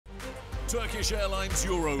Turkish Airlines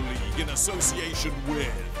EuroLeague in association with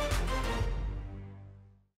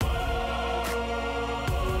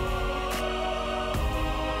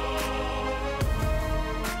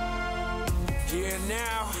Here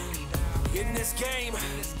now, in this game,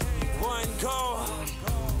 one goal,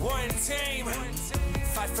 one team.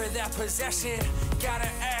 Fight for that possession, gotta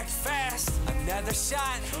act fast. Another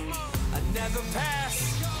shot, another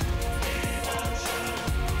pass.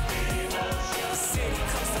 The city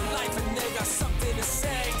comes to life and they got something to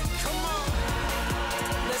say. Come on,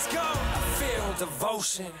 let's go. I feel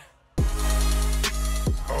devotion.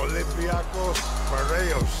 Olympiacos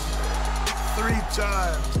and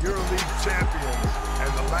three-time EuroLeague champions,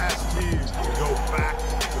 and the last team to go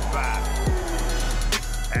back-to-back.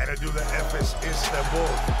 Efes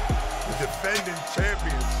Istanbul, the defending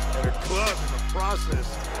champions, and a club in the process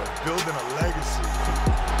of building a legacy.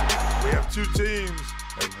 We have two teams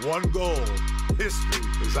and one goal. History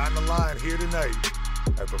is on the line here tonight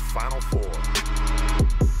at the Final Four.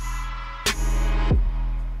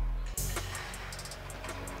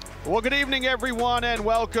 Well, good evening, everyone, and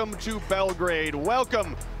welcome to Belgrade.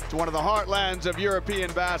 Welcome to one of the heartlands of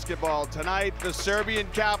European basketball. Tonight, the Serbian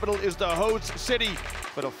capital is the host city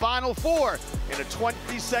for the Final Four in the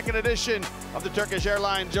 22nd edition of the Turkish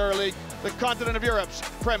Airlines EuroLeague, the continent of Europe's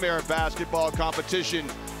premier basketball competition.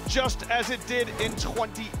 Just as it did in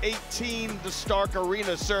 2018, the Stark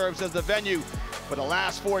Arena serves as the venue for the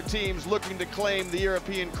last four teams looking to claim the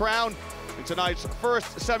European crown. In tonight's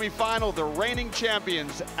first semifinal, the reigning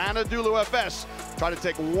champions, Anadolu Efes, try to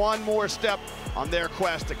take one more step on their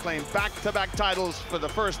quest to claim back-to-back titles for the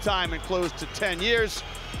first time in close to 10 years.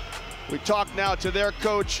 We talk now to their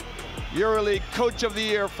coach, EuroLeague Coach of the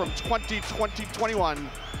Year from 2020-21,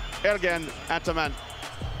 Ergen Ataman.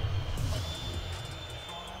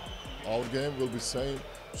 Our game will be same.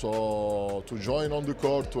 So to join on the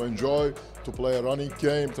court, to enjoy, to play a running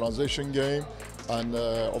game, transition game, and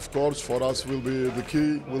of course for us will be the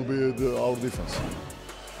key, will be our defense.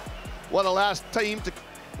 Well, the last team to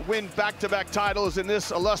win back-to-back titles in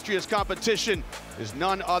this illustrious competition is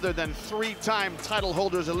none other than three-time title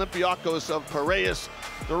holders Olympiacos of Piraeus.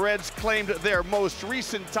 The Reds claimed their most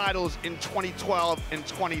recent titles in 2012 and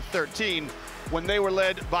 2013 when they were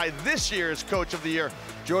led by this year's Coach of the Year,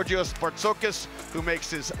 Georgios Bartsokis, who makes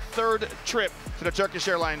his third trip to the Turkish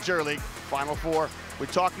Airlines EuroLeague Final Four. We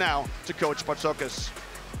talk now to Coach Bartsokis.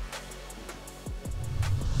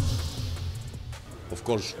 Of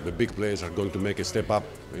course, the big players are going to make a step up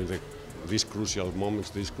in these crucial moments,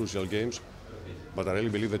 these crucial games. But I really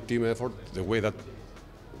believe the team effort, the way that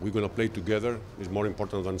we're going to play together, is more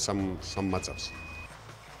important than some matchups.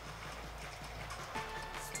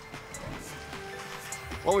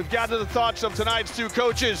 Well, we've gathered the thoughts of tonight's two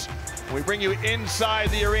coaches. We bring you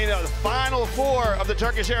inside the arena, the Final Four of the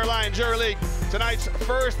Turkish Airlines EuroLeague. Tonight's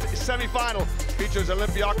first semifinal features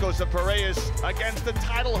Olympiacos of Piraeus against the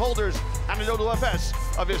title holders, Anadolu Efes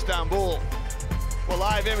of Istanbul. Well,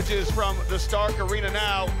 live images from the Stark Arena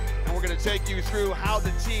now, and we're going to take you through how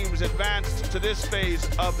the teams advanced to this phase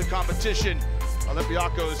of the competition.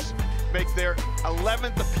 Olympiacos make their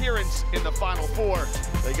 11th appearance in the Final Four.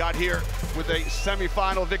 They got here with a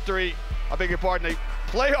semifinal victory, a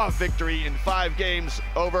playoff victory in 5 games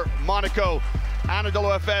over Monaco.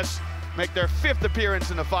 Anadolu Efes make their 5th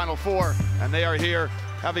appearance in the Final Four, and they are here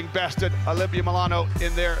having bested Olimpia Milano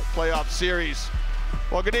in their playoff series.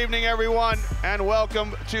 Well, good evening, everyone, and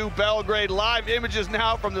welcome to Belgrade. Live images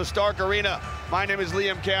now from the Stark Arena. My name is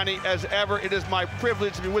Liam Canny. As ever, it is my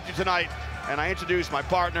privilege to be with you tonight, and I introduce my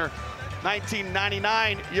partner,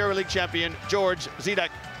 1999 EuroLeague champion, George Zidek.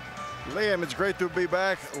 Liam, it's great to be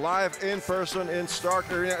back live in person in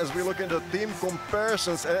Stark Arena as we look into team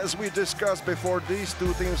comparisons. And as we discussed before, these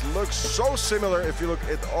two teams look so similar. If you look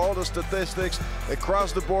at all the statistics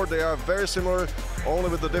across the board, they are very similar, only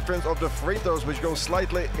with the difference of the free throws, which go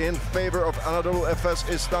slightly in favor of Anadolu Efes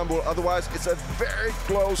Istanbul. Otherwise, it's a very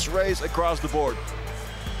close race across the board.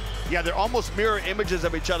 Yeah, they're almost mirror images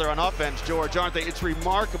of each other on offense, George, aren't they? It's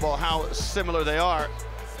remarkable how similar they are.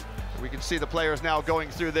 We can see the players now going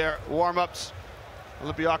through their warm-ups.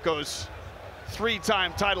 Olympiacos,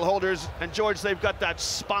 3-time title holders. And George, they've got that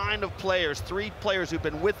spine of players, 3 players who've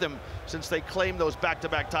been with them since they claimed those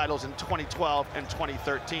back-to-back titles in 2012 and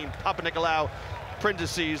 2013. Papanikolaou,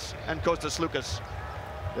 Printezis, and Kostas Lukas.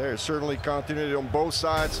 There's certainly continuity on both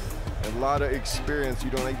sides. A lot of experience, you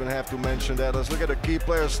don't even have to mention that. Let's look at the key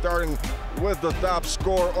players, starting with the top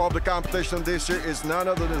scorer of the competition this year is none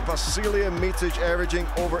other than Vasilije Micic, averaging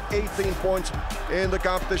over 18 points in the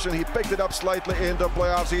competition. He picked it up slightly in the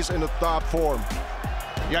playoffs. He's in the top form.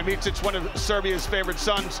 Jamicic, one of Serbia's favorite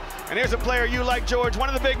sons. And here's a player you like, George, one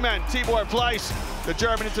of the big men, Tibor Pleiss. The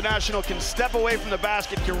German international can step away from the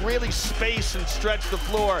basket, can really space and stretch the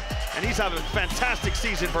floor, and he's having a fantastic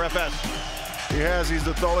season for Efes. He has, he's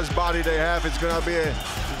the tallest body they have. It's gonna be a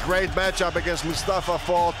great matchup against Mustafa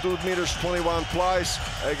Fall, 2'21" Pleiss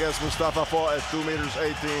against Mustafa Fall at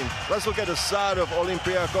 2'18". Let's look at the side of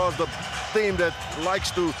Olympiacos, the team that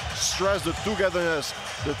likes to stress the togetherness,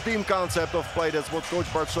 the team concept of play. That's what Coach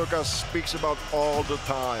Bartzokas speaks about all the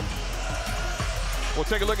time. We'll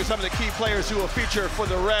take a look at some of the key players who will feature for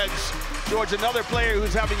the Reds. George, another player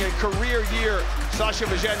who's having a career year, Sasha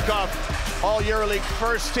Vezenkov, all EuroLeague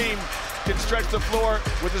first team, can stretch the floor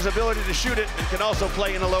with his ability to shoot it and can also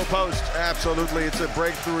play in a low post. Absolutely, it's a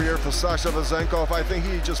breakthrough year for Sasha Vezenkov. I think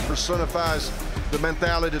he just personifies the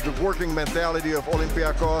mentality, the working mentality of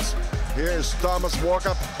Olympiacos. Here is Thomas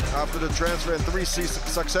Walkup after the transfer and 3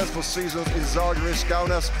 successful seasons in Zalgiris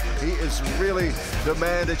Kaunas. He is really the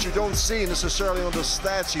man that you don't see necessarily on the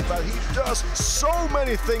stat sheet, but he does so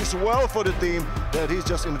many things well for the team that he's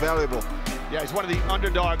just invaluable. Yeah, he's one of the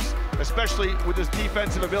underdogs, especially with his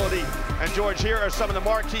defensive ability. And George, here are some of the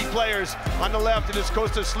marquee players. On the left, it is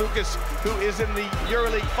Kostas Lukas, who is in the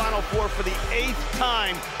EuroLeague Final Four for the 8th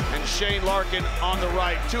time, and Shane Larkin on the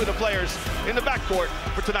right. 2 of the players in the backcourt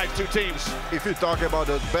for tonight's 2 teams. If you talk about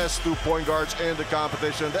the best 2 point guards in the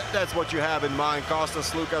competition, that's what you have in mind.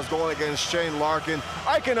 Kostas Lukas going against Shane Larkin.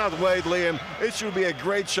 I cannot wait, Liam. It should be a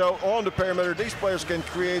great show on the perimeter. These players can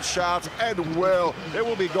create shots and well. They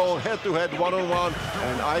will be going head-to-head, one-on-one,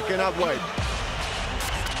 and I cannot wait.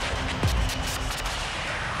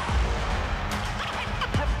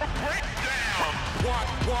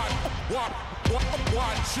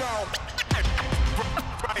 Watch out.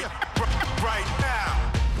 Right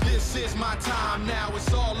now. This is my time now.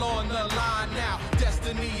 It's all on the line now.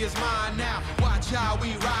 Destiny is mine now. Watch how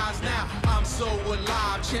we rise now. I'm so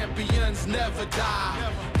alive. Champions never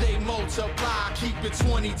die. They multiply. Keep it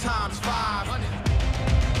 20 times 5.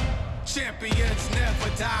 Champions never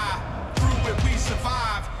die. Through it we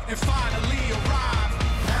survive and finally arrive.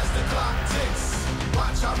 As the clock ticks,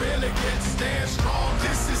 watch how really get. Stand strong.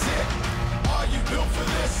 This is it. Are you built for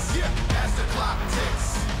this? Yeah. As the clock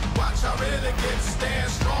ticks, watch how really get.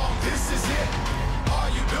 Stand strong. This is it. Are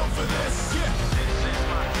you built for this? Yeah. This is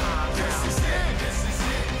my time. This is it. This is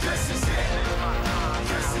it. This is it.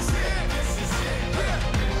 This is it. This is it. Yeah.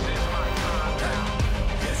 This is my time.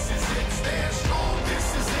 This is it. Stand strong. This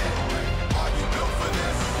is it. Are you built for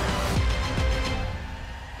this?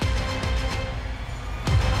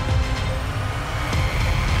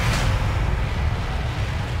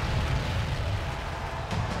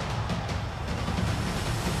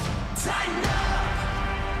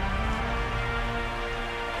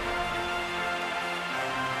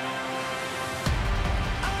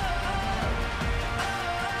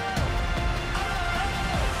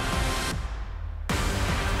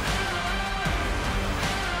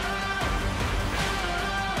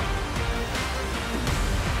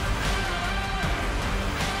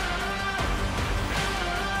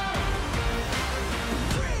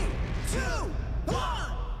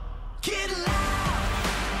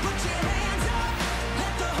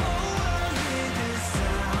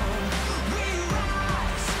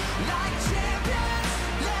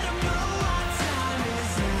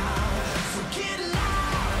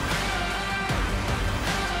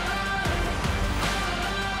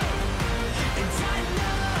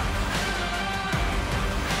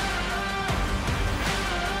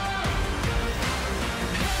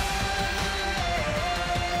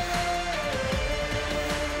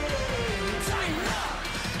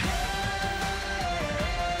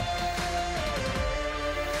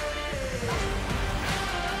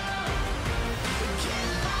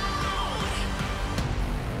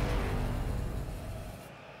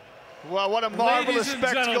 Well, what a marvelous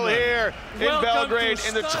spectacle here in Belgrade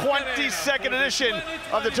in the 22nd edition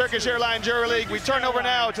of the Turkish Airlines EuroLeague. We turn over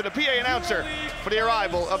now to the PA announcer for the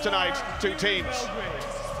arrival of tonight's 2 teams.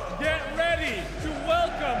 Get ready to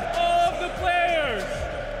welcome all of the players.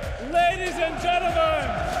 Ladies and gentlemen,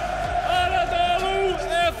 Anadolu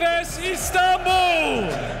Efes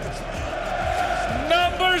Istanbul.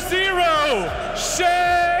 Number 0,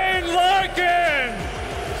 Shane Larkin.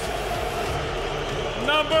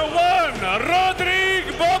 Number 1,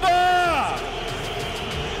 Rodrigue Boba.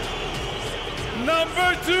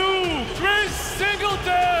 Number 2, Chris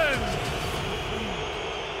Singleton.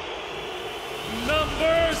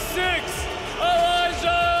 Number 6,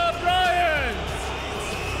 Elijah Bryant.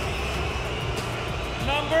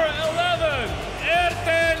 Number 11,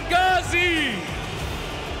 Erten Ghazi.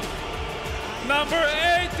 Number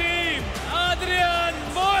 18, Adrian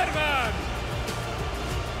Mo.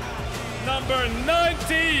 Number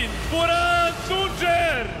 19, Buran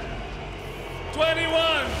Tuncer.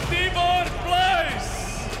 21, Tibor Plais.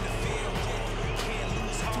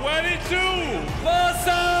 22,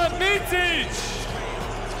 Vasa Mitic.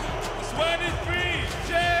 23,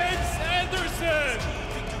 James Anderson.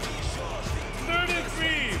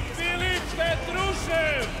 33, Filip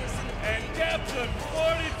Petrushev. And captain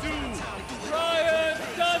 42, Brian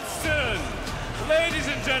Dunstan. Ladies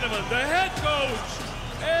and gentlemen, the head coach,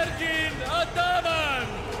 Ergin Ataman.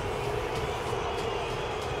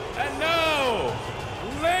 And now,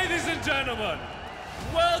 ladies and gentlemen,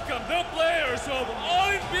 welcome the players of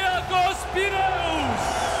Olympiacos Piraeus.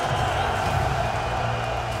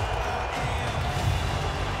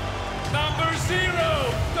 Number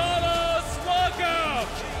 0, Thomas Wakaf.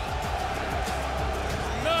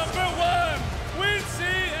 Number 1,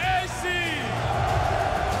 Quincy Acey.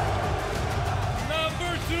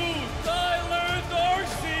 Number 2, Tyler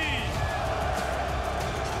Dorsey.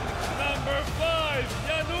 Number 5,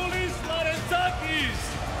 Yanulis Larentakis.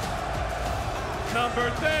 Number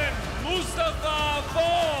 10, Mustafa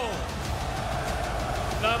Fall.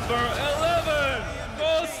 Number 11,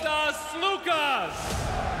 Kostas Lukas.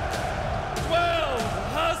 12,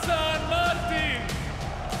 Hassan Martin.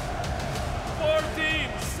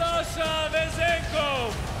 14, Sasha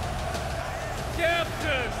Vezenkov.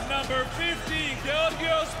 Captain, number 15,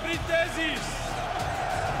 Georgios Pritezis.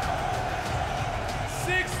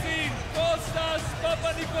 16, Kostas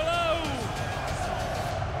Papanikolaou.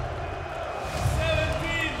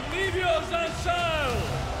 17, Livios Anshal.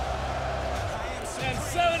 And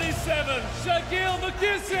 77, Shaquille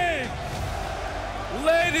McKissick.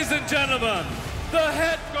 Ladies and gentlemen, the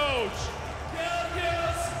head coach,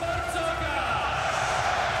 Georgios Bartzokas.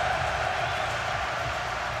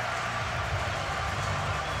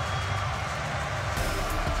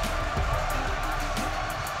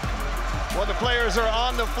 Well, the players are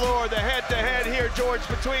on the floor, the head-to-head here, George,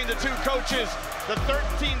 between the two coaches. The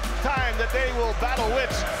 13th time that they will battle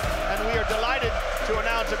wits. And we are delighted to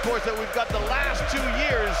announce, of course, that we've got the last 2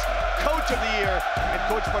 years Coach of the Year in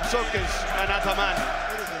Coach Bartzokas and Ataman.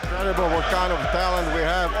 It is incredible what kind of talent we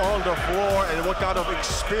have on the floor and what kind of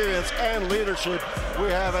experience and leadership we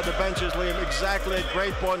have at the benches, Liam. Exactly a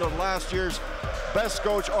great point of last year's best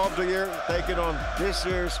coach of the year, taking on this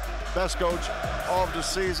year's best coach of the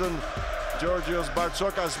season, Georgios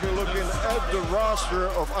Bartzokas. We're looking at the roster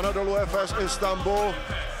of Anadolu Efes Istanbul.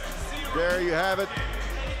 There you have it.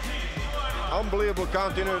 Unbelievable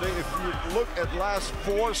continuity. If you look at last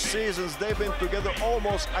 4 seasons, they've been together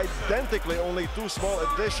almost identically, only 2 small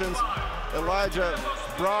additions. Elijah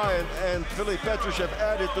Bryant and Filip Petrushev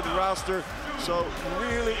added to the roster. So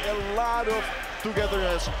really a lot of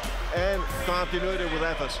togetherness and continuity with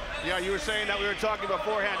Efes. Yeah, you were saying that we were talking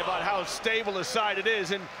beforehand about how stable a side it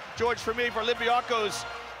is. And George, for me, for Olympiacos,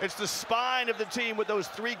 it's the spine of the team with those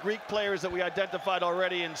 3 Greek players that we identified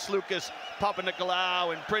already in Sloukas,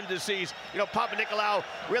 Papanikolaou, and Prindices. You know, Papanikolaou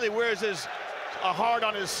really wears a heart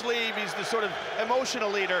on his sleeve. He's the sort of emotional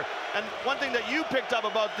leader. And one thing that you picked up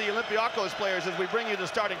about the Olympiacos players as we bring you the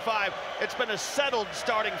starting 5, it's been a settled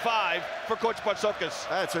starting 5 for Coach Bartzokas.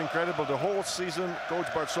 That's incredible. The whole season, Coach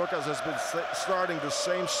Bartzokas has been starting the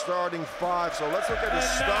same starting 5. So let's look at the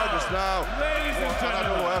starters now. For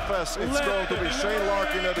Anadolu Efes, it's going to be Shane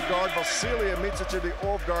Larkin at the guard, Vasily Micic at the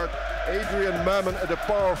off guard, Adrian Mammon at the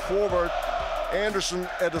power forward, Anderson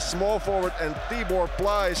at the small forward, and Tibor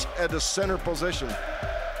Plais at the center position.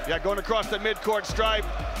 Yeah, going across the midcourt stripe,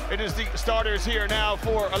 it is the starters here now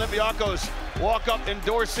for Olympiacos. Walk up in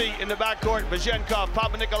Dorsey in the backcourt, Vezenkov,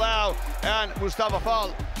 Papanikolaou, and Mustafa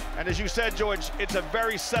Fall. And as you said, George, it's a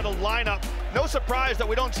very settled lineup. No surprise that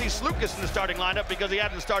we don't see Sloukas in the starting lineup because he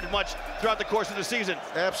hadn't started much throughout the course of the season.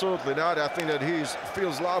 Absolutely not. I think that he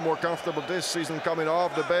feels a lot more comfortable this season coming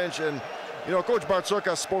off the bench. And you know, Coach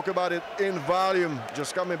Bartzokas spoke about it in volume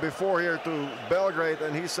just coming before here to Belgrade,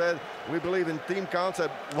 and he said, we believe in team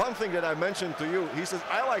concept. One thing that I mentioned to you, he says,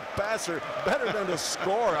 I like passer better than the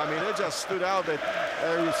scorer. I mean, it just stood out that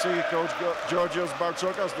you see Coach Georgios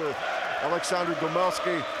Bartzokas, the Alexander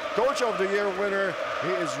Gomelski Coach of the Year winner. He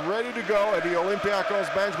is ready to go at the Olympiacos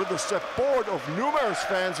bench with the support of numerous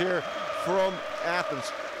fans here from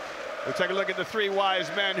Athens. We'll take a look at the 3 wise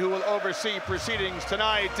men who will oversee proceedings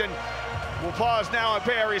tonight, and we'll pause now and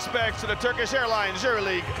pay our respects to the Turkish Airlines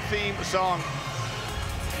EuroLeague theme song.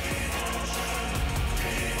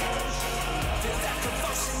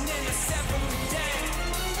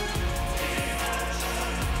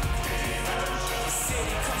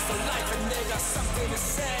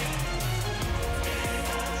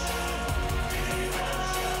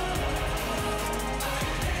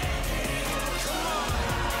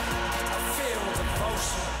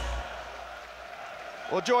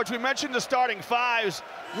 Well, George, we mentioned the starting fives.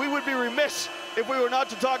 We would be remiss if we were not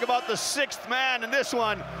to talk about the sixth man in this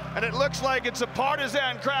one. And it looks like it's a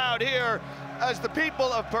partisan crowd here as the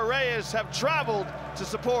people of Piraeus have traveled to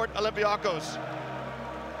support Olympiacos.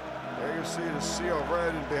 There you see the sea of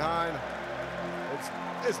red in behind.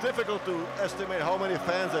 It's difficult to estimate how many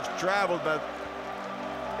fans have traveled, but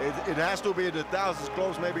it has to be in the thousands,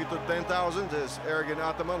 close maybe to 10,000. As Ergin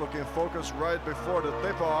Ataman looking focused right before the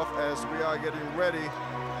tip-off as we are getting ready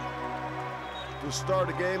to start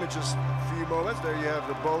the game in just a few moments. There you have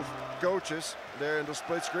the both coaches there in the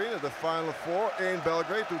split screen at the Final Four in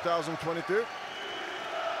Belgrade 2022.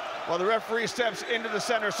 While the referee steps into the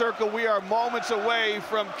center circle, we are moments away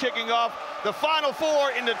from kicking off the Final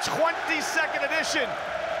Four in the 22nd edition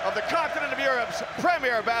of the continent of Europe's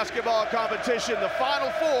premier basketball competition, the Final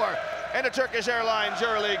Four in the Turkish Airlines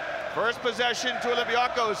EuroLeague. First possession to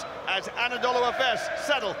Olympiacos as Anadolu Efes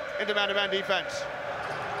settle into man-to-man defense.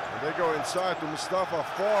 And they go inside to Mustafa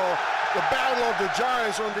Fall. The battle of the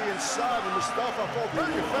giants on the inside, and Mustafa Fall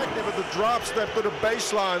very effective at the drop step to the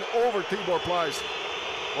baseline over Tibor Pleiss.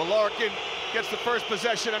 Well, Larkin gets the first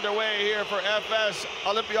possession underway here for Efes.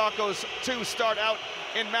 Olympiacos to start out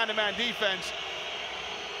in man-to-man defense.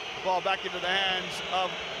 Ball back into the hands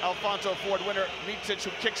of Alfonso Ford winner Micic,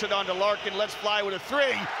 who kicks it on to Larkin. Let's fly with a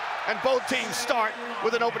three, and both teams start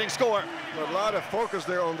with an opening score. A lot of focus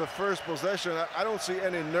there on the first possession. I don't see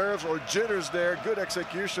any nerves or jitters there. Good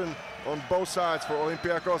execution on both sides for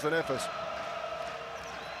Olympiacos and Efes.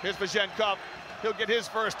 Here's Vezenkov. He'll get his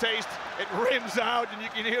first taste. It rims out, and you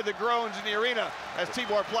can hear the groans in the arena as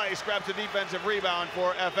Tibor Pleiss grabs a defensive rebound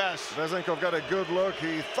for Efes. Vezenkov got a good look.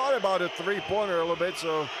 He thought about a three-pointer a little bit,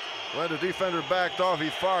 so when the defender backed off, he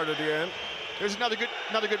fired at the end. There's another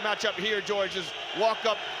good matchup here, George, as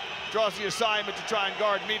Walkup draws the assignment to try and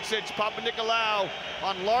guard Micic. Papanikolaou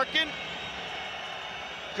on Larkin.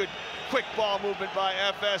 Good quick ball movement by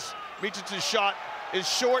Efes. Micic's shot is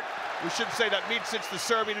short. We should say that Micic, the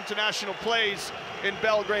Serbian international, plays in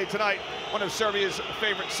Belgrade tonight, one of Serbia's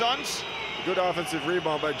favorite sons. Good offensive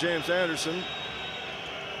rebound by James Anderson.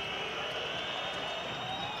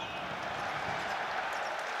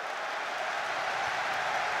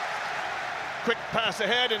 Quick pass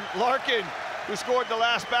ahead, and Larkin, who scored the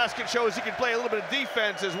last basket, shows he can play a little bit of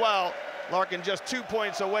defense as well. Larkin just 2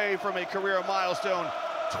 points away from a career milestone,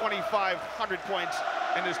 2,500 points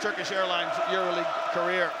in his Turkish Airlines EuroLeague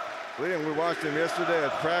career. We watched him yesterday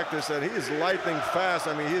at practice, and he is lightning fast.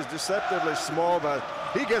 I mean, he's deceptively small, but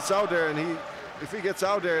he gets out there, and if he gets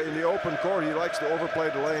out there in the open court, he likes to overplay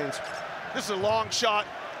the lanes. This is a long shot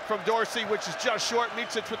from Dorsey, which is just short.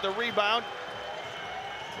 Micic with the rebound.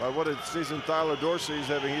 Well, what a season Tyler Dorsey is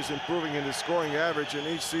having. He's improving in his scoring average, and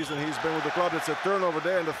each season he's been with the club. It's a turnover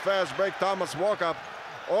there in the fast break. Thomas Walkup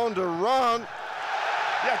on the run.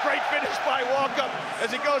 Yeah, great finish by Walkup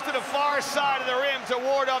as he goes to the far side of the rim to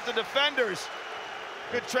ward off the defenders.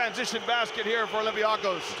 Good transition basket here for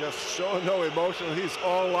Olympiacos. Just showing no emotion. He's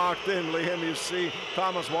all locked in, Liam. You see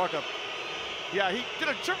Thomas Walkup. Yeah, he did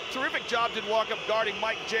a terrific job, did Walkup, guarding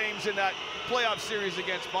Mike James in that playoff series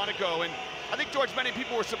against Monaco. And I think, George, many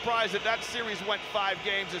people were surprised that that series went 5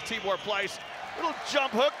 games as Tibor Pleiss. Little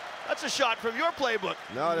jump hook. That's a shot from your playbook.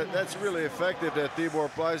 No, that's really effective that Tibor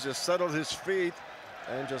Pleiss just settled his feet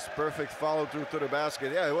and just perfect follow through to the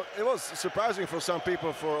basket. Yeah, it was surprising for some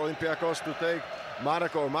people for Olympiacos to take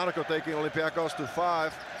Monaco, or Monaco taking Olympiacos to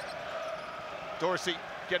 5. Dorsey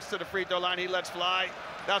gets to the free throw line, he lets fly.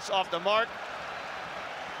 That's off the mark.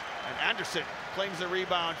 And Anderson claims the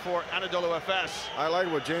rebound for Anadolu Efes. I like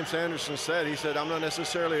what James Anderson said. He said, I'm not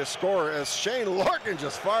necessarily a scorer, as Shane Larkin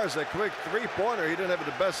just fires a quick three-pointer. He didn't have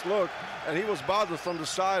the best look, and he was bothered from the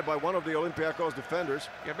side by one of the Olympiacos defenders.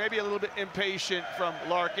 Yeah, maybe a little bit impatient from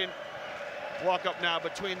Larkin. Walk up now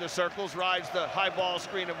between the circles, rides the high ball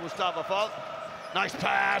screen of Mustafa Fall. Nice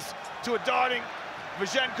pass to a darting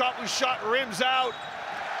Vezenkov, whose shot rims out.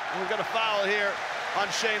 And we've got a foul here on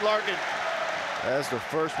Shane Larkin. That's the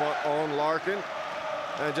first one on Larkin.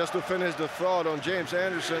 And just to finish the thought on James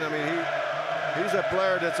Anderson, I mean, he's a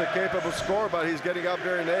player that's a capable scorer, but he's getting up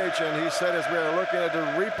there in age, and he said, as we are looking at the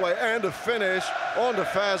replay and the finish on the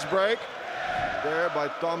fast break there by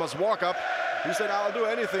Thomas Walkup, he said, I'll do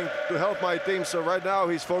anything to help my team. So right now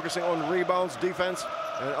he's focusing on rebounds, defense,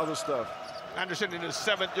 and other stuff. Anderson in his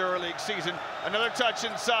 7th EuroLeague season. Another touch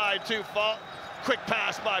inside to Fall. Quick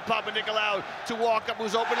pass by Papanikolaou to Walkup,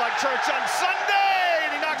 who's open like church on Sunday,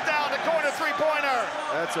 and he knocks down the corner three-pointer.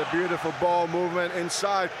 That's a beautiful ball movement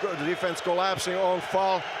inside. The defense collapsing on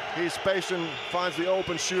Fall. He's patient, finds the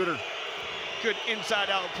open shooter. Good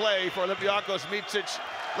inside-out play for Olympiacos. Micic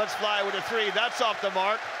lets fly with a 3. That's off the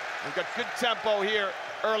mark. We've got good tempo here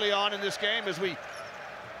early on in this game as we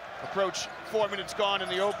approach 4 minutes gone in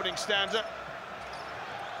the opening stanza.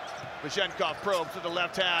 Vazenkov probes to the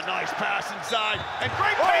left hand, nice pass inside, and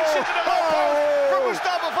great patience in the low post from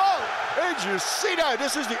Gustavo Fall. Did you see that?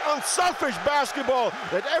 This is the unselfish basketball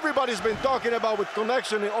that everybody's been talking about with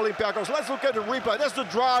connection in Olympiacos. Let's look at the replay. That's the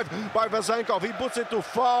drive by Vazenkov. He puts it to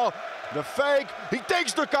Fall, the fake, he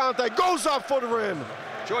takes the contact, goes up for the rim.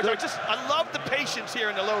 George, I love the patience here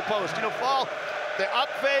in the low post. You know, Fall, the up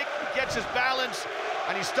fake, gets his balance,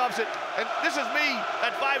 and he stuffs it. And this is me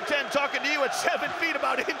at 5'10" talking to you at 7 feet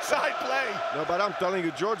about inside play. No, but I'm telling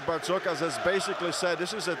you, George Bartzokas has basically said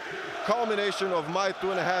this is a culmination of my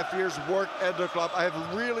 2.5 years work at the club. I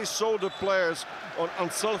have really sold the players on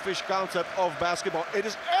unselfish concept of basketball. It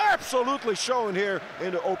is absolutely shown here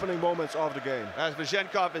in the opening moments of the game. As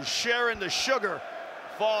Vazenkov is sharing the sugar,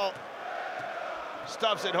 Fall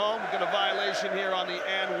stuffs it home. We've got a violation here on the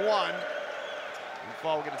and one.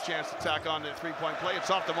 Fall will get a chance to tack on the three-point play. It's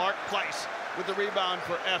off the mark. Pleiss with the rebound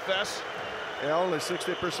for Efes. Yeah, only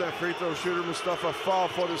 60% free throw shooter, Mustafa Fall,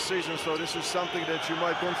 for the season. So this is something that you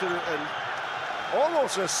might consider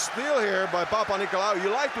almost a steal here by Papanikolaou. You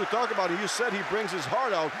like to talk about it. You said he brings his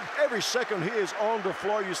heart out. Every second he is on the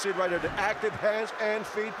floor. You see it right there, the active hands and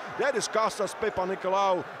feet. That is Kostas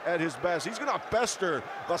Papanikolaou at his best. He's going to pester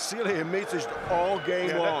Vasily Micic all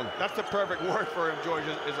game long. That's the perfect word for him, George.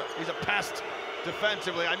 He's a pest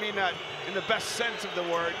defensively. I mean that in the best sense of the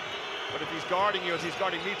word. But if he's guarding you as he's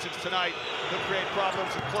guarding Micic tonight, he'll create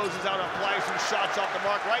problems. He closes out on Pleiss and shots off the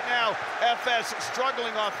mark. Right now, Efes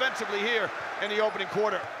struggling offensively here in the opening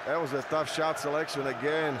quarter. That was a tough shot selection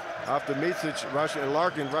again. After Micic rushing and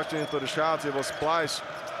Larkin rushing into the shots, it was Pleiss.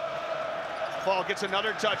 Fall gets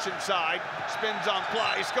another touch inside, spins on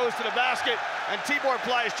Pleiss, goes to the basket, and Tibor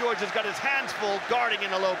Pleiss, George, has got his hands full guarding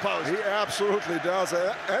in the low post. He absolutely does.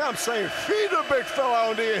 And I'm saying, feed the big fella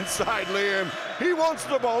on the inside, Liam. He wants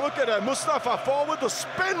the ball. Look at that. Mustafa Fall with the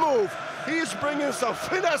spin move. He's bringing some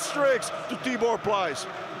finesse tricks to Tibor Pleiss.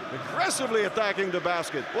 Aggressively attacking the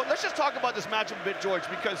basket. Well, let's just talk about this matchup a bit, George,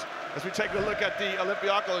 because as we take a look at the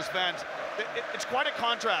Olympiacos fans, it's quite a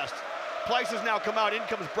contrast. Pleiss has now come out. In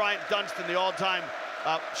comes Bryant Dunstan, the all-time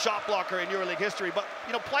shot blocker in EuroLeague history. But,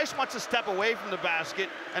 you know, Pleiss wants to step away from the basket,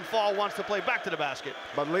 and Fall wants to play back to the basket.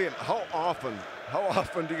 But, Liam, how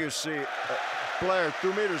often do you see a player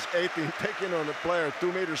 2 meters 18 taking on a player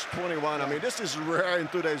 2 meters 21? I mean, this is rare in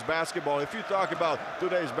today's basketball. If you talk about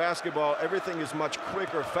today's basketball, everything is much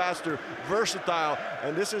quicker, faster, versatile,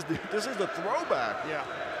 and this is the throwback. Yeah.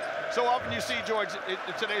 So often you see, George, in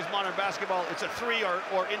today's modern basketball, it's a three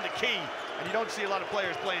or in the key, and you don't see a lot of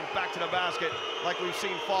players playing back to the basket like we've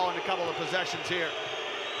seen Fall in a couple of possessions here.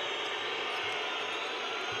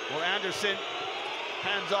 Well, Anderson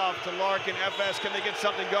hands off to Larkin. Efes, can they get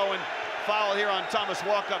something going? Foul here on Thomas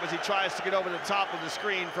Walkup as he tries to get over the top of the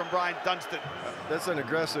screen from Bryant Dunstan. That's an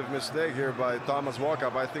aggressive mistake here by Thomas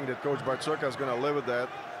Walkup. I think that Coach Bartzokas is going to live with that.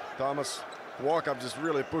 Thomas Walkup just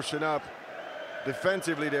really pushing up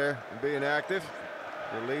defensively there and being active.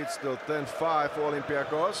 The lead still 10-5 for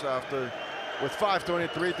Olympiacos with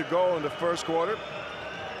 5:23 to go in the first quarter.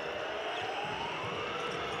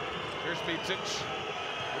 Here's Micic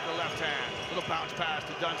with the left hand. Little bounce pass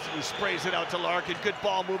to Dunstan, who sprays it out to Larkin. Good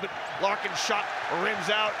ball movement. Larkin's shot rims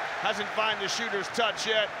out. Hasn't found the shooter's touch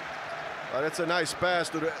yet. That's a nice pass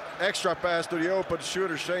to the extra pass to the open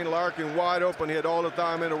shooter. Shane Larkin wide open. He had all the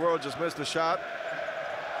time in the world, just missed the shot.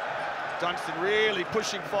 Dunstan really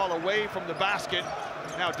pushing Fall away from the basket.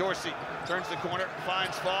 Now Dorsey turns the corner,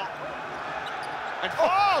 finds Fall. And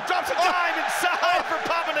Fall drops a dime inside for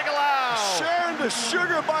Papanikolaou. Sharing the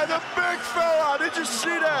sugar by the big fella. Did you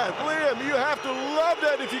see that? Liam, you have to love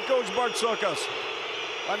that if you coach Bartzokas.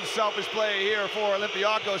 Unselfish play here for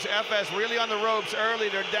Olympiacos. Efes really on the ropes early.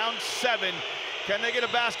 They're down 7. Can they get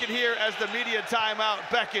a basket here as the media timeout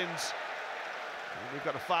beckons? And we've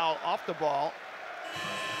got a foul off the ball.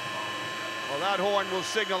 Well, that horn will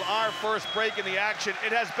signal our first break in the action.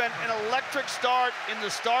 It has been an electric start in the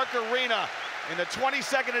Stark Arena in the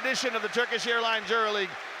 22nd edition of the Turkish Airlines EuroLeague.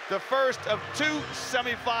 The first of 2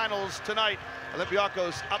 semifinals tonight.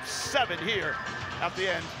 Olympiacos up 7 here at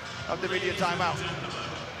the end of the media timeout.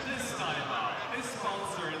 This timeout is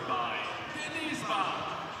sponsored by Denizbank.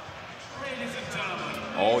 Ladies and gentlemen,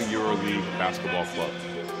 all EuroLeague basketball clubs.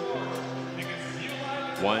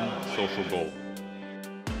 One social goal.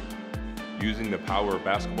 Using the power of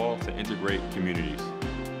basketball to integrate communities.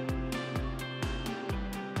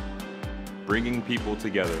 Bringing people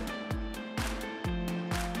together.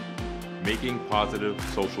 Making positive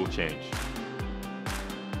social change.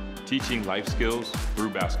 Teaching life skills through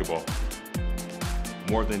basketball.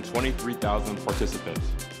 more than 23,000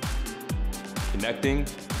 participants. Connecting,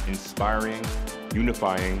 inspiring,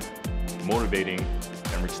 unifying, motivating,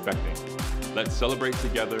 and respecting. Let's celebrate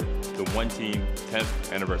together the One Team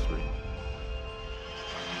 10th anniversary.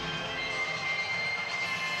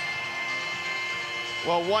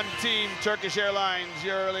 Well, One Team, Turkish Airlines,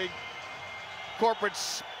 EuroLeague, corporate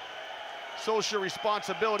social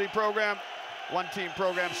responsibility program. One Team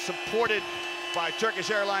program supported by Turkish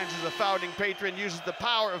Airlines as a founding patron, uses the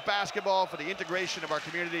power of basketball for the integration of our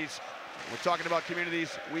communities. We're talking about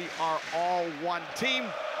communities. We are all one team.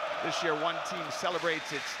 This year, One Team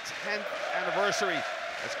celebrates its 10th anniversary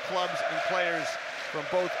as clubs and players from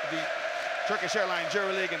both the Turkish Airlines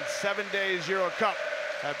EuroLeague and 7 Days Euro Cup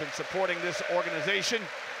have been supporting this organization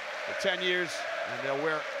for 10 years, and they'll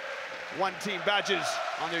wear One Team badges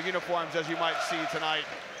on their uniforms, as you might see tonight.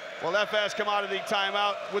 Well, Efes come out of the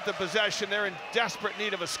timeout with the possession. They're in desperate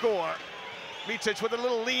need of a score. Micic with a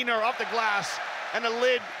little leaner off the glass, and the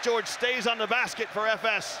lid, George, stays on the basket for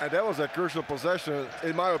Efes. And that was a crucial possession,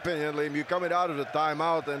 in my opinion, Liam. You coming out of the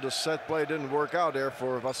timeout, and the set play didn't work out there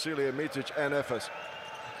for Vasilije Micic and Efes.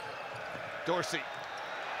 Dorsey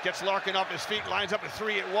gets Larkin off his feet, lines up a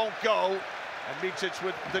three, it won't go. And Micic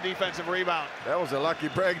with the defensive rebound. That was a lucky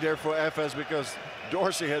break there for Efes, because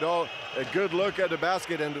Dorsey had a good look at the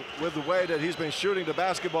basket, and with the way that he's been shooting the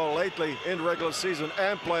basketball lately in the regular season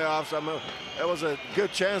and playoffs, that was a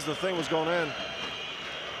good chance the thing was going in.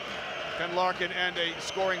 Ken Larkin and a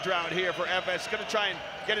scoring drought here for Efes. Gonna try and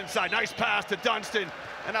get inside. Nice pass to Dunston.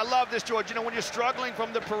 And I love this, George. You know, when you're struggling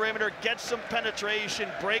from the perimeter, get some penetration,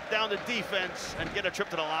 break down the defense, and get a trip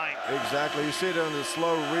to the line. Exactly. You see it on the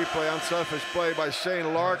slow replay, unselfish play by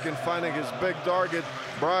Shane Larkin, finding his big target,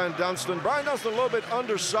 Brian Dunston. Brian Dunston a little bit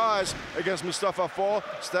undersized against Mustafa Fall,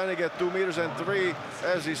 standing at 2 meters and 3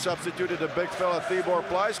 as he substituted the big fella Tibor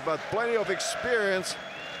Pleiss, but plenty of experience.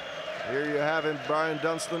 Here you have him, Brian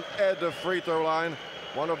Dunston at the free throw line.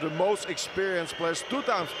 One of the most experienced players, 2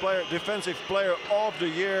 times defensive player of the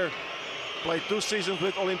year. Played 2 seasons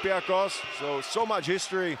with Olympiacos, so much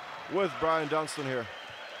history with Brian Dunston here.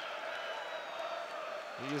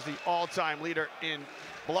 He is the all-time leader in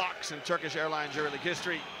blocks in Turkish Airlines EuroLeague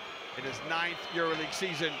history. In his 9th EuroLeague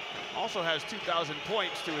season, also has 2,000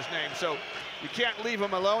 points to his name, so you can't leave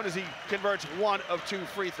him alone as he converts 1 of 2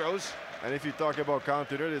 free throws. And if you talk about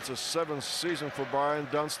continuity, it's a 7th season for Brian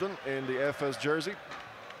Dunston in the Efes jersey.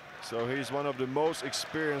 So he's one of the most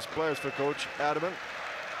experienced players for Coach Adamant.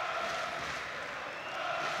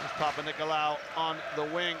 Papanikolaou on the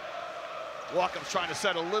wing. Walkup's trying to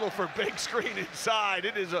set a little for big screen inside.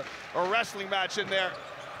 It is a wrestling match in there.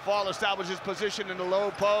 Fall establishes position in the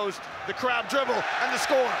low post. The crab dribble and the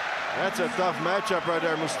score. That's a tough matchup right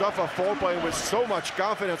there. Mustafa Fall playing with so much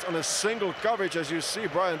confidence on a single coverage, as you see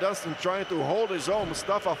Brian Dunston trying to hold his own.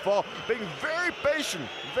 Mustafa Fall being very patient,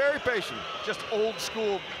 very patient. Just old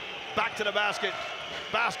school, back to the basket,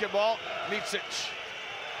 basketball. Micic,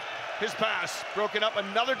 his pass broken up,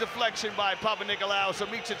 another deflection by Papanikolaou, so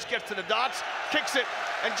Micic gets to the dots, kicks it,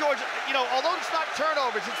 and George, you know, although it's not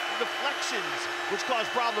turnovers, it's deflections which cause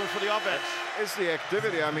problems for the offense. It's the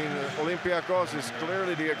activity. I mean, Olympiacos is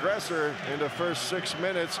clearly the aggressor in the first 7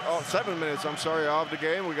 minutes, I'm sorry, of the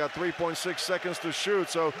game. We got 3.6 seconds to shoot,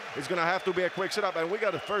 so it's gonna have to be a quick setup, and we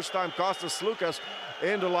got the first time Kostas Lukas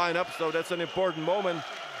in the lineup, so that's an important moment,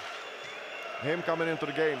 him coming into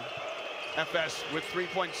the game. Efes with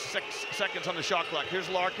 3.6 seconds on the shot clock. Here's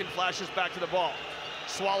Larkin, flashes back to the ball.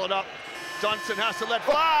 Swallowed up. Dunston has to let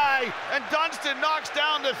fly, and Dunston knocks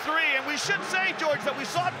down the 3. And we should say, George, that we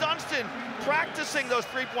saw Dunston practicing those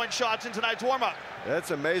 3-point shots in tonight's warm-up.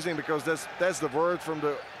 That's amazing, because that's the word from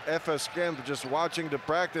the Efes camp, just watching the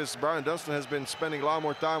practice. Brian Dunston has been spending a lot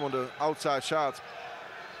more time on the outside shots.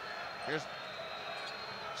 Here's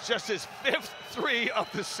just his 5th 3 of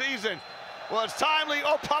the season. Well, it's timely.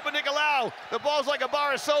 Oh, Papanikolaou. The ball's like a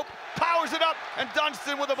bar of soap. Powers it up, and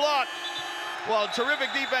Dunston with a block. Well, terrific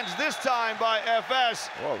defense this time by Efes,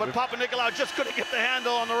 but Papanikolaou just couldn't get the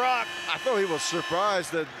handle on the rock. I thought he was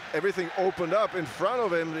surprised that everything opened up in front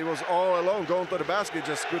of him. He was all alone going to the basket,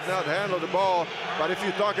 just could not handle the ball. But if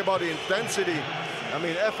you talk about the intensity, I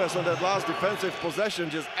mean, Efes on that last defensive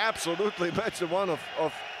possession just absolutely matched the one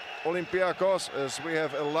of Olympiacos, as we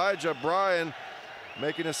have Elijah Bryan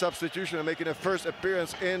making a substitution and making a first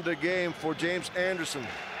appearance in the game for James Anderson.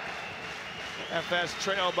 Efes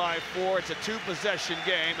trail by 4. It's a 2-possession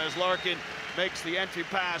game as Larkin makes the entry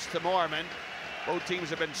pass to Moorman. Both teams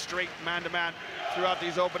have been straight man-to-man throughout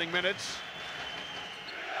these opening minutes.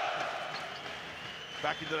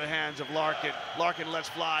 Back into the hands of Larkin. Larkin lets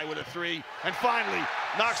fly with a 3. And finally,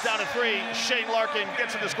 knocks down a three. Shane Larkin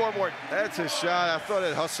gets in the scoreboard. That's his shot. I thought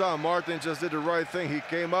that Hassan Martin just did the right thing. He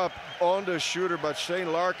came up on the shooter, but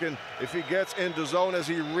Shane Larkin, if he gets in the zone as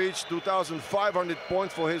he reached 2,500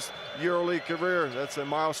 points for his EuroLeague career, that's a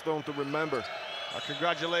milestone to remember.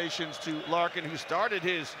 Congratulations to Larkin, who started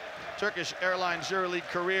his Turkish Airlines EuroLeague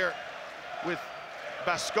career with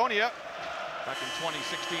Baskonia back in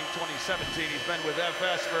 2016-2017. He's been with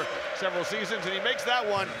Efes for several seasons, and he makes that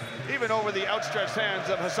one even over the outstretched hands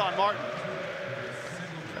of Hassan Martin.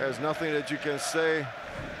 There's nothing that you can say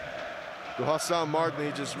to Hassan Martin.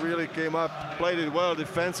 He just really came up, played it well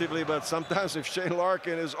defensively, but sometimes if Shane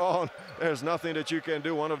Larkin is on, there's nothing that you can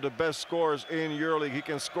do. One of the best scorers in EuroLeague. He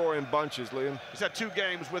can score in bunches, Liam. He's had 2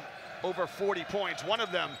 games with over 40 points, one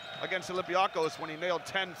of them against Olympiacos when he nailed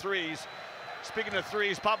 10 threes. Speaking of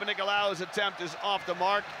threes, Papanikolaou's attempt is off the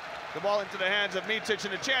mark. The ball into the hands of Micic,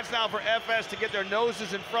 and a chance now for Efes to get their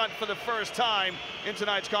noses in front for the first time in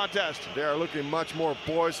tonight's contest. They are looking much more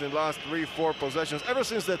poised in the last 3-4 possessions. Ever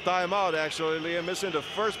since the timeout, actually, Liam, missing the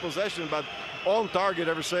first possession, but on target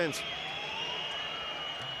ever since.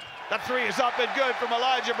 That three is up and good from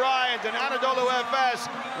Elijah Bryant, and Anadolu Efes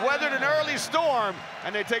weathered an early storm,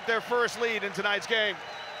 and they take their first lead in tonight's game.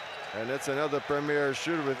 And that's another premier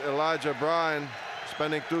shooter with Elijah Bryant,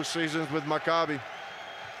 spending 2 seasons with Maccabi.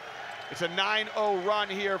 It's a 9-0 run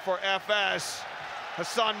here for Efes.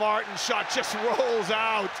 Hassan Martin's shot just rolls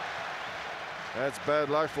out. That's bad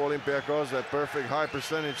luck for Olympiacos. That perfect high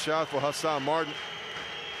percentage shot for Hassan Martin.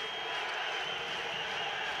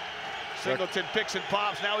 Singleton picks and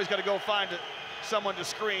pops. Now he's got to go find someone to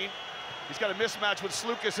screen. He's got a mismatch with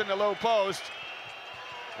Slukas in the low post.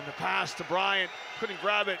 And the pass to Bryant. Couldn't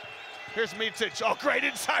grab it. Here's Micic. Oh, great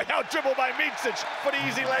inside-out dribble by Micic for the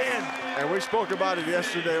easy lay-in. And we spoke about it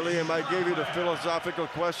yesterday, Liam. I gave you the philosophical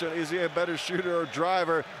question, is he a better shooter or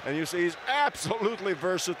driver? And you see he's absolutely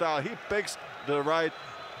versatile. He picks the right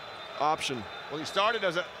option. Well, he started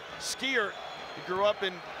as a skier. He grew up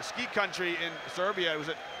in ski country in Serbia. He was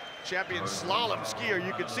a champion slalom skier.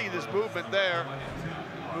 You could see this movement there.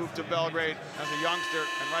 Moved to Belgrade as a youngster,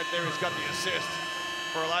 and right there he's got the assist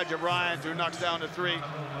for Elijah Bryant, who knocks down the three.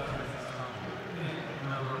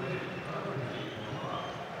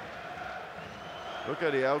 Look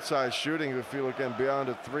at the outside shooting. If you look at beyond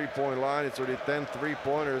the three-point line, it's already 10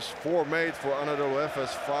 three-pointers, 4 made for Anadolu Efes,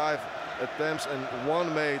 5 attempts, and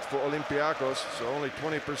 1 made for Olympiacos, so only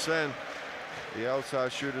 20%. The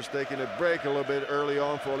outside shooters taking a break a little bit early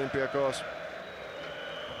on for Olympiacos.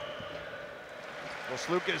 Well,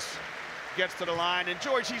 Slukas gets to the line, and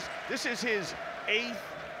George, this is his 8th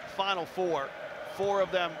Final Four. 4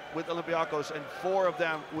 of them with Olympiacos and 4 of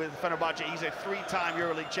them with Fenerbahce. He's a 3-time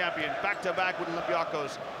EuroLeague champion, back-to-back with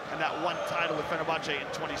Olympiacos, and that 1 title with Fenerbahce in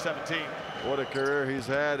 2017. What a career he's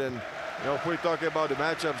had, and you know, if we talk about the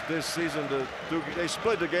matchups this season, they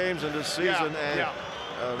split the games in this season,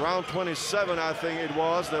 round 27, I think it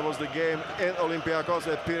was, there was the game in Olympiacos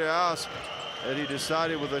at Piraeus, and he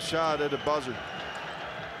decided with a shot at the buzzer.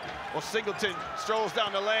 Well, Singleton strolls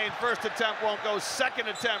down the lane. First attempt won't go. Second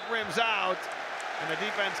attempt rims out. And the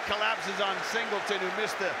defense collapses on Singleton, who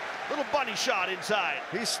missed the little bunny shot inside.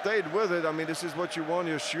 He stayed with it. I mean, this is what you want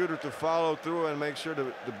your shooter to follow through and make sure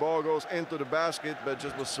the ball goes into the basket, but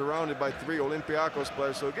just was surrounded by 3 Olympiacos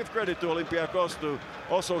players. So give credit to Olympiacos to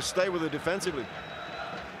also stay with it defensively.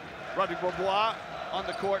 Rodrigue Beaubois on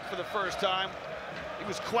the court for the first time. He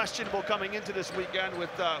was questionable coming into this weekend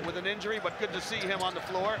with an injury, but good to see him on the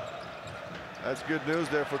floor. That's good news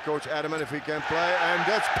there for Coach Adaman if he can play. And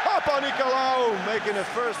that's Papanikolaou making the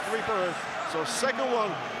first 3-pointer. So second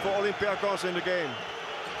one for Olympiacos in the game.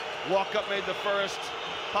 Walkup made the first.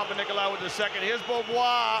 Papanikolaou with the second. Here's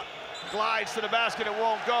Beaubois. Glides to the basket. It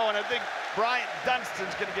won't go. And I think Bryant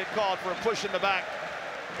Dunstan's going to get called for a push in the back.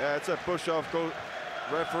 Yeah, it's a push-off.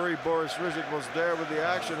 Referee Boris Rizik was there with the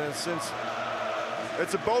action. And since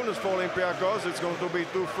it's a bonus for Olympiacos, it's going to be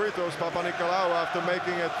 2 free throws. Papanikolaou, after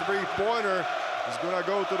making a 3-pointer, is going to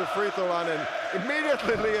go to the free throw line. And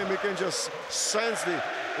immediately, Liam, you can just sense the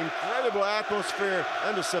incredible atmosphere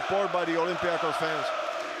and the support by the Olympiacos fans.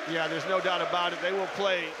 Yeah, there's no doubt about it. They will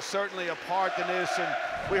play certainly a part in this. And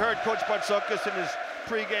we heard Coach Bartzokas in his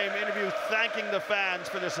pregame interview thanking the fans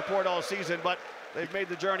for their support all season, but they've made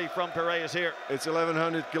the journey from Piraeus here. It's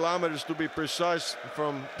 1,100 kilometers to be precise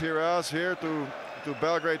from Piraeus here to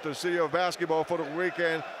Belgrade, to the city of basketball for the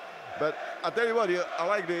weekend. But I tell you what, I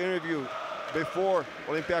like the interview before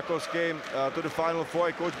Olympiacos came to the Final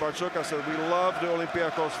Four. Coach Bartzokas said, we love the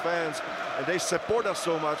Olympiacos fans and they support us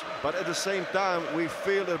so much, but at the same time, we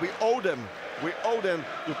feel that we owe them We owe them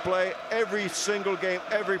to play every single game,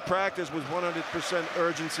 every practice with 100%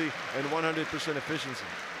 urgency and 100% efficiency.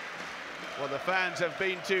 Well, the fans have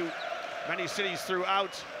been to many cities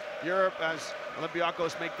throughout Europe as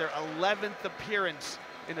Olympiacos make their 11th appearance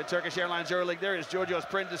in the Turkish Airlines EuroLeague. There is Georgios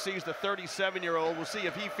Printesis, the 37-year-old. We'll see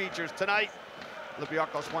if he features tonight.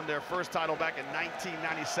 Olympiacos won their first title back in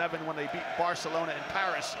 1997 when they beat Barcelona in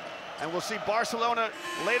Paris. And we'll see Barcelona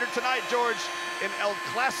later tonight, George, in El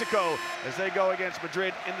Clasico as they go against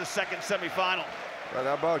Madrid in the second semifinal. Right,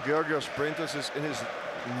 how about Georgios Printesis in his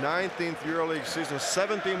 19th EuroLeague season,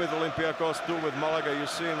 17 with Olympiacos, 2 with Malaga. You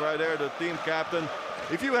see him right there, the team captain.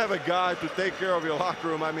 If you have a guy to take care of your locker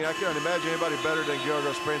room, I mean, I can't imagine anybody better than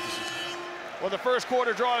Georgios Printesis. Well, the first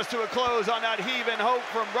quarter draws to a close on that heave and hope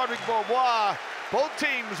from Rodrigue Beaubois. Both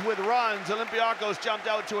teams with runs. Olympiacos jumped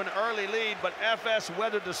out to an early lead, but Efes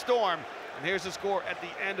weathered the storm. And here's the score at the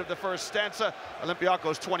end of the first stanza.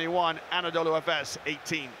 Olympiacos 21, Anadolu Efes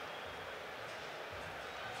 18.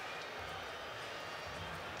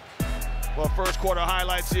 Well, first quarter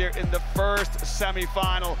highlights here in the first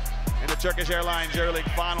semifinal in the Turkish Airlines EuroLeague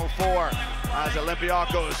Final Four as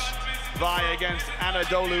Olympiacos vie against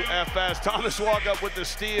Anadolu Efes. Thomas Walkup with the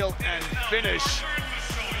steal and finish.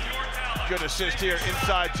 Good assist here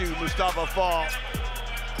inside to Mustafa Fall.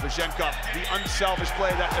 Buzhenkov, the unselfish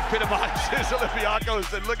play that epitomizes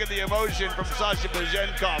Olympiacos, and look at the emotion from Sasha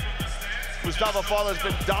Buzhenkov. Mustafa Fall has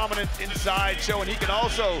been dominant inside, showing he can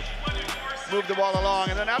also move the ball along.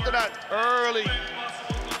 And then after that early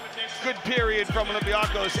good period from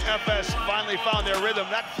Olympiacos, Efes finally found their rhythm.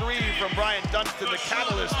 That three from Brian Dunstan, the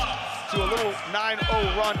catalyst to a little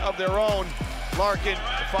 9-0 run of their own. Larkin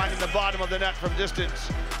finding the bottom of the net from distance.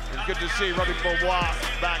 And good to see Rodrigue Beaubois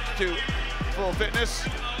back to full fitness.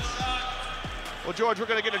 Well, George, we're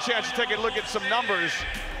going to get a chance to take a look at some numbers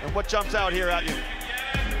and what jumps out here at you.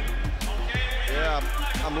 Yeah,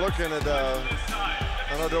 I'm looking at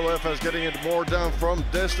Anadolu Efes getting it more down from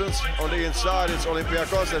distance. On the inside, it's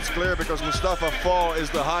Olympiacos. That's clear because Mustafa Fall is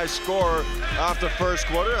the high scorer after first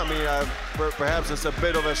quarter. I mean, perhaps it's a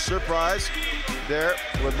bit of a surprise there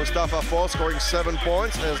with Mustafa Fall scoring 7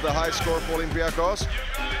 points as the high scorer for Olympiacos.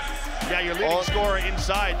 Yeah, your leading scorer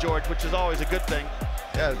inside, George, which is always a good thing.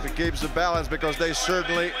 Yeah, it keeps the balance because they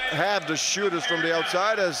certainly have the shooters from the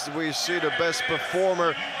outside, as we see the best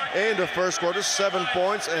performer in the first quarter, 7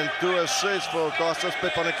 points and 2 assists for Kostas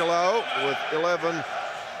Papanikolaou with 11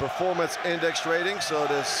 performance index rating. So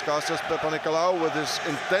this Kostas Papanikolaou with his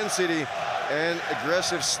intensity and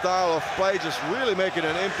aggressive style of play just really making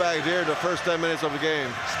an impact here the first 10 minutes of the game.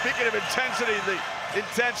 Speaking of intensity, the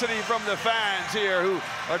intensity from the fans here who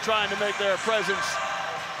are trying to make their presence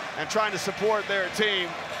and trying to support their team.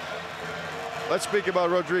 Let's speak about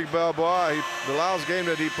Rodrigue Beaubois. The last game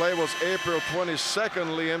that he played was April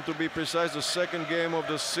 22nd, Liam, to be precise, the second game of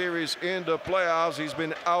the series in the playoffs. He's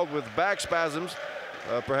been out with back spasms,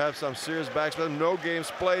 perhaps some serious back spasms. No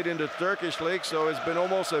games played in the Turkish league, so it's been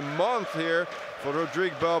almost a month here for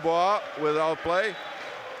Rodrigue Beaubois without play.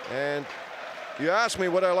 And you asked me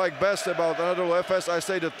what I like best about Anadolu Efes. I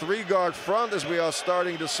say the three-guard front as we are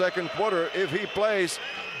starting the second quarter. If he plays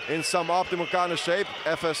in some optimal kind of shape,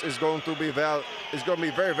 Efes is going to be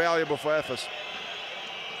very valuable for Efes.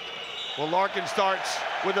 Well, Larkin starts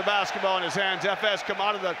with the basketball in his hands. Efes come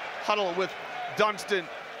out of the huddle with Dunstan,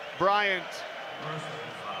 Bryant,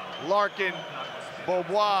 Larkin,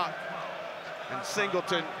 Beaubois, and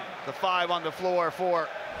Singleton, the 5 on the floor for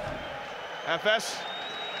Efes.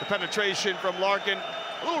 The penetration from Larkin.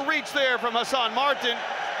 A little reach there from Hassan Martin.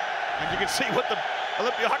 And you can see what the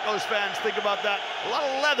Olympiacos fans think about that. A lot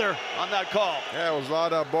of leather on that call. Yeah, it was a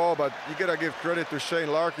lot of ball, but you gotta give credit to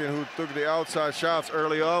Shane Larkin, who took the outside shots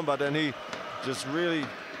early on, but then he just really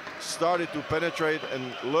started to penetrate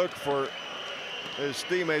and look for his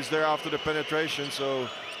teammates there after the penetration. So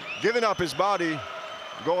giving up his body,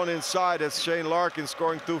 going inside, as Shane Larkin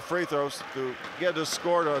scoring 2 free throws to get the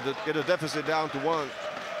score or to get a deficit down to 1.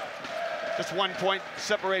 Just 1 point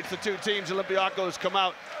separates the two teams. Olympiacos come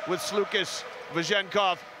out with Slukas,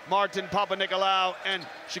 Buzhenkov, Martin, Papanikolaou, and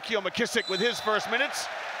Shaquille McKissick with his first minutes.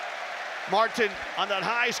 Martin on that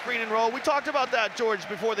high screen and roll. We talked about that, George,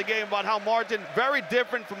 before the game, about how Martin, very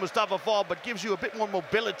different from Mustafa Fall, but gives you a bit more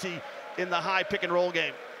mobility in the high pick and roll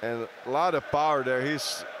game. And a lot of power there.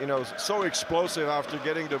 He's, so explosive after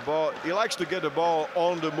getting the ball. He likes to get the ball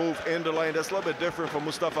on the move in the lane. That's a little bit different from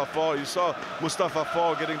Mustafa Fall. You saw Mustafa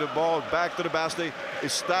Fall getting the ball back to the basket,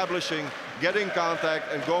 establishing, getting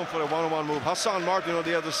contact, and going for a one-on-one move. Hassan Martin on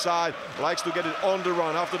the other side likes to get it on the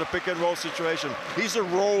run after the pick and roll situation. He's a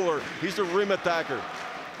roller. He's a rim attacker.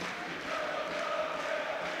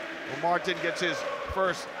 Well, Martin gets his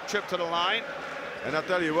first trip to the line. And I'll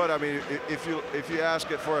tell you what, I mean, if you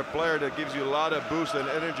ask it for a player that gives you a lot of boost and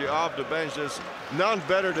energy off the bench, there's none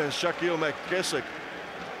better than Shaquille McKissick.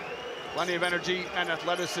 Plenty of energy and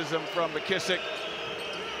athleticism from McKissick.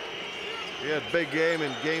 He had a big game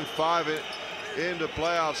in Game 5 in the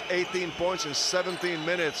playoffs. 18 points in 17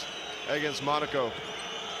 minutes against Monaco.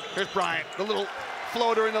 Here's Bryant. The little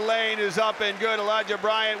floater in the lane is up and good. Elijah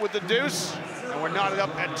Bryant with the deuce. And we're knotted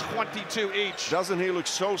up at 22 each. Doesn't he look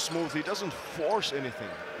so smooth? He doesn't force anything.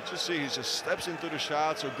 You just see he just steps into the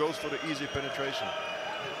shots or goes for the easy penetration.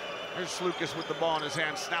 Here's Slukas with the ball in his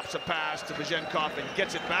hand, snaps a pass to Bajenkov and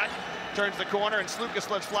gets it back. Turns the corner and Slukas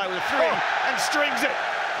lets fly with a three and strings it.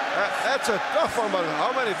 That's a tough one, but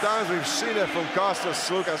how many times we've seen it from Kostas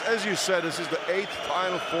Slukas? As you said, this is the 8th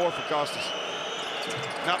Final Four for Kostas.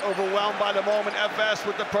 Not overwhelmed by the moment. FS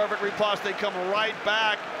with the perfect riposte. They come right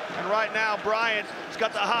back. And right now, Bryant has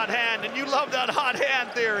got the hot hand, and you love that hot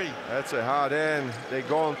hand theory. That's a hot hand. They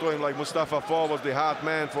go on to him like Mustafa Fall was the hot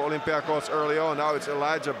man for Olympiacos early on. Now it's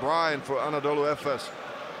Elijah Bryant for Anadolu Efes.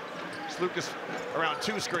 Slukas around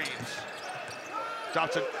 2 screens.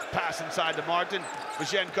 Drops a pass inside to Martin.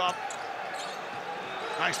 Bajenkov.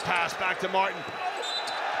 Nice pass back to Martin.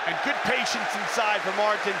 And good patience inside for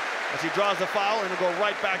Martin as he draws the foul and will go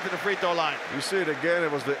right back to the free throw line. You see it again,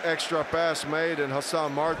 it was the extra pass made and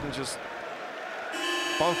Hassan Martin just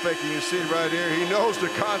pump faking. You see it right here. He knows the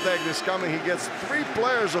contact is coming. He gets 3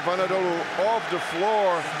 players of Anadolu off the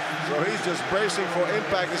floor. So he's just bracing for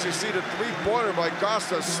impact. As you see the 3-pointer by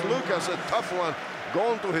Kostas Slukas, a tough one,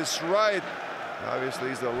 going to his right. Obviously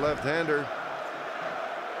he's the left-hander.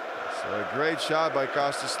 So a great shot by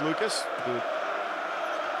Kostas Slukas to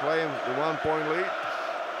claim the 1-point lead.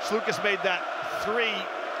 Slukas made that 3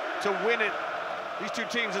 to win it. These two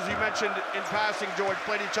teams, as you mentioned in passing, George,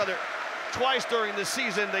 played each other twice during the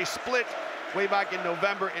season. They split way back in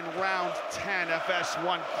November in round 10. FS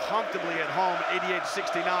won comfortably at home,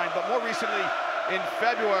 88-69. But more recently, in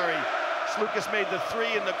February, Slukas made the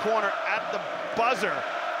 3 in the corner at the buzzer.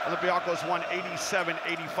 Olympiacos won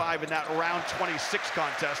 87-85 in that round 26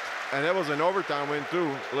 contest. And that was an overtime win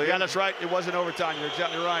too, Liam. Yeah, that's right. It was an overtime. You're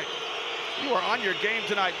exactly right. You are on your game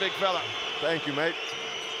tonight, big fella. Thank you, mate.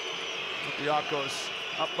 Olympiacos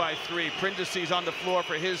up by 3. Prindisi's on the floor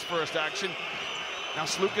for his first action. Now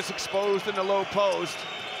Slukas exposed in the low post.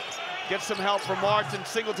 Gets some help from Martin.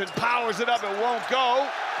 Singleton powers it up. It won't go.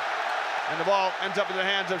 And the ball ends up in the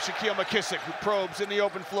hands of Shaquille McKissick, who probes in the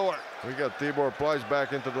open floor. We got Tibor Pleiss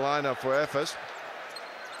back into the lineup for Efes.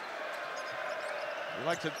 You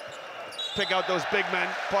like to pick out those big men,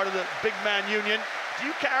 part of the big man union. Do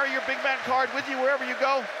you carry your big man card with you wherever you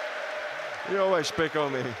go? You always pick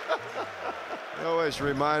on me. You always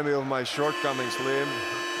remind me of my shortcomings, Liam.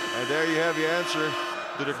 And there you have your answer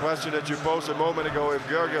to the question that you posed a moment ago. If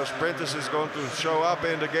Georgios Printz is going to show up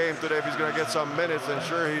in the game today, if he's going to get some minutes, and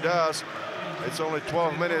sure he does. It's only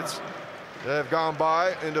 12 minutes that have gone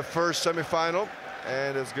by in the first semifinal.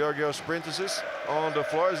 And it's Georgios Printz on the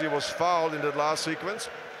floor as he was fouled in that last sequence.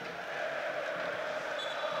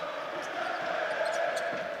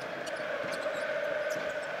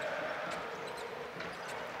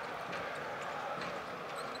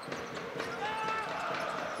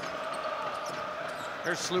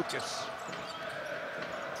 Here's Slukas.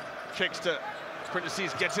 Kicks to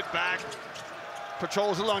Printz, gets it back.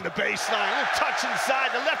 Patrols along the baseline. A little touch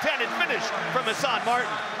inside. The left-handed finish from Hassan Martin.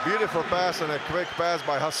 Beautiful pass and a quick pass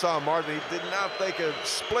by Hassan Martin. He did not take a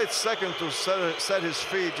split second to set his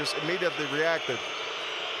feet, just immediately reacted.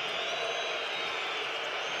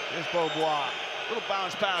 Here's Beaubois. Little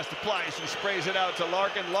bounce pass to Pleiss, who sprays it out to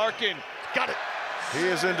Larkin. Larkin got it. He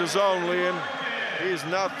is in the zone, Liam. He's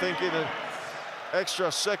not thinking an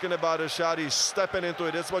extra second about his shot. He's stepping into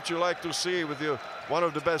it. That's what you like to see with you, one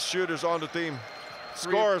of the best shooters on the team.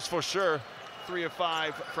 Scores for sure. 3 of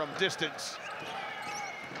 5 from distance.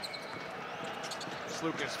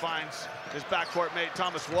 Slukas finds his backcourt mate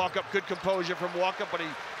Thomas Walkup. Good composure from Walkup, but he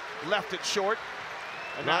left it short.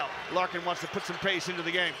 And now Larkin wants to put some pace into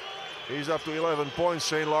the game. He's up to 11 points,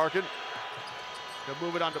 Shane Larkin. They'll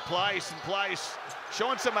move it on to Pleiss, and Pleiss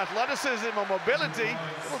showing some athleticism and mobility.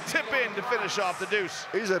 A little tip in to finish off the deuce.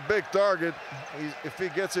 He's a big target. If he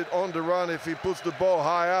gets it on the run, if he puts the ball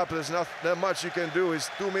high up, there's not that much you can do. He's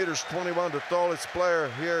 2 meters 21, the tallest player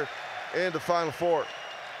here in the Final Four.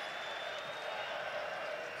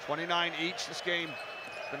 29 each. This game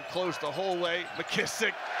been close the whole way.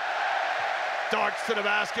 McKissick darts to the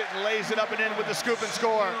basket and lays it up and in with the scoop and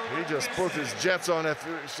score. He just put his jets on it.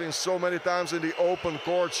 We've seen so many times in the open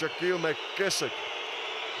court, Shaquille McKissick.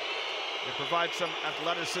 They provide some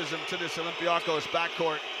athleticism to this Olympiacos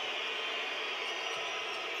backcourt.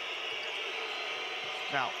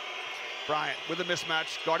 Now, Bryant with a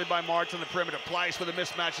mismatch, guarded by March on the perimeter. Pleiss with a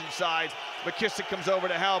mismatch inside. McKissick comes over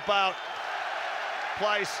to help out.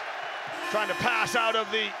 Pleiss trying to pass out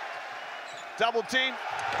of the double team.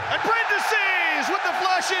 And Prentices with the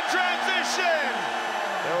flush in transition.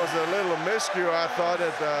 There was a little miscue. I thought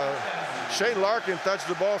that Shane Larkin touched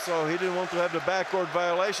the ball, so he didn't want to have the backcourt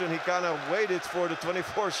violation. He kind of waited for the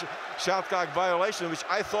 24 shot clock violation, which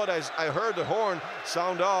I thought I heard the horn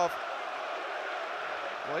sound off.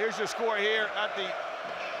 Well, here's your score here at the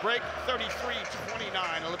break, 33-29.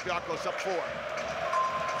 Olympiacos up 4.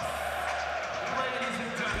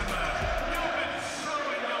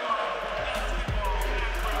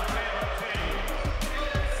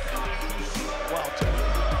 Well,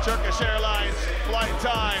 Turkish Airlines flight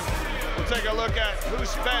time. We'll take a look at who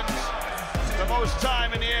spends the most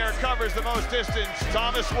time in the air, covers the most distance.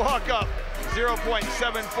 Thomas Walkup,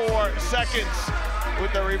 0.74 seconds.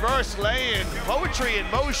 With the reverse lay-in. Poetry in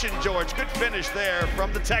motion, George. Good finish there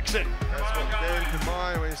from the Texan. That's what came to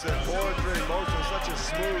mind when he said poetry in motion. Such a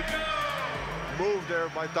smooth move there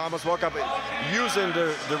by Thomas Walkup, using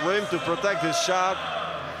the rim to protect his shot.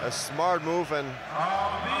 A smart move, and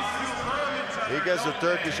he gets the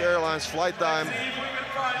Turkish Airlines flight time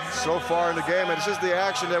so far in the game. And this is the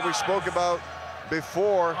action that we spoke about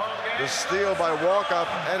before. The steal by Walkup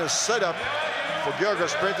and a setup for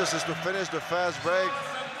Georgios Prentices to finish the fast break.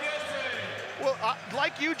 Well,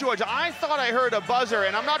 like you, George, I thought I heard a buzzer,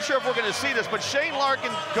 and I'm not sure if we're going to see this, but Shane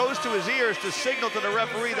Larkin goes to his ears to signal to the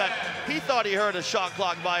referee that he thought he heard a shot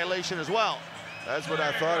clock violation as well. That's what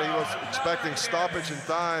I thought. He was expecting stoppage in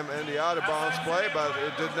time and the out-of-bounds play, but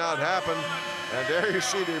it did not happen. And there you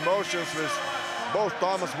see the emotions with both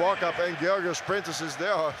Thomas Walkup and Georgios Prentices. They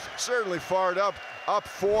are certainly fired up. Up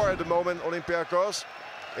 4 at the moment, Olympiacos,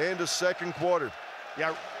 in the second quarter.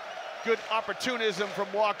 Yeah, good opportunism from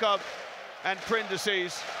Walkup and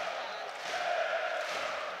Prentices.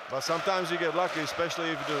 But sometimes you get lucky, especially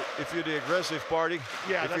if you're the aggressive party.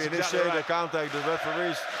 Yeah, if that's you initiate exactly right. the contact, the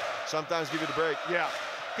referees sometimes give you the break. Yeah,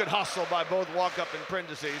 good hustle by both Walkup and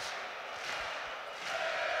Prentices.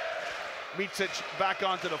 Micic back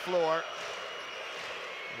onto the floor.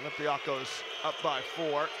 Olympiacos up by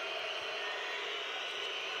 4.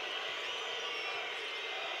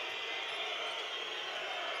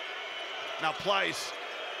 Now Pleiss,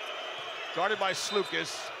 guarded by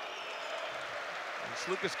Slukas. And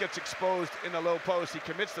Slukas gets exposed in the low post. He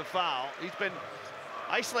commits the foul. He's been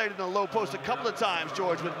isolated in the low post a couple of times,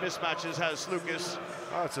 George, with mismatches, has Slukas.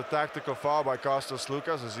 Oh, it's a tactical foul by Kostas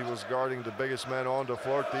Slukas as he was guarding the biggest man on the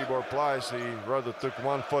floor, Tibor Pleiss. He rather took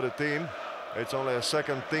one for the team. It's only a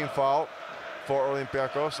second team foul for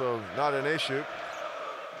Olympiacos, so not an issue.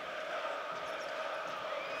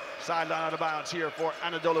 Sideline out of bounds here for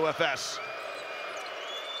Anadolu Efes.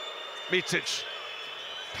 Micic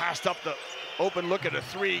passed up the open look at a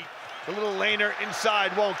 3. The little laner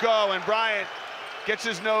inside won't go, and Bryant gets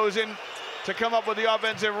his nose in to come up with the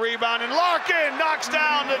offensive rebound, and Larkin knocks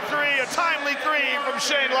down the 3, a timely 3 from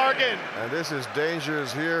Shane Larkin. And this is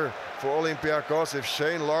dangerous here for Olympiacos. If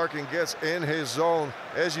Shane Larkin gets in his zone,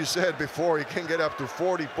 as you said before, he can get up to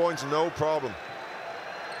 40 points, no problem.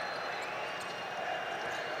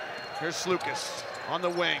 Here's Slukas on the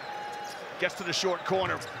wing. Gets to the short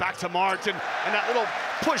corner, back to Martin, and that little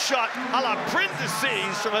push shot a la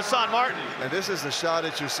Prentices from Hassan Martin. And this is the shot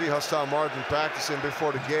that you see Hassan Martin practicing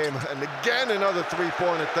before the game. And again, another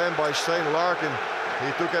three-point attempt by Shane Larkin.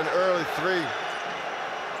 He took an early 3.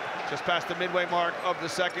 Just past the midway mark of the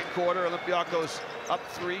second quarter, Olympiacos up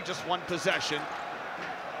 3, just 1 possession.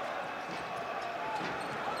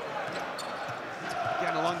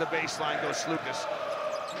 Again, along the baseline goes Slukas.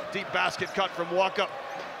 Deep basket cut from Walkup.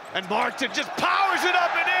 And Martin just powers it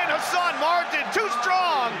up and in. Hassan Martin, too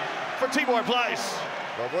strong for Tibor Pleiss.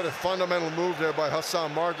 But what a fundamental move there by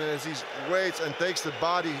Hassan Martin as he waits and takes the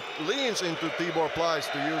body, leans into Tibor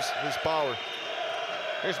Pleiss to use his power.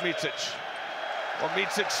 Here's Micic. Well,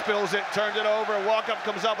 Micic spills it, turns it over. Walkup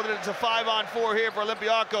comes up with it. It's a 5-on-4 here for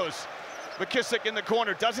Olympiacos. McKissick in the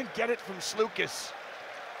corner, doesn't get it from Slukas.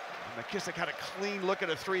 And McKissick had a clean look at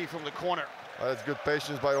a 3 from the corner. That's good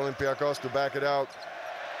patience by Olympiacos to back it out.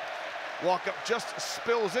 Walkup just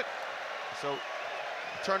spills it. So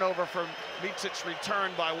turnover from Micic,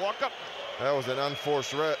 returned by Walkup. That was an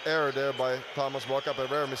unforced error there by Thomas Walkup, a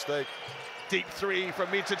rare mistake. Deep 3 from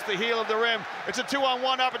Micic, the heel of the rim. It's a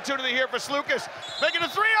 2-on-1 opportunity here for Slukas, making a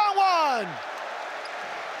 3-on-1.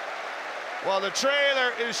 Well, the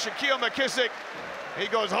trailer is Shaquille McKissick. He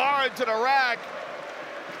goes hard to the rack.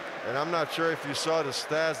 And I'm not sure if you saw the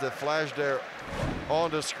stats that flashed there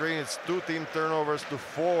on the screen. It's 2 team turnovers to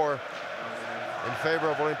 4 in favor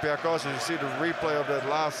of Olympiacos. As you see the replay of that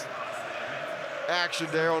last action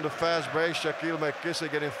there on the fast break, Shaquille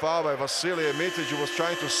McKissick getting fouled by Vasilije Mitic, who was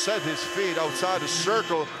trying to set his feet outside the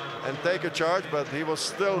circle and take a charge, but he was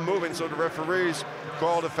still moving, so the referees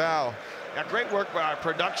called a foul. Yeah, great work by our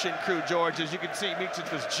production crew, George. As you can see,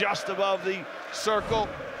 Mitic was just above the circle.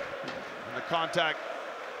 And the contact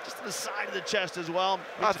just to the side of the chest as well.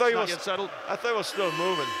 I thought he was settled. I thought he was still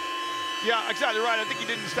moving. Yeah, exactly right. I think he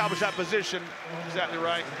didn't establish that position. Exactly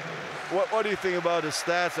right. What do you think about the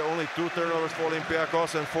stats? Only 2 turnovers for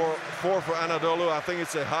Olympiacos and 4 for Anadolu. I think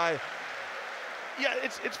it's a high. Yeah,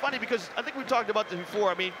 it's funny because I think we talked about this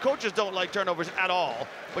before. I mean, coaches don't like turnovers at all,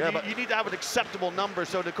 but, yeah, you need to have an acceptable number.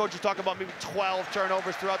 So the coaches talk about maybe 12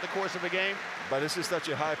 turnovers throughout the course of a game. But this is such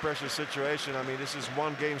a high-pressure situation. I mean, this is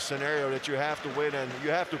one game scenario that you have to win, and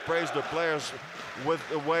you have to praise the players with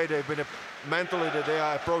the way they've been mentally that they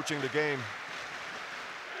are approaching the game.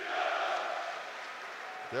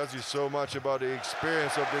 Tells you so much about the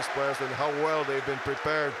experience of these players and how well they've been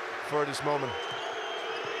prepared for this moment.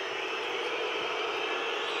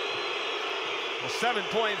 Well, 7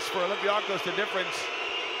 points for Olympiacos, the difference.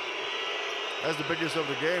 That's the biggest of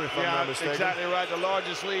the game, if I'm not mistaken. Exactly right. The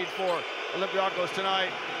largest lead for Olympiacos tonight.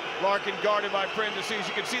 Larkin guarded by Prindessis.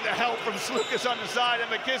 You can see the help from Slukas on the side, and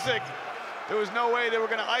McKissick. There was no way they were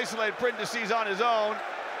going to isolate Prindessis on his own.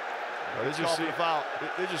 Well, did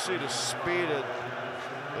you see the speed that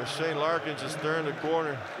Shane Larkin just turned the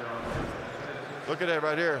corner? Look at that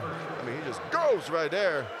right here. I mean, he just goes right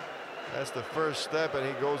there. That's the first step, and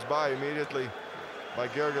he goes by immediately by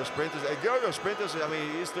Georgios Prindessis. And Georgios Prindessis, I mean,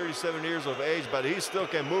 he's 37 years of age, but he still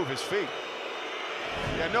can move his feet.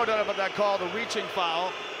 Yeah, no doubt about that call, the reaching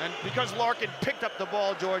foul. And because Larkin picked up the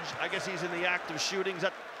ball, George, I guess he's in the act of shooting. Is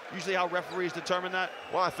that usually how referees determine that?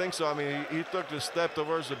 Well, I think so. I mean, he took the step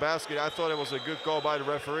towards the basket. I thought it was a good call by the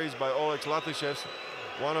referees, by Oleg Zlatišev,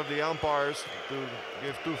 one of the umpires, to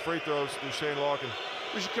give 2 free throws to Shane Larkin.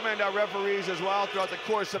 We should commend our referees as well throughout the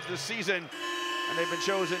course of the season, and they've been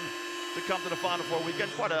chosen to come to the Final Four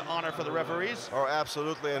weekend. Quite an honor for the referees. Oh,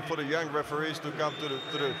 absolutely, and for the young referees to come to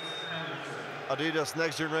the Adidas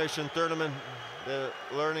Next Generation Tournament. They're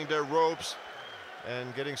learning their ropes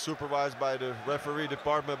and getting supervised by the referee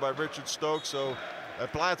department by Richard Stokes. So a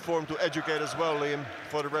platform to educate as well, Liam,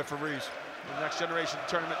 for the referees. The Next Generation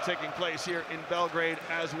Tournament taking place here in Belgrade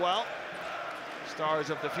as well. Stars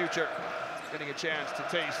of the future getting a chance to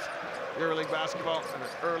taste EuroLeague basketball at an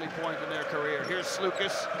early point in their career. Here's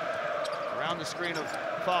Slukas around the screen of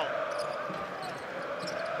foul.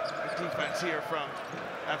 Good defense here from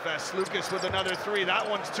Efes. Slukas with another 3. That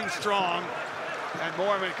one's too strong. And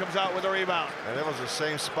Mormon comes out with a rebound. And that was the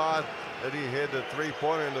same spot that he hit the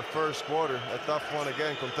 3-pointer in the first quarter. A tough one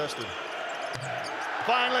again, contested.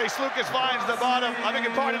 Finally, Slukas finds the bottom. I beg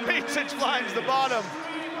your pardon, Mitic finds the bottom.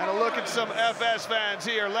 And a look at some FS fans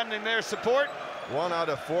here lending their support. 1 out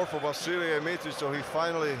of 4 for Vasilije Mitic, so he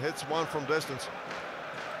finally hits one from distance.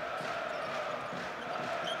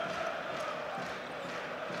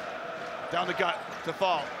 Down the gut to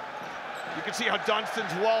fall. You can see how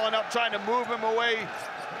Dunstan's walling up, trying to move him away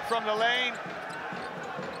from the lane.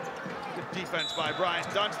 Good defense by Brian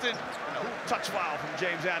Dunstan. And a touch foul from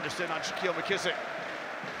James Anderson on Shaquille McKissick.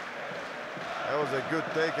 That was a good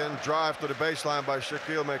take and drive to the baseline by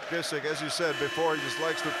Shaquille McKissick. As you said before, he just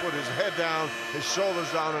likes to put his head down, his shoulders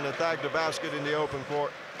down, and attack the basket in the open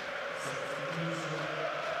court.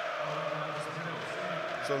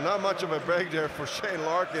 So not much of a break there for Shane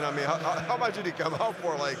Larkin. I mean, how much did he come out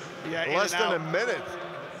for? Like less than a minute.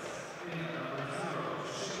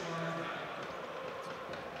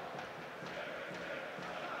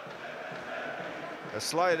 A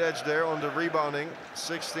slight edge there on the rebounding,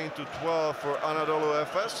 16-12 for Anadolu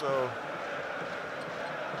Efes. So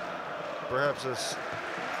perhaps it's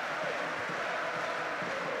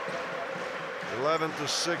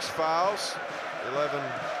 11-6 fouls, 11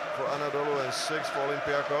 for Anadolu and 6 for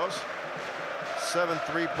Olympiacos. 7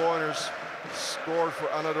 3-pointers scored for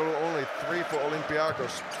Anadolu, only 3 for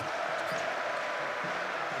Olympiacos.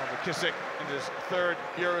 McKissick in his 3rd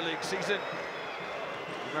EuroLeague season.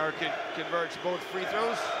 The American converts both free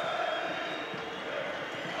throws.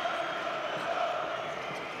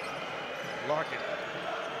 Larkin,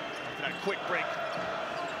 that quick break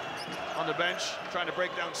on the bench, trying to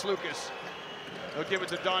break down Slukas. They'll give it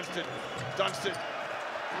to Dunstan. Dunstan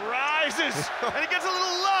rises, and he gets a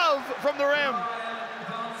little love from the rim.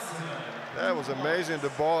 That was amazing, the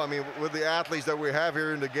ball. I mean, with the athletes that we have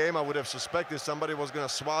here in the game, I would have suspected somebody was going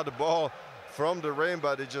to swat the ball from the rim,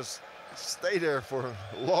 but it just stayed there for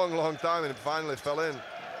a long, long time, and it finally fell in.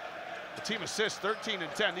 The team assists 13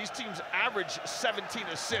 and 10. These teams average 17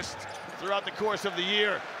 assists throughout the course of the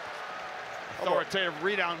year. Authoritative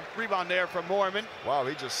rebound there from Mormon. Wow,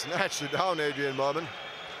 he just snatched it down, Adrian Mormon.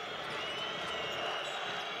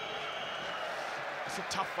 It's a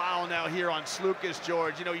tough foul now here on Slukas,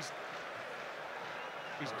 George. You know, he's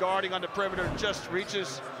guarding on the perimeter, just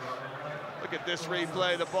reaches. Look at this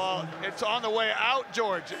replay, the ball, it's on the way out,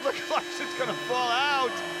 George. It looks like it's gonna fall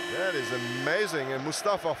out. That is amazing, and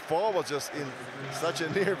Mustafa Fall was just in such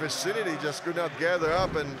a near vicinity, just could not gather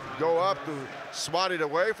up and go up to swat it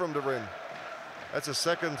away from the rim. That's a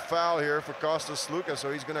second foul here for Kostas Slukas,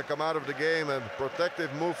 so he's gonna come out of the game. A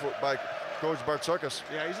protective move by Coach Bartzokas.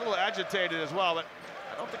 Yeah, he's a little agitated as well, but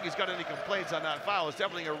I don't think he's got any complaints on that foul. It's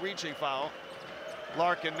definitely a reaching foul.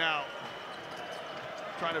 Larkin now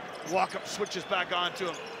trying to walk up, switches back onto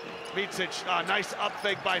him. Micic, nice up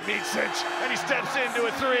fake by Micic, and he steps into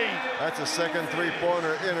a three. That's a second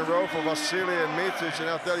three-pointer in a row for Vasily and Micic, and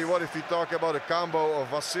I'll tell you what, if you talk about a combo of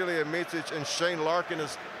Vasily and Micic and Shane Larkin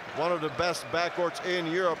is one of the best backcourts in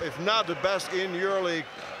Europe, if not the best in EuroLeague.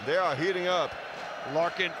 They are heating up.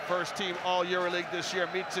 Larkin, first team all EuroLeague this year.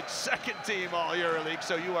 Micic, second team all EuroLeague,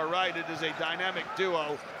 so you are right, it is a dynamic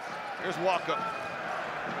duo. Here's Walkup.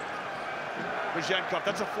 Bajenkov,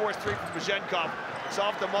 that's a forced three from Bajenkov. It's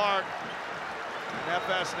off the mark. And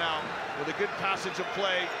Efes now, with a good passage of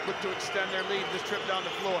play, look to extend their lead this trip down the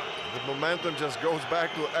floor. The momentum just goes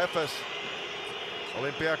back to Efes.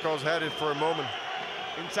 Olympiacos had it for a moment.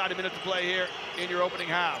 Inside a minute to play here in your opening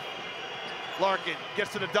half. Larkin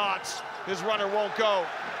gets to the dots. His runner won't go.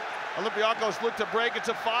 Olympiacos look to break. It's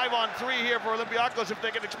a 5-on-3 here for Olympiacos if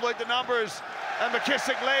they can exploit the numbers. And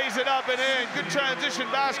McKissick lays it up and in. Good transition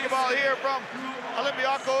basketball here from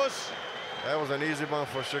Olympiacos. That was an easy one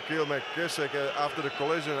for Shaquille McKissick after the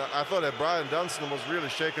collision. I thought that Brian Dunstan was really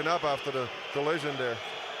shaken up after the collision there.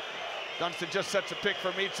 Dunstan just sets a pick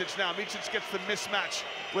for Micic now. Micic gets the mismatch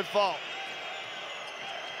with Fall.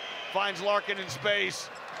 Finds Larkin in space.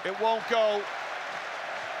 It won't go.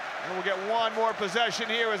 And we'll get one more possession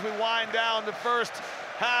here as we wind down the first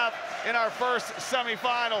half in our first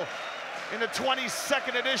semifinal in the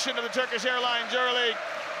 22nd edition of the Turkish Airlines EuroLeague.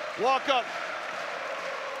 Walk up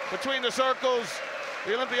between the circles.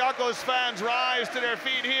 The Olympiacos fans rise to their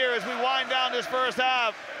feet here as we wind down this first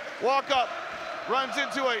half. Walk up, runs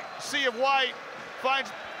into a sea of white,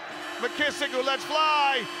 finds McKissick who lets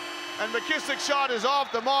fly, and McKissick's shot is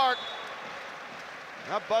off the mark.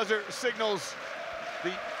 That buzzer signals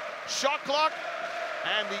the shot clock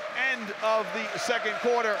and the end of the second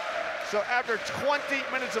quarter. So after 20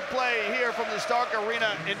 minutes of play here from the Stark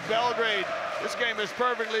Arena in Belgrade, this game is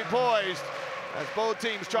perfectly poised as both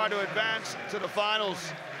teams try to advance to the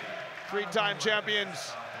finals. Three-time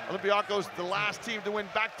champions, Olympiacos, the last team to win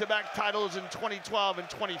back-to-back titles in 2012 and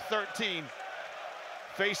 2013,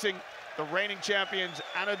 facing the reigning champions,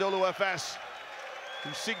 Anadolu Efes,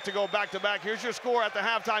 who seek to go back-to-back. Here's your score at the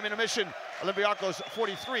halftime intermission. Olympiacos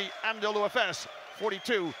 43, Anadolu Efes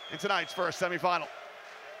 42 in tonight's first semifinal.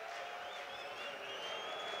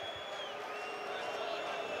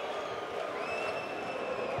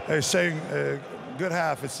 Hey, saying good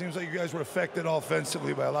half. It seems like you guys were affected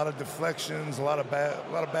offensively by a lot of deflections, a lot of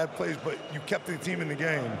bad plays, but you kept the team in the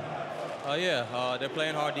game. They're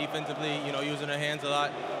playing hard defensively, using their hands a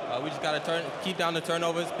lot. We just got to keep down the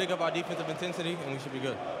turnovers, pick up our defensive intensity, and we should be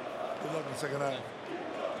good. Good luck in the second half.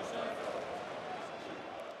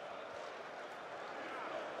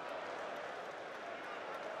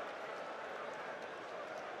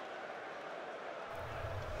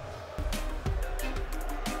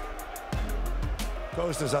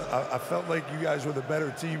 Kostas, I felt like you guys were the better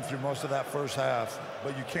team through most of that first half,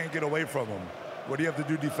 but you can't get away from them. What do you have to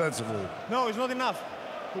do defensively? No, it's not enough.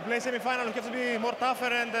 We play semi-final, we have to be more tougher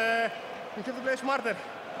and we have to play smarter.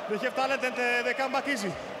 They have talent and they come back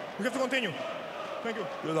easy. We have to continue. Thank you.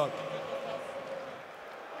 Good luck.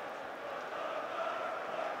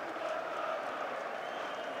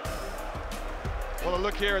 Well, a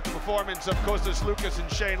look here at the performance of Kostas Slukas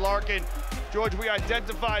and Shane Larkin. George, we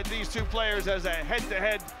identified these two players as a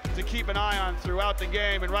head-to-head to keep an eye on throughout the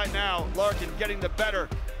game, and right now, Larkin getting the better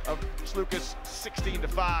of Slukas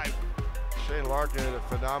 16-5. Shane Larkin had a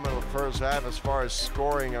phenomenal first half as far as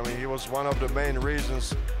scoring. I mean, he was one of the main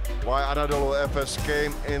reasons why Anadolu Efes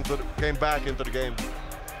came back into the game.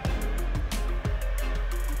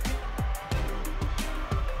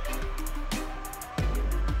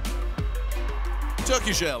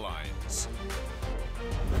 Turkish Airlines,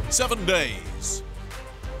 7 Days,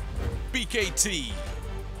 BKT,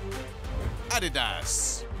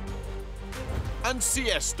 Adidas, and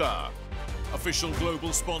Siesta official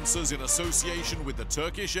global sponsors in association with the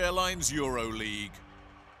Turkish Airlines EuroLeague.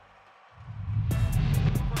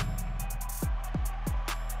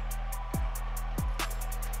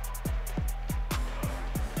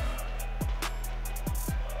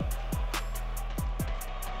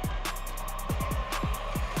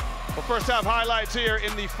 Well, first half highlights here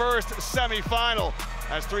in the first semi-final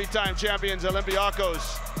as three-time champions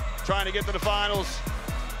Olympiacos trying to get to the finals,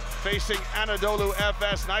 facing Anadolu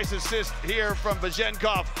Efes. Nice assist here from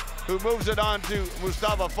Bajenkov, who moves it on to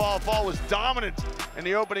Mustafa Fall. Fall was dominant in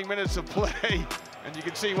the opening minutes of play, and you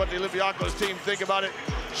can see what the Olympiacos team think about it.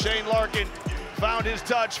 Shane Larkin found his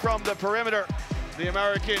touch from the perimeter. The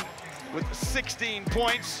American with 16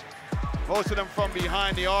 points, most of them from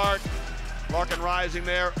behind the arc. Larkin rising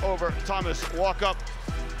there over Thomas Walkup.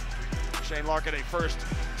 Shane Larkin, a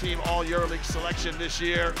first-team All-EuroLeague selection this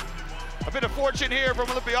year. A bit of fortune here from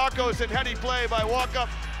Olympiacos, and heady play by Walkup,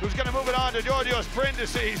 who's going to move it on to Georgios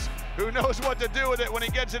Prindasis, who knows what to do with it when he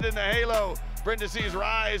gets it in the halo. Prindasis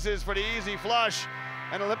rises for the easy flush,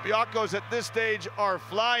 and Olympiacos at this stage are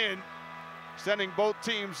flying, sending both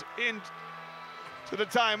teams in to the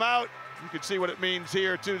timeout. You can see what it means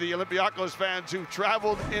here to the Olympiacos fans who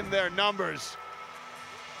traveled in their numbers.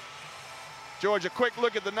 George, a quick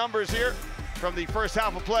look at the numbers here from the first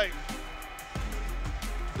half of play.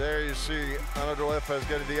 There you see Anadolu Efes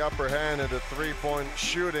getting the upper hand at the three-point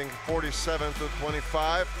shooting,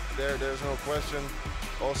 47-25. There's no question.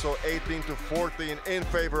 Also 18-14 in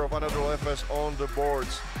favor of Anadolu Efes on the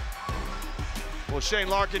boards. Well, Shane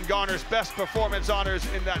Larkin garners best performance honors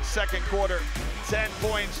in that second quarter. 10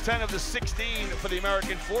 points, 10 of the 16 for the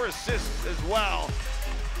American, 4 assists as well.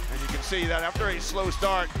 And you can see that after a slow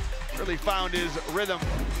start, really found his rhythm.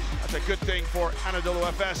 That's a good thing for Anadolu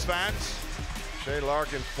Efes fans. Shane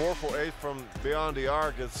Larkin, 4 for 8 from beyond the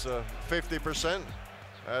arc. It's 50%.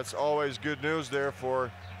 That's always good news there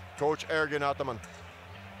for Coach Ergin Ataman.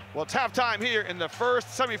 Well, it's halftime here in the first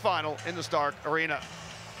semifinal in the Stark Arena.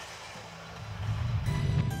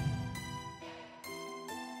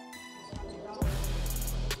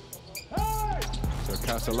 So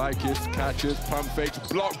Kastelakis catches, pump fakes,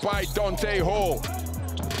 blocked by Dante Hall.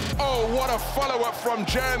 Oh, what a follow-up from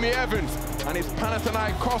Jeremy Evans. And it's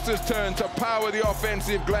Panathinaikos' turn to power the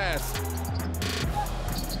offensive glass.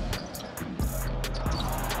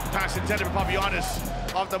 Pass intended for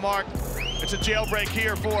Papianis, off the mark. It's a jailbreak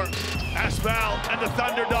here for Asbal and the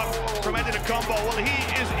Thunder Dunk from Antetokounmpo. Well,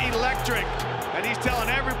 he is electric, and he's telling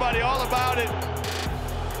everybody all about it.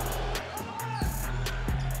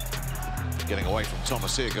 Getting away from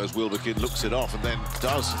Thomas, goes Wilbekin, looks it off and then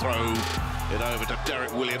does throw it over to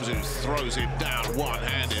Derek Williams, who throws it down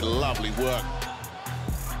one-handed. Lovely work.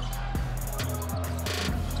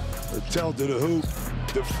 Tell to the hoop,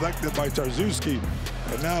 deflected by Tarczewski.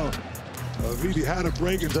 And now Vidi had a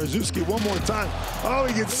break, and Tarczewski one more time. Oh,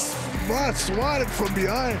 he gets swatted from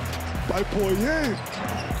behind by Poirier.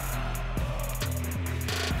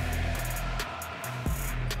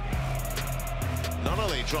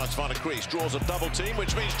 Nunnally tries to find a crease, draws a double team,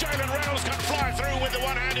 which means Jalen Reynolds can fly through with the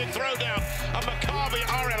one-handed throwdown. And Maccabi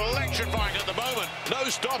are electrifying at the moment. No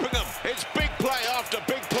stopping them. It's big play after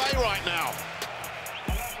big play right now.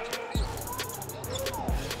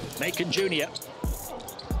 Macon Jr.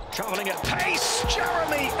 traveling at pace.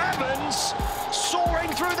 Jeremy Evans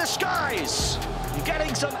soaring through the skies.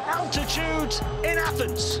 Getting some altitude in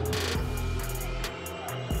Athens.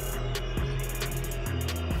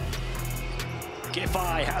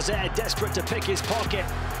 Giffey, Hazard desperate to pick his pocket.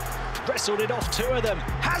 Wrestled it off 2 of them.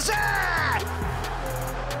 Hazard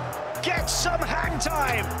gets some hang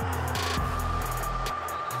time.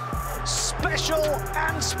 Special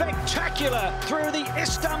and spectacular through the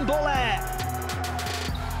Istanbul air.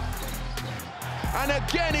 And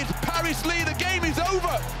again, it's Paris Lee. The game is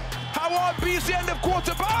over. Howard beats the end of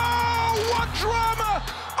quarter. Oh, what drama!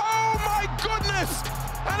 Oh my goodness!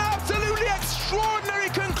 An absolutely extraordinary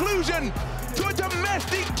conclusion to a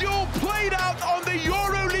domestic duel played out on the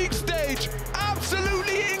EuroLeague stage.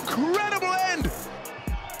 Absolutely incredible end.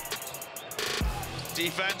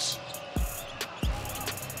 Defense.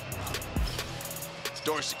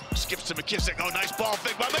 Dorsey skips to McKissick. Oh, nice ball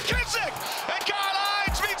fake by McKissick! And Kyle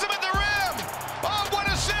Hines meets him at the rim! Oh, what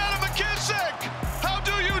a sail to McKissick! How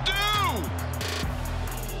do you do?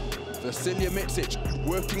 Vasilija Micic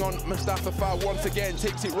working on Mustafa Fall once again,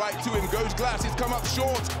 takes it right to him, goes glass, he's come up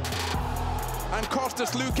short. And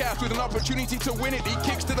Kostas Lukas with an opportunity to win it. He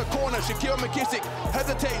kicks to the corner, Shaquille McKissick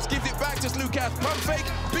hesitates, gives it back to Lukas, pump fake,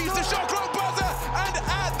 beats the shot clock buzzer, and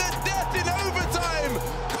at the death in overtime,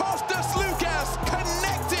 Kostas Lukas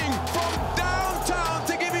connecting from downtown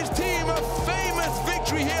to give his team a famous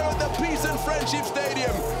victory here at the Peace and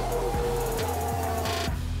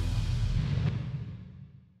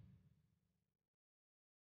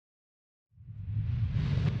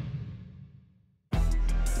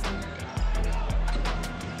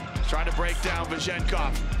trying to break down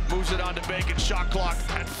Vazenkov. Moves it on to Bacon, shot clock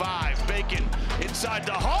at 5. Bacon inside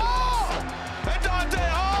the Hall! And Dante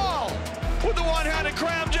Hall with the one-handed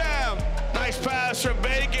cram jam. Nice pass from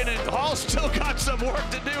Bacon, and Hall still got some work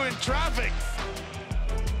to do in traffic.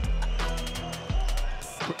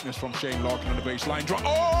 Quickness from Shane Larkin on the baseline draw.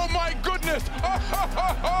 Oh my goodness!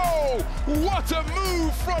 Oh, what a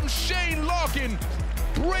move from Shane Larkin!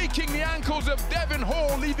 Breaking the ankles of Devin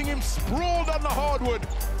Hall, leaving him sprawled on the hardwood.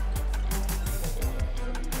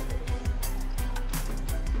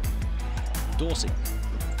 Dorsey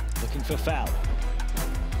looking for foul.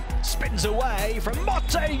 Spins away from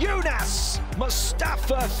Mote Younas.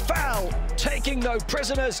 Mustafa Fall taking no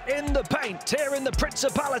prisoners in the paint here in the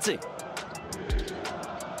Principality.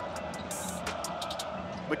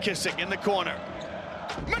 McKissick in the corner.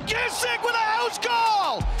 McKissick with a house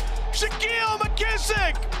call! Shaquille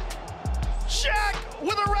McKissick! Shaq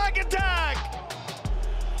with a rack attack!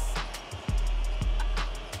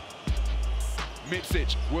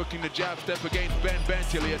 Mitsic working the jab step against Ben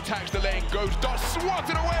Bentil. He attacks the lane, goes dot,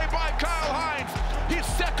 swatted away by Kyle Hines. His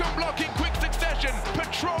second block in quick succession,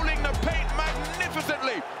 patrolling the paint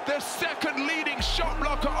magnificently. The second leading shot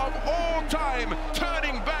blocker of all time,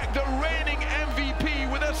 turning back the reigning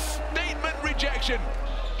MVP with a statement rejection.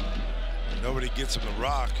 Nobody gets him the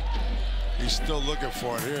rock. He's still looking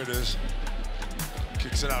for it. Here it is.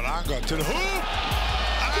 Kicks it out. Anga to the hoop.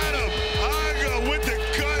 Adam Anga with the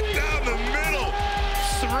cut down the middle.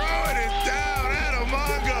 Throwing it down. Adam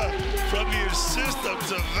Anga from the assist of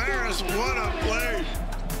Tavares. What a play.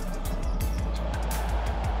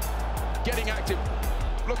 Getting active.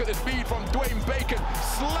 Look at the speed from Dwayne Bacon.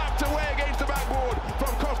 Slapped away against the backboard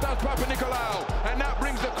from Kostas Papanikolaou. And that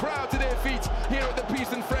brings the crowd to their feet here at the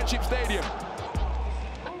Peace and Friendship Stadium.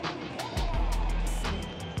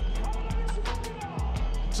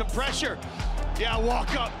 Some pressure. Yeah,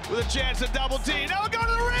 walk up with a chance to double T. Now go to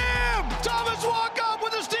the rim! Thomas walk up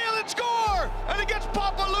with a steal and score! And it gets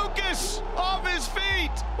Papaloukas off his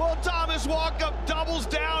feet. Well, Thomas walk up doubles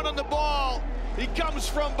down on the ball. He comes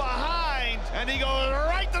from behind and he goes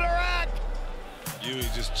right to the rack. He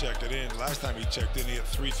just checked it in. Last time he checked in, he had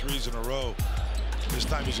 3 threes in a row. This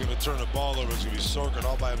time he's going to turn the ball over. It's going to be Sorkin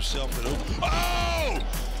all by himself. Oh!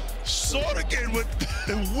 Sorkin with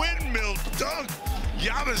the windmill dunk.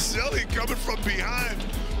 Yabusele coming from behind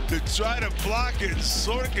to try to block it.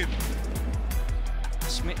 Sorkin.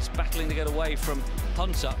 Smith's battling to get away from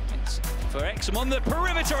Hunter. It's for Exum on the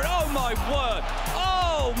perimeter, and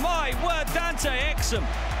oh my word, Dante Exum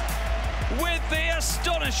with the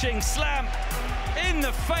astonishing slam in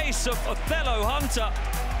the face of Othello Hunter.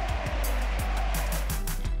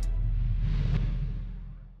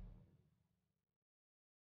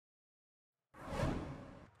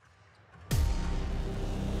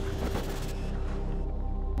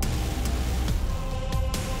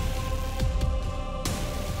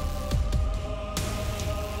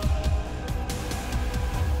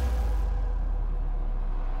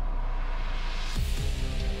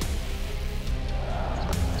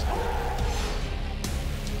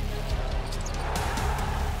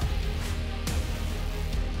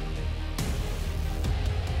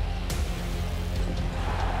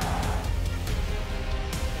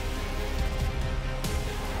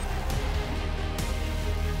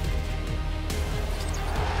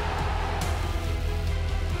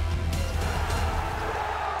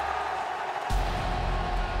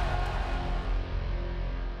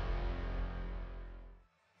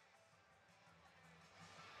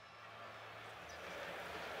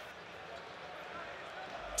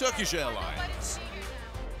 Turkish Airlines,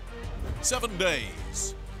 7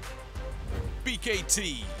 days,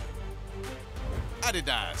 BKT,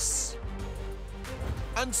 Adidas,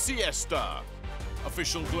 and Siesta,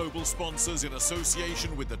 official global sponsors in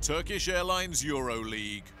association with the Turkish Airlines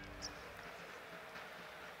EuroLeague.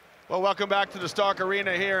 Well, welcome back to the Stark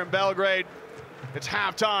Arena here in Belgrade. It's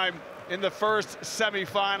halftime in the first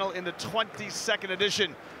semi-final in the 22nd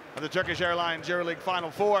edition of the Turkish Airlines EuroLeague Final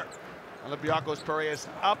Four. Olympiacos Piraeus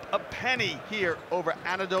up a penny here over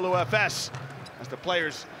Anadolu Efes as the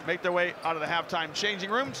players make their way out of the halftime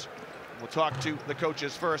changing rooms. We'll talk to the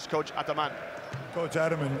coaches first. Coach Ataman. Coach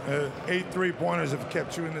Ataman, 8 3-pointers have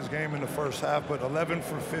kept you in this game in the first half, but 11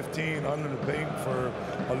 for 15 under the paint for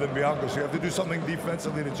Olympiacos. You have to do something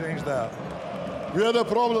defensively to change that. We had a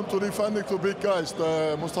problem to defending two big guys,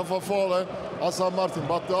 Mustafa Fall and Hassan Martin.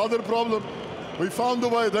 But the other problem, we found a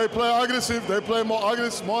way. They play aggressive. They play more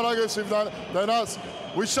aggressive than us.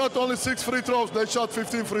 We shot only 6 free throws. They shot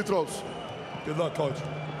 15 free throws. Good luck, Coach.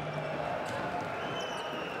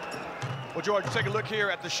 Well, George, take a look here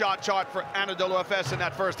at the shot chart for Anadolu Efes in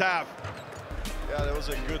that first half. Yeah, that was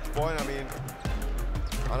a good point. I mean,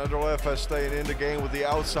 Anadolu Efes staying in the game with the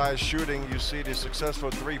outside shooting. You see the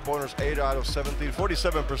successful three-pointers, 8 out of 17,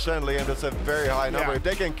 47%, Liam. That's a very high number. Yeah. If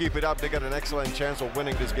they can keep it up, they got an excellent chance of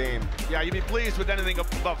winning this game. Yeah, you'd be pleased with anything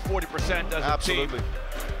above 40% as Absolutely. a team.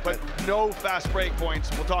 But no fast break points.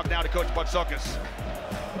 We'll talk now to Coach Bartzokas.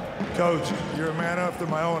 Coach, you're a man after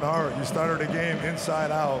my own heart. You started the game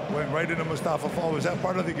inside out, went right into Mustafa Fall. Was that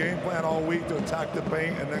part of the game plan all week to attack the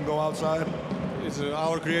paint and then go outside? It's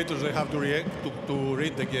our creators, they have to react to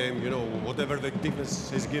read the game. You know, whatever the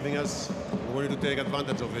defense is giving us, we need to take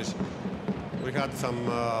advantage of this. We had some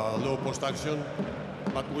low post action,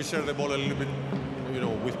 but we share the ball a little bit, you know,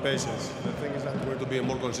 with patience. The thing is that we're to be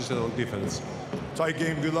more consistent on defense. Tight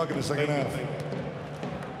game, good luck in the second half.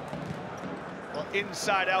 Well,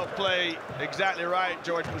 inside-out play, exactly right,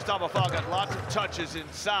 George. Mustafa Fall got lots of touches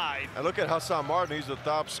inside. And look at Hassan Martin. He's the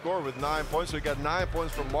top scorer with 9 points. So we got 9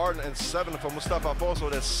 points from Martin and 7 from Mustafa Fall. So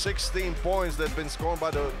that's 16 points that have been scored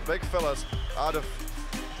by the big fellas out of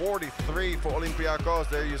 43 for Olympiacos.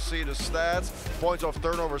 There you see the stats. Points off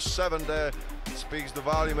turnover, 7 there. Speaks the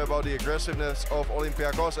volume about the aggressiveness of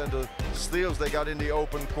Olympiacos and the steals they got in the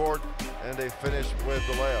open court, and they finished with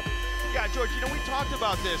the layup. Yeah, George, you know, we talked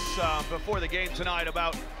about this before the game tonight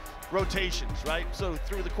about rotations, right? So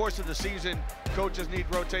through the course of the season, coaches need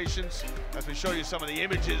rotations, as we show you some of the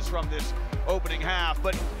images from this opening half.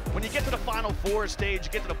 But when you get to the Final Four stage,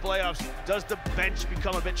 you get to the playoffs, does the bench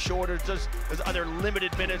become a bit shorter? Are there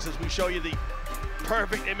limited minutes, as we show you the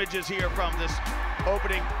perfect images here from this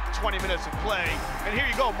opening 20 minutes of play? And here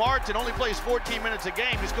you go, Martin only plays 14 minutes a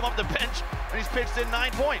game. He's come off the bench and he's pitched in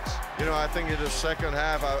 9 points. You know, I think in the second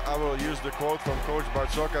half, I will use the quote from Coach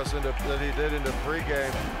Bartzokas that he did in the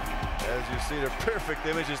pregame. As you see the perfect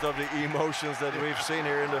images of the emotions that we've seen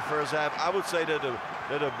here in the first half, I would say that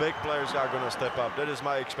the big players are going to step up. That is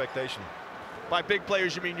my expectation. By big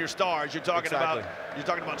players, you mean your stars. You're talking Exactly.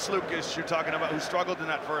 about Slukas. You're talking about who struggled in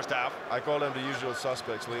that first half. I call them the usual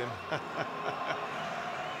suspects, Liam.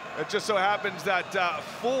 It just so happens that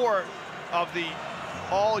 4 of the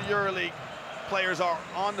all EuroLeague players are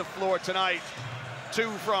on the floor tonight. 2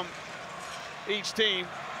 from each team,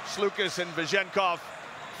 Slukas and Vezenkov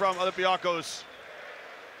from Olympiacos,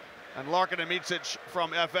 and Larkin and Micic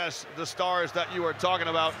from Efes, the stars that you were talking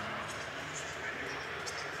about.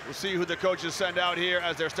 We'll see who the coaches send out here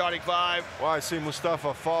as their starting 5. Well, I see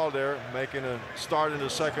Mustafa Fall there making a start in the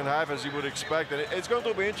second half, as you would expect. And it's going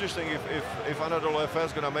to be interesting if Anadolu Efes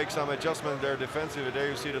is going to make some adjustment there defensively. There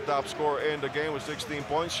you see the top scorer in the game with 16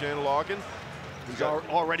 points, Shane Larkin. He's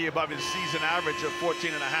already above his season average of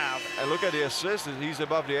 14.5. And look at the assists. He's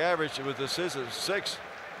above the average with assists of 6.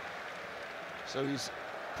 So he's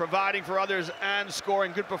providing for others and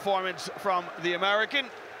scoring. Good performance from the American.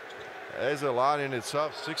 There's a line in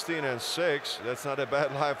itself, 16 and 6. That's not a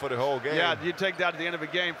bad line for the whole game. Yeah, you'd take that at the end of a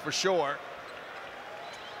game for sure.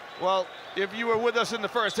 Well, if you were with us in the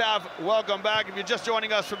first half, welcome back. If you're just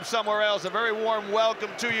joining us from somewhere else, a very warm welcome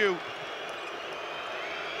to you.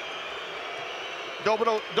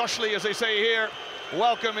 Dobro došli, as they say here.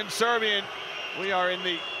 Welcome in Serbian. We are in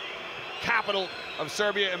the capital of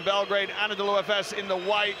Serbia in Belgrade. Anadolu Efes in the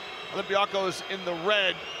white, Olympiacos in the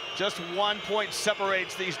red. Just 1 point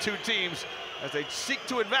separates these two teams as they seek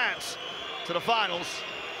to advance to the finals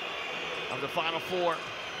of the Final Four.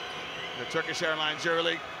 The Turkish Airlines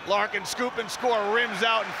EuroLeague. Larkin scoop and score, rims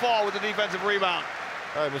out and Fall with the defensive rebound.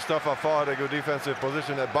 All right, Mustafa Fall had a good defensive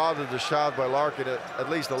position that bothered the shot by Larkin at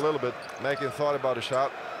least a little bit, making thought about the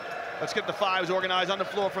shot. Let's get the 5s organized on the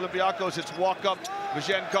floor for Olympiacos. It's walk-up,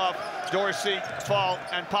 Vezenkov, Dorsey, Fall,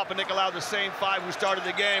 and Papa Nicolau, the same 5 who started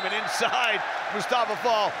the game. And inside, Mustafa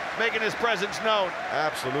Fall making his presence known.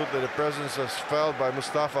 Absolutely, the presence is felt by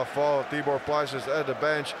Mustafa Fall. Tibor Pleiss is at the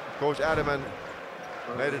bench. Coach Adaman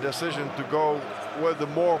made a decision to go with the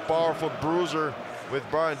more powerful bruiser with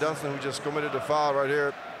Brian Dunstan, who just committed the foul right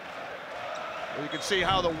here. You can see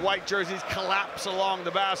how the white jerseys collapse along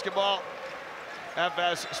the basketball.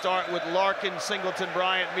 Efes start with Larkin, Singleton,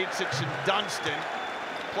 Bryant, Micic, and Dunstan.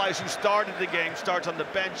 Pleiss, who started the game, starts on the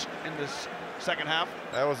bench in this second half.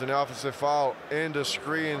 That was an offensive foul in the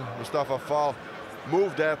screen. Mustafa Fall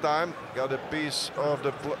moved that time, got a piece of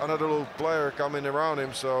another little player coming around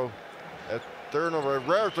him, so a turnover, a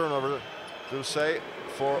rare turnover to say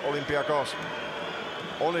for Olympiacos.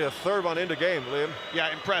 Only a 3rd one in the game, Liam.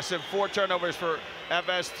 Yeah, impressive. 4 turnovers for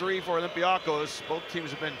Efes, 3 for Olympiacos. Both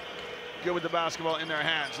teams have been good with the basketball in their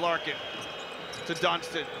hands. Larkin to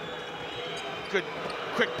Dunstan. Good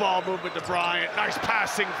Quick ball movement to Bryant. Nice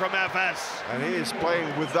passing from Efes. And he is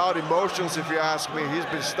playing without emotions, if you ask me. He's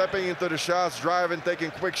been stepping into the shots, driving,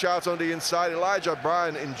 taking quick shots on the inside. Elijah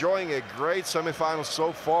Bryant enjoying a great semifinal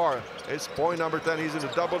so far. It's point number 10. He's in the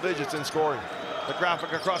double digits in scoring. The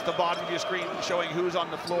graphic across the bottom of your screen showing who's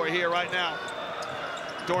on the floor here right now.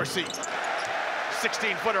 Dorsey,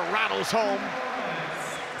 16-footer rattles home.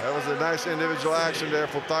 That was a nice individual action there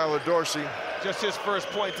for Tyler Dorsey. Just his first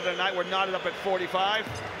point of the night. We're knotted up at 45.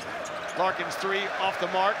 Larkin's 3 off the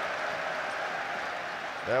mark.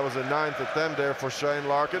 That was a 9th attempt there for Shane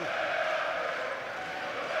Larkin.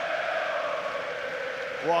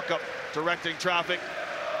 Walk up, directing traffic.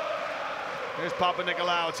 Here's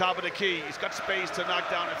Papanikolaou, top of the key. He's got space to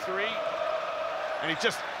knock down a 3. And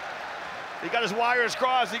he got his wires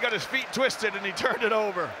crossed, he got his feet twisted, and he turned it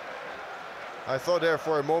over. I thought there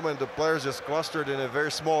for a moment the players just clustered in a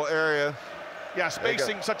very small area. Yeah,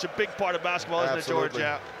 spacing such a big part of basketball, isn't it, George?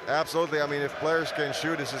 Yeah. Absolutely. I mean, if players can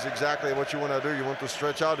shoot, this is exactly what you want to do. You want to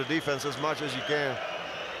stretch out the defense as much as you can.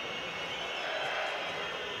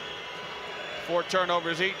 4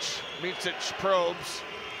 turnovers each. Micic probes,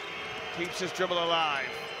 keeps his dribble alive.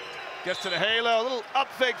 Gets to the halo, a little up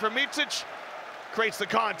fake for Micic. Creates the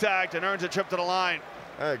contact and earns a trip to the line.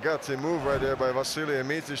 Hey, gutsy move right there by Vasilije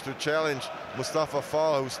Micic to challenge Mustafa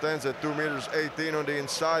Fall, who stands at 2 meters 18 on the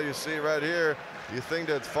inside. You see right here, you think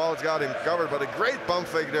that Fall's got him covered, but a great pump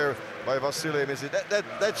fake there by Vasilije Micic.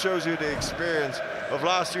 That shows you the experience of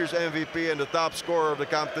last year's MVP and the top scorer of the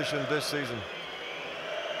competition this season.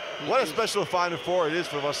 What a special Final Four it is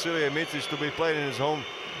for Vasilije Micic to be playing in his home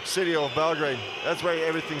city of Belgrade. That's where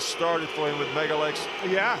everything started for him with Megalex.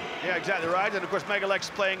 Yeah, exactly right. And of course, Megalex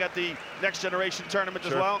playing at the Next Generation tournament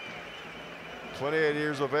as well. 28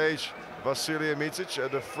 years of age, Vasilije Micic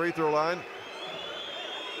at the free throw line.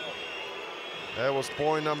 That was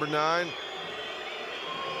point number 9.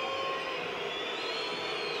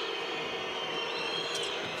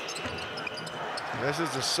 This is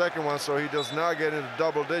the second one, so he does not get into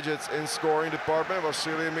double digits in scoring department.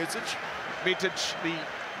 Vasilije Micic. Micic, the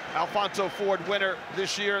Alfonso Ford winner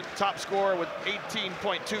this year, top scorer with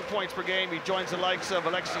 18.2 points per game. He joins the likes of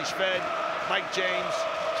Alexei Shved, Mike James,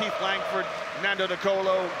 Keith Langford, Nando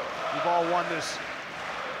Nicolo. We've all won this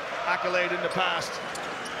accolade in the past.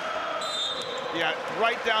 Yeah,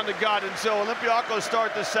 right down the gut. And so Olympiacos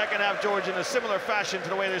start the second half, George, in a similar fashion to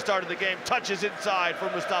the way they started the game. Touches inside for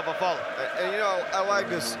Mustafa Fall. And you know, I like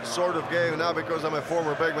this sort of game, not because I'm a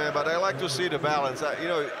former big man, but I like to see the balance. You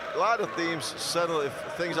know, a lot of teams settle if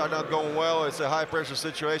things are not going well, it's a high-pressure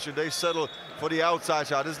situation, they settle for the outside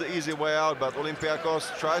shot. This is the easy way out, but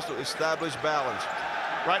Olympiacos tries to establish balance.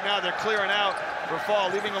 Right now, they're clearing out for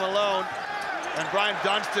Fall, leaving him alone. And Brian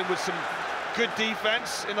Dunstan with some good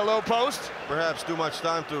defense in the low post. Perhaps too much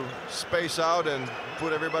time to space out and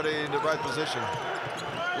put everybody in the right position.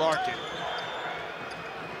 Larkin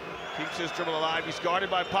keeps his dribble alive. He's guarded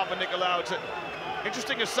by Papanikolaou. It's an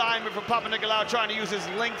interesting assignment for Papanikolaou, trying to use his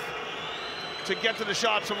length to get to the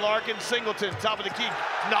shots from Larkin. Singleton, top of the key,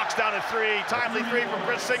 knocks down a 3. Timely 3 from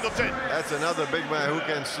Chris Singleton. That's another big man who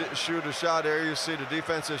can shoot a shot. There you see the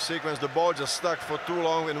defensive sequence. The ball just stuck for too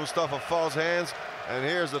long in Mustafa Fall's hands. And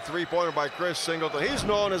here's the 3-pointer by Chris Singleton. He's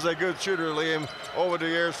known as a good shooter, Liam, over the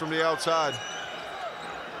years from the outside.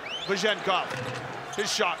 Vazenkov,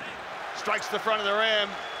 his shot strikes the front of the rim.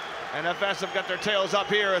 And Efes have got their tails up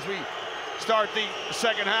here as we start the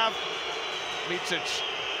second half. Micic,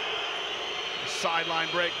 sideline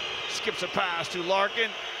break, skips a pass to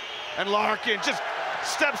Larkin. And Larkin just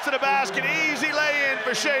steps to the basket. Easy lay-in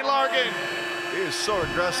for Shane Larkin. He is so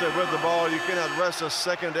aggressive with the ball. You cannot rest a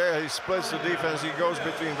second there. He splits the defense. He goes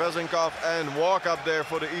between Vazenkov and Walk up there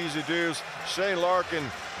for the easy deuce. Shane Larkin,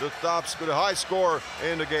 the high scorer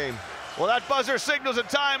in the game. Well, that buzzer signals a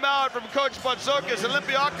timeout from Coach Botsokis.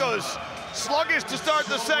 Olympiacos sluggish to start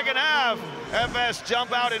the second half. Efes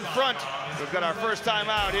jump out in front. We've got our first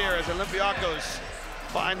timeout here as Olympiacos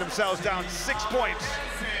find themselves down 6 points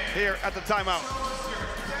here at the timeout.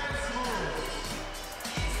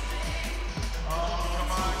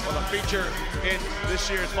 Well, a feature in this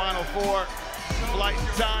year's Final Four, Flight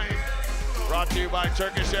Time, brought to you by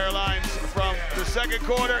Turkish Airlines. From the second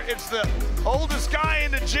quarter, it's the oldest guy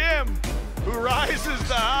in the gym who rises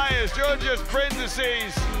the highest. Georgios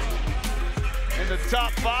Prindases in the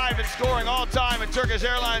top 5 in scoring all time in Turkish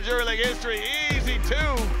Airlines EuroLeague history. Easy 2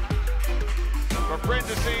 for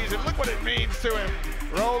Prindases, and look what it means to him.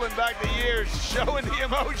 Rolling back the years, showing the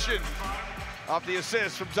emotion off the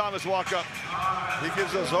assist from Thomas Walkup. He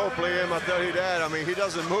gives us hope, Liam, I'll tell you that. I mean, he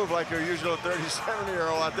doesn't move like a usual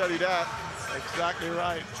 37-year-old, I'll tell you that. Exactly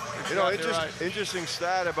right. You know, interesting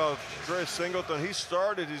stat about Chris Singleton. He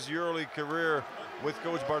started his EuroLeague career with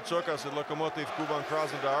Coach Bartzokas at Lokomotiv Kuban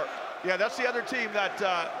Krasnodar. Yeah, that's the other team that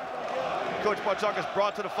Coach Bartzokas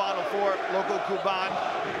brought to the Final Four, Loco Kuban.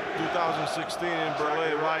 2016 in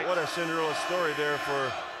Berlin. Right. What a Cinderella story there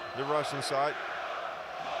for the Russian side.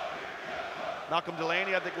 Malcolm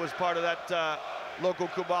Delaney, I think, was part of that Loco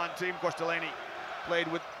Kuban team. Of course, Delaney played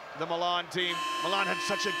with the Milan team. Milan had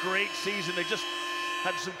such a great season. They just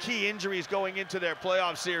had some key injuries going into their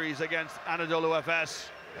playoff series against Anadolu Efes.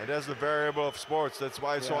 And that's the variable of sports. That's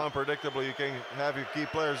why it's so unpredictable. You can have your key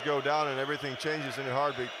players go down and everything changes in a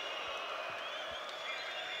heartbeat.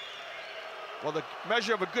 Well, the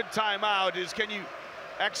measure of a good timeout is, can you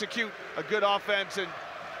execute a good offense and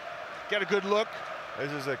get a good look?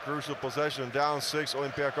 This is a crucial possession. Down 6,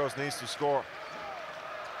 Olympiacos needs to score.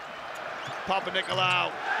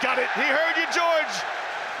 Papanikolaou got it. He heard you, George.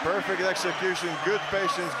 Perfect execution, good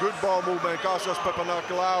patience, good ball movement. Kostas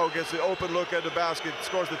Papanikolaou gets the open look at the basket,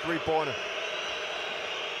 scores the three-pointer.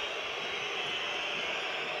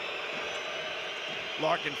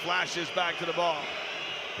 Larkin flashes back to the ball.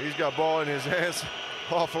 He's got ball in his hands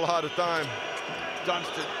awful lot of time.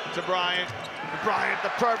 Dunstan to Bryant. Bryant, the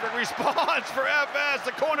perfect response for FS.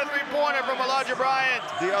 The corner three-pointer from Elijah Bryant.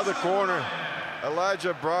 The other corner,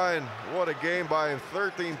 Elijah Bryant. What a game by him.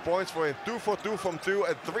 13 points for him. 2 for 2 from 2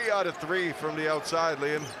 and 3 out of 3 from the outside,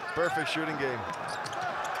 Liam. Perfect shooting game.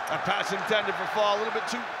 A pass intended for Fall. A little bit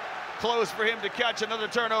too close for him to catch. Another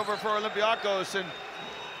turnover for Olympiacos. And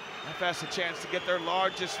FS a chance to get their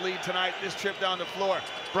largest lead tonight, this trip down the floor.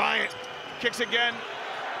 Bryant kicks again.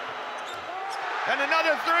 And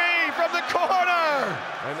another three from the corner.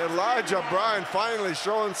 And Elijah Bryant finally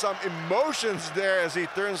showing some emotions there as he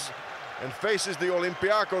turns and faces the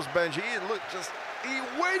Olympiacos bench. He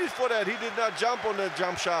waited for that. He did not jump on that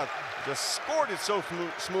jump shot. Just scored it so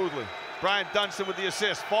smoothly. Bryant Dunstan with the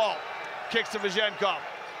assist. Fall kicks to Vizhenkov.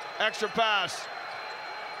 Extra pass.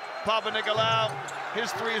 Papanikolaou,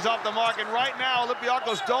 his three is off the mark, and right now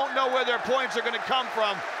Olympiacos don't know where their points are going to come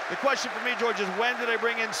from. The question for me, George, is when do they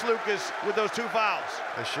bring in Slukas with those 2 fouls?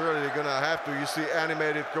 And surely they're going to have to. You see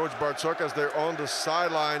animated Coach Bartzokas there on the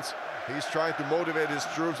sidelines. He's trying to motivate his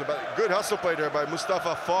troops. But good hustle play there by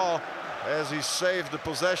Mustafa Fall as he saved the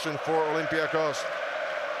possession for Olympiacos.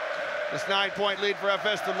 This 9-point lead for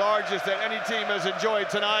FS, the largest that any team has enjoyed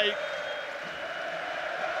tonight.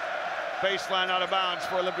 Baseline out of bounds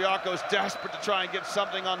for Olympiacos, desperate to try and get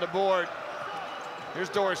something on the board. Here's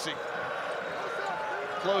Dorsey.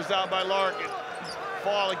 Closed out by Larkin.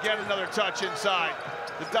 Fall again, another touch inside.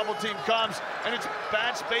 The double team comes, and it's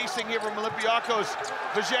bad spacing here from Olympiacos.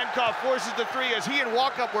 Vizhenkov forces the three as he and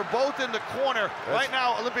Walkup were both in the corner. Right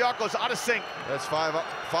now, Olympiacos out of sync. That's 5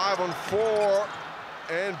 on 4,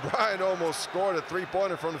 and Bryant almost scored a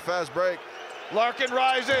three-pointer from the fast break. Larkin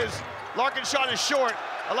rises. Larkin's shot is short.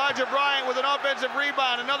 Elijah Bryant with an offensive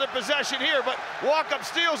rebound, another possession here, but Walkup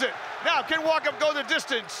steals it. Now, can Walkup go the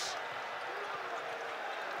distance?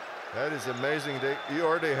 That is amazing. You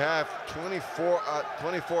already have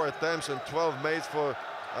 24 attempts and 12 made for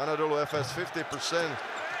Anadolu Efes, 50%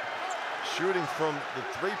 shooting from the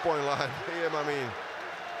three-point line. I mean,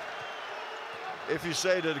 if you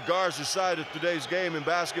say that the guards decided today's game in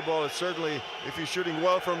basketball, it's certainly, if you're shooting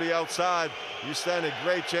well from the outside, you stand a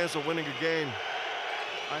great chance of winning a game.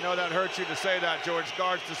 I know that hurts you to say that, George.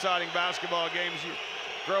 Guards deciding basketball games. You're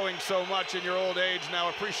growing so much in your old age now,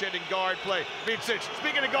 appreciating guard play. Micic,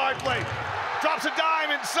 speaking of guard play, drops a dime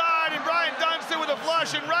inside, and Bryant Dunstan with a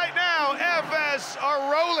flush, and right now, FS are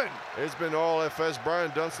rolling. It's been all FS.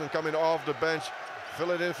 Bryant Dunstan coming off the bench,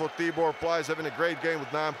 filling in for Tibor Pleiss, having a great game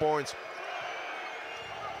with 9 points.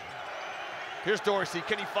 Here's Dorsey.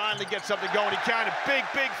 Can he finally get something going? He can. A big,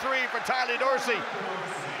 big three for Tyler Dorsey.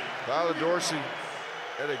 Tyler Dorsey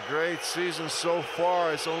had a great season so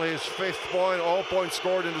far. It's only his 5th point. All points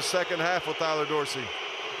scored in the second half for Tyler Dorsey.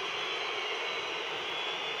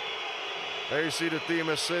 There you see the team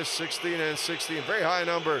assists, 16 and 16. Very high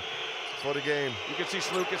number for the game. You can see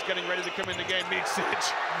Slukas getting ready to come in the game.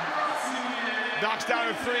 Micic knocks down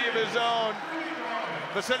a three of his own.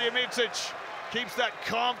 Vasilija Micic keeps that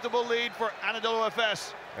comfortable lead for Anadolu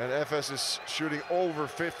Efes. And Efes is shooting over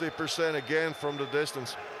 50% again from the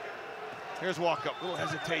distance. Here's Walkup, a little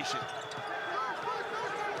hesitation.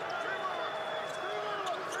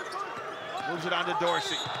 Moves it on to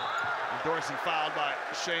Dorsey. And Dorsey fouled by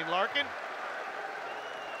Shane Larkin.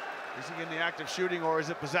 Is he in the act of shooting, or is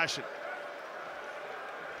it possession?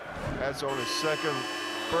 That's only 2nd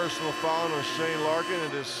personal foul on Shane Larkin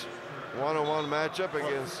in this one-on-one matchup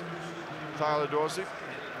against Tyler Dorsey.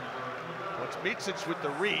 Well, it's Micic with the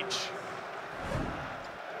reach.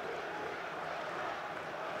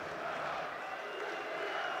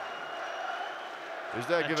 Is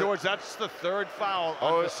that given? George, that's the third foul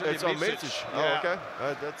on Vasily it's on Micic. Micic. Yeah. Oh,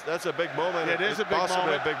 okay. That's a big moment. It is a big possibly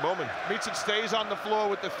moment. a big moment. Micic stays on the floor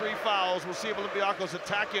with the 3 fouls. We'll see if Olympiacos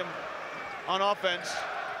attack him on offense.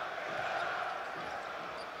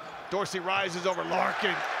 Dorsey rises over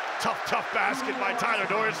Larkin. Tough basket by Tyler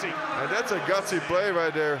Dorsey. And that's a gutsy play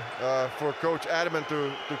right there for Coach Adamant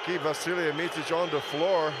to keep Vasily Micic on the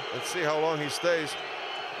floor. Let's see how long he stays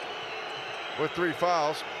with 3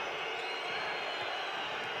 fouls.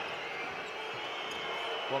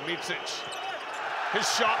 Well, Micic, his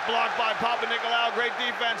shot blocked by Papanikolaou. Great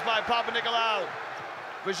defense by Papanikolaou.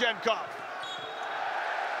 Vazenkov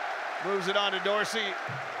moves it on to Dorsey.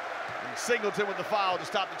 And Singleton with the foul to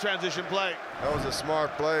stop the transition play. That was a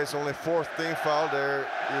smart play. It's only 4th team foul there.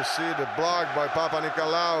 You see the block by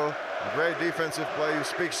Papanikolaou. Great defensive play. You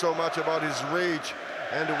speak so much about his reach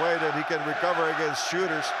and the way that he can recover against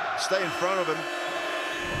shooters. Stay in front of him.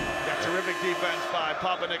 Got terrific defense by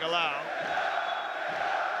Papanikolaou.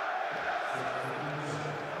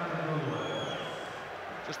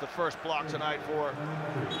 Just the first block tonight for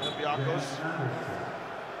Olympiacos.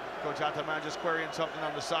 Coach Ataman just querying something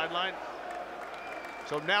on the sideline.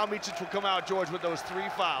 So now Micic will come out, George, with those 3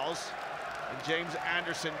 fouls. And James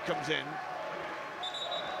Anderson comes in.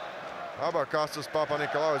 How about Kostas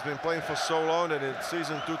Papanikolaou? He's been playing for so long that in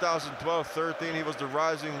season 2012-13, he was the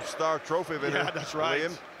Rising Star Trophy winner. Yeah, that's right.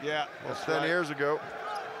 Liam. Yeah, that's 10 years ago.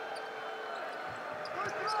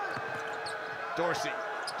 Dorsey,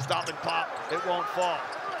 stop and pop. It won't fall.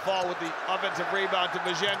 Fall with the offensive rebound to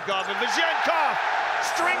Vazenkov. And Vazenkov,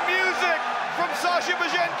 string music from Sasha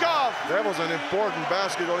Vazenkov. That was an important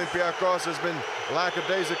basket. Olympiacos has been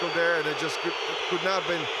lackadaisical there, and it just could not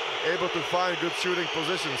been able to find good shooting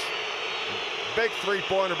positions. Big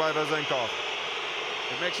 3-pointer by Vazenkov.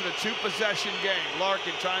 It makes it a 2-possession game.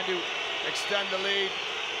 Larkin trying to extend the lead.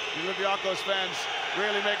 The Olympiacos fans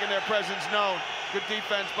really making their presence known. Good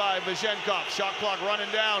defense by Vazenkov. Shot clock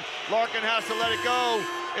running down. Larkin has to let it go.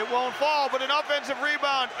 It won't fall, but an offensive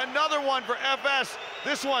rebound. Another one for FS.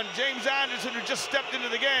 This one, James Anderson, who just stepped into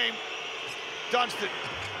the game. Dunston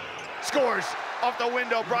scores off the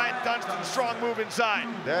window. Brian Dunston, strong move inside.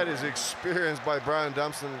 That is experience by Brian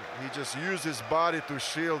Dunston. He just used his body to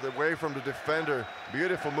shield away from the defender.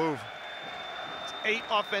 Beautiful move. It's 8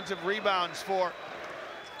 offensive rebounds for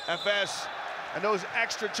FS. And those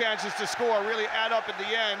extra chances to score really add up at the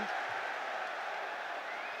end.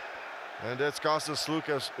 And that's Kostas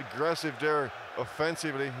Lukas aggressive there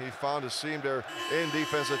offensively. He found a seam there in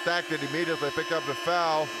defense, attacked it immediately, picked up the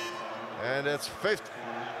foul. And that's 5th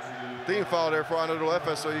team foul there for Anadolu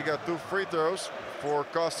Efes. So you got 2 free throws for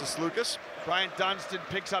Kostas Lukas. Brian Dunston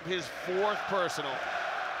picks up his 4th personal.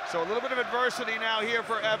 So a little bit of adversity now here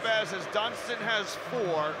for FS as Dunston has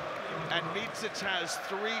 4 and Micic has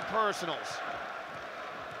 3 personals.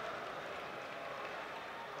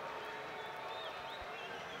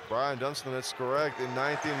 Brian Dunston, that's correct. In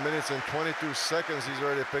 19 minutes and 22 seconds, he's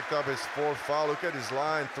already picked up his 4th foul. Look at his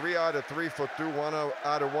line, 3 out of 3 for 2, 1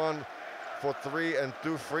 out of 1 for 3, and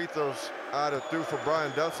 2 free throws out of 2 for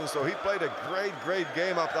Brian Dunston. So he played a great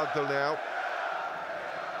game up until now.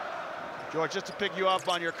 George, just to pick you up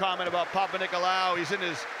on your comment about Papanikolaou, he's in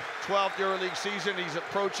his 12th EuroLeague season. He's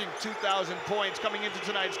approaching 2,000 points coming into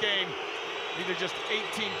tonight's game. Needed just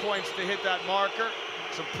 18 points to hit that marker.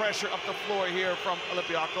 Some pressure up the floor here from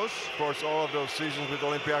Olympiacos. Of course, all of those seasons with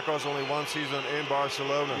Olympiacos, only 1 season in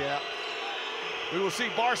Barcelona. Yeah. We will see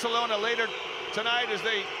Barcelona later tonight as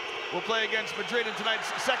they will play against Madrid in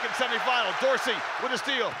tonight's 2nd semifinal. Dorsey with a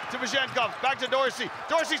steal to Vazenkov. Back to Dorsey.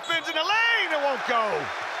 Dorsey spins in the lane. It won't go.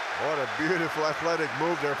 What a beautiful athletic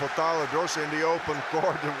move there for Tyler Dorsey in the open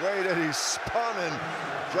court. The way that he spun and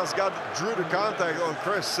just drew the contact on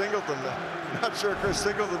Chris Singleton. Not sure Chris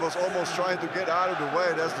Singleton was almost trying to get out of the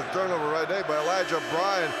way. That's the turnover right there by Elijah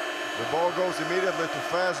Bryan. The ball goes immediately to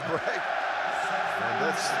fast break. And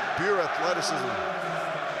that's pure athleticism.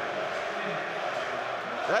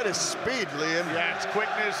 That is speed, Liam. Yeah, it's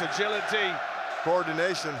quickness, agility.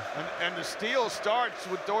 Coordination. And the steal starts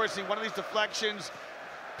with Dorsey. One of these deflections,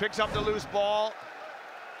 picks up the loose ball.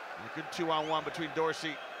 A good 2-on-1 between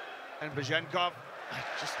Dorsey and Vazenkov.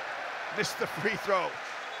 Just missed the free throw.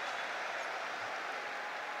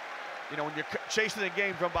 You know, when you're chasing the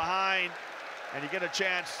game from behind and you get a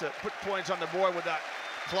chance to put points on the board with that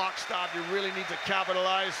clock stop, you really need to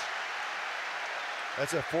capitalize.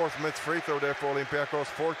 That's a 4th mid free throw there for Olympiacos,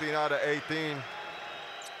 14 out of 18.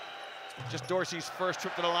 Just Dorsey's first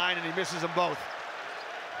trip to the line and he misses them both.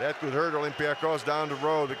 That could hurt Olympiacos down the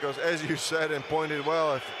road because, as you said and pointed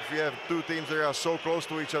well, if you have 2 teams that are so close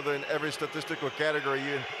to each other in every statistical category,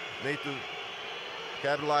 you need to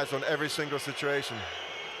capitalize on every single situation.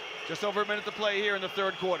 Just over a minute to play here in the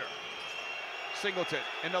third quarter. Singleton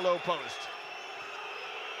in the low post.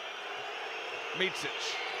 Micic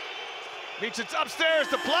upstairs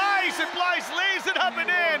to Pleiss, and Pleiss lays it up and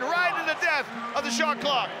in, right in the death of the shot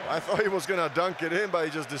clock. I thought he was gonna dunk it in, but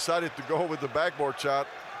he just decided to go with the backboard shot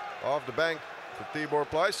off the bank for Tibor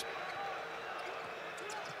Pleiss.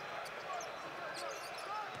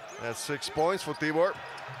 That's 6 points for Tibor.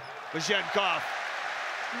 Vizhenkov,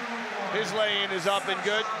 his lay-in is up and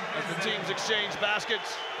good as the teams exchange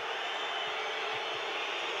baskets.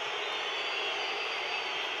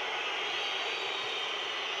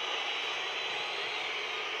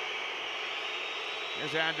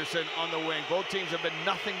 Here's Anderson on the wing. Both teams have been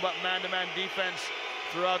nothing but man-to-man defense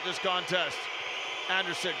throughout this contest.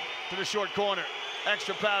 Anderson to the short corner.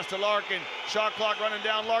 Extra pass to Larkin. Shot clock running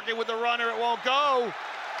down. Larkin with the runner. It won't go.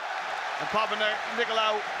 And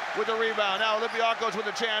Papanikolaou with the rebound. Now Olympiacos with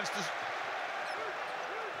a chance to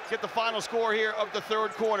get the final score here of the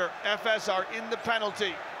third quarter. Efes are in the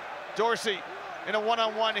penalty. Dorsey in a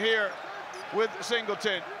one-on-one here with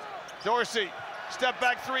Singleton. Dorsey. Step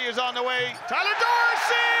back three is on the way. Tyler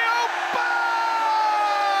Dorsey!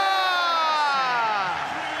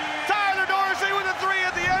 Tyler Dorsey with a three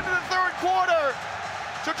at the end of the third quarter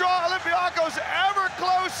to draw Olympiacos ever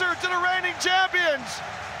closer to the reigning champions.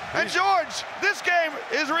 And George, this game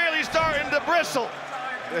is really starting to bristle.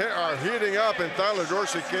 They are heating up, and Tyler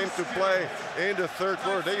Dorsey came to play in the third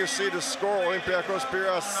quarter. There you see the score: Olympiacos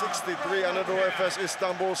Piraeus 63, Anadolu Efes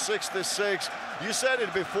Istanbul 66. You said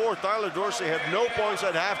it before, Tyler Dorsey had no points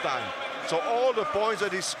at halftime. So all the points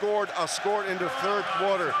that he scored are scored in the third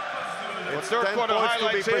quarter. It's third 10 quarter points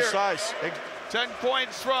to be precise. 10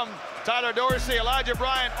 points from Tyler Dorsey. Elijah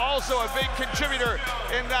Bryant also a big contributor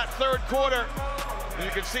in that third quarter. And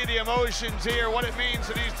you can see the emotions here, what it means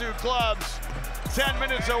to these two clubs. 10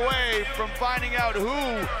 minutes away from finding out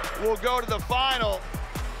who will go to the final.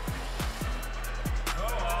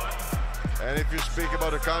 And if you speak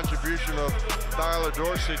about the contribution of Tyler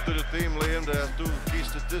Dorsey to the team, Liam, there are two key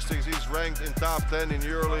statistics. He's ranked in top 10 in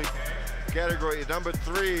EuroLeague category, number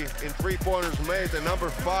 3 in three-pointers made and number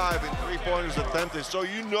 5 in three-pointers attempted. So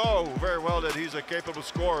you know very well that he's a capable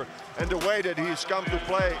scorer. And the way that he's come to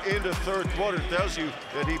play in the third quarter tells you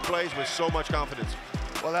that he plays with so much confidence.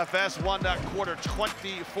 Well, FS won that quarter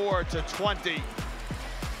 24-20.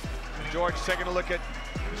 George taking a look at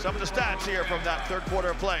some of the stats here from that third quarter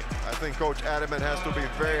of play. I think Coach Adaman has to be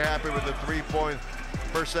very happy with the three-point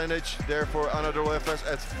percentage there for Anadolu Efes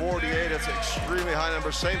at 48. That's an extremely high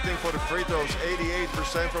number. Same thing for the free throws,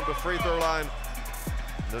 88% from the free throw line.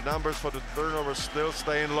 The numbers for the turnovers still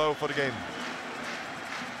staying low for the game.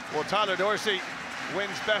 Well, Tyler Dorsey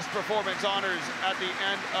wins best performance honors at the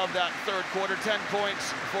end of that third quarter. 10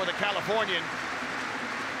 points for the Californian.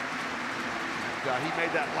 He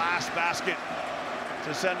made that last basket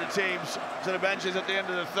to send the teams to the benches at the end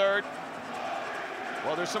of the third.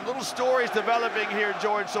 Well, there's some little stories developing here,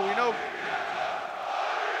 George. So we know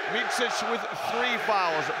Micic with 3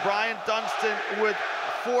 fouls, Brian Dunstan with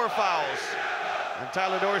 4 fouls. And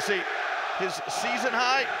Tyler Dorsey, his season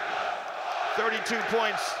high, 32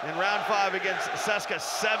 points in round 5 against Ceska,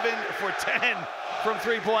 7 for 10 from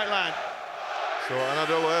three-point line. So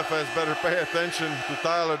Anadolu Efes better pay attention to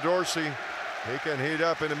Tyler Dorsey. He can heat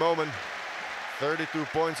up in a moment. 32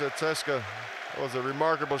 points at Ceska. That was a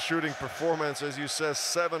remarkable shooting performance, as you said,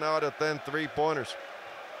 7 out of 10 three-pointers.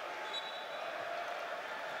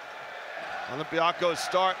 Olympiacos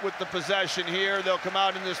start with the possession here. They'll come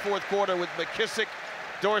out in this fourth quarter with McKissick,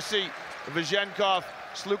 Dorsey, Vizhenkov,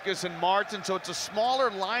 Slukas, and Martin. So it's a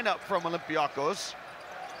smaller lineup from Olympiacos.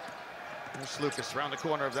 There's Slukas around the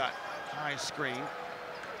corner of that high screen.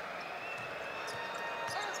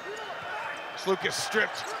 Slukas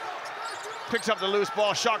stripped. Picks up the loose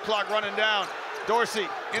ball, shot clock running down. Dorsey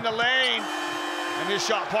in the lane, and his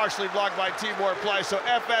shot partially blocked by Tibor Pleiss. So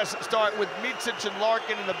FS start with Micic and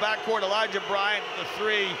Larkin in the backcourt, Elijah Bryant the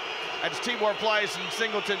 3. That's Tibor Pleiss and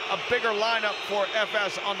Singleton, a bigger lineup for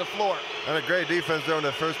FS on the floor. And a great defense there on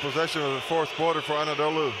the first possession of the fourth quarter for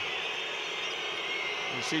Anadolu.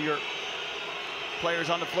 You see your players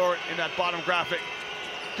on the floor in that bottom graphic.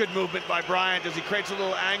 Good movement by Bryant as he creates a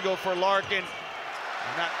little angle for Larkin.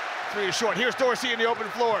 And that 3 is short. Here's Dorsey in the open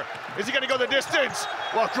floor. Is he going to go the distance?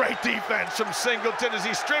 Well, great defense from Singleton as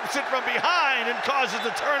he strips it from behind and causes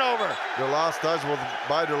the turnover. The last touch was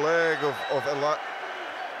by the leg of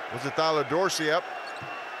was it Tyler Dorsey up?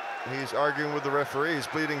 He's arguing with the referee. He's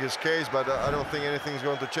pleading his case, but I don't think anything's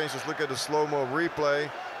going to change. Let's look at the slow-mo replay.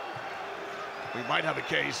 We might have a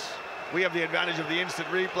case. We have the advantage of the instant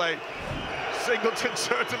replay. Singleton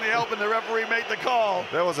certainly helping the referee make the call.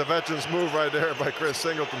 That was a veteran's move right there by Chris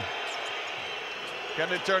Singleton. Can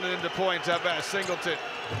they turn it into points at best? Singleton.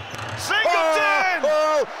 Singleton!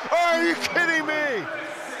 Oh, are you kidding me?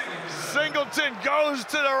 Singleton goes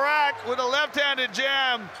to the rack with a left-handed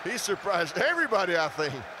jam. He surprised everybody, I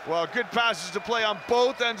think. Well, good passes to play on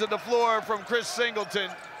both ends of the floor from Chris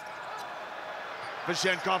Singleton.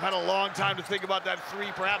 Vishenkov had a long time to think about that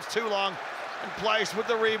three, perhaps too long, and Pleiss with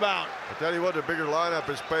the rebound. I tell you what, the bigger lineup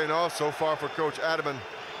is paying off so far for Coach Adamant,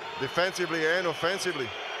 defensively and offensively.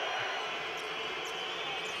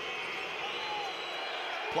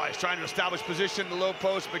 Pleiss trying to establish position in the low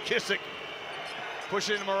post. McKissick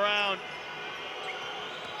pushing him around.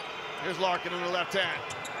 Here's Larkin on the left hand.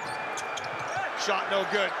 Shot no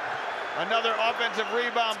good. Another offensive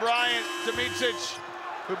rebound. Bryant to Micic,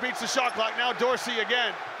 who beats the shot clock. Now Dorsey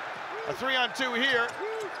again. A 3-on-2 here.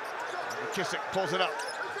 McKissick pulls it up.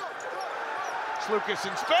 Slukas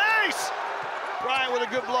in space. Bryant with a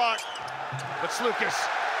good block. But Slukas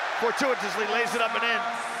fortuitously lays it up and in.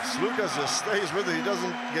 Slukas just stays with it. He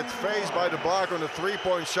doesn't get phased by the block on the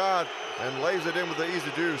three-point shot and lays it in with the easy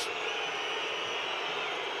deuce.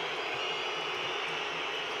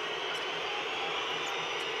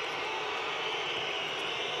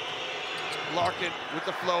 Larkin with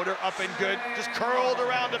the floater, up and good. Just curled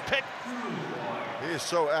around the pick. He is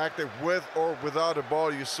so active with or without the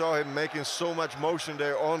ball. You saw him making so much motion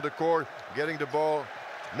there on the court, getting the ball,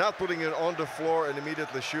 not putting it on the floor and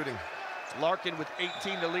immediately shooting. Larkin with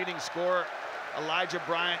 18, the leading scorer. Elijah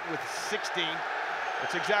Bryant with 16.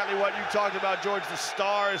 That's exactly what you talked about, George. The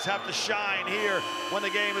stars have to shine here when the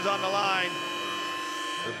game is on the line.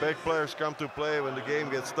 The big players come to play when the game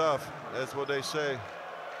gets tough. That's what they say.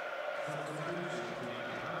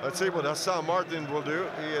 Let's see what Hassan Martin will do.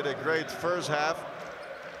 He had a great first half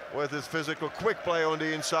with his physical quick play on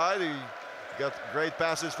the inside. He got great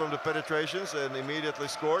passes from the penetrations and immediately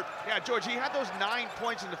scored. Yeah, George, he had those 9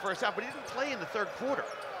 points in the first half, but he didn't play in the third quarter.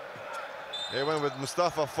 He went with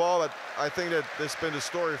Mustafa Fall, but I think that this has been the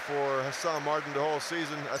story for Hassan Martin the whole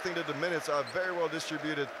season. I think that the minutes are very well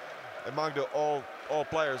distributed among the all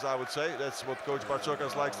players, I would say. That's what Coach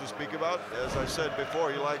Bartzokas likes to speak about. As I said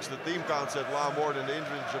before, he likes the team concept a lot more than the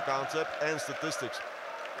individual concept and statistics.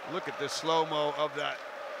 Look at this slow-mo of that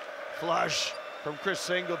flush from Chris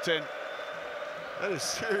Singleton. That is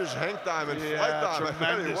serious hang time and flight time. Tremendous.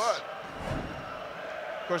 I tell you what.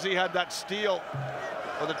 Of course, he had that steal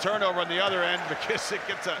or the turnover on the other end. McKissick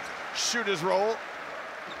gets a shooter's roll.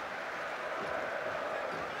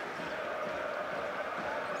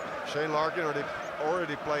 Shane Larkin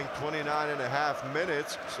already playing 29.5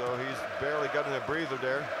 minutes, so he's barely gotten a breather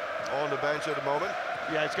there on the bench at the moment.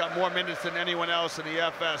 Yeah, he's got more minutes than anyone else in the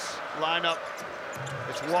FS lineup.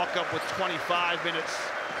 It's Walkup with 25 minutes.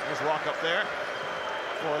 There's Walkup there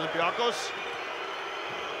for Olympiacos.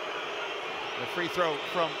 The free throw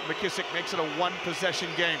from McKissick makes it a one-possession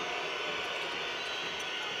game.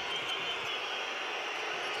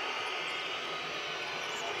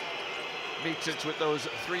 Micic with those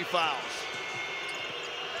 3 fouls.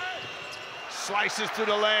 Slices through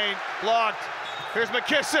the lane, blocked. Here's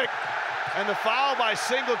McKissick, and the foul by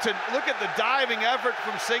Singleton. Look at the diving effort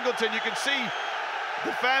from Singleton. You can see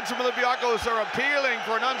the fans from Olympiacos are appealing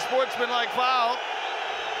for an unsportsmanlike foul.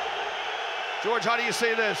 George, how do you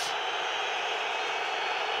see this?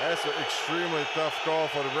 That's an extremely tough call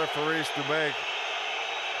for the referees to make.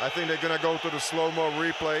 I think they're gonna go to the slow-mo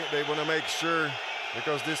replay. They wanna make sure,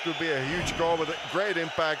 because this could be a huge call with a great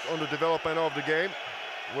impact on the development of the game.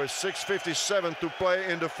 With 6:57 to play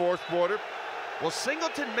in the fourth quarter. Well,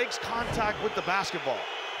 Singleton makes contact with the basketball.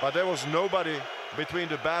 But there was nobody between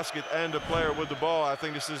the basket and the player with the ball. I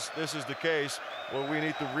think this is the case where we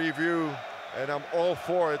need to review, and I'm all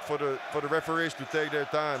for it for the referees to take their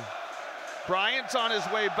time. Bryant's on his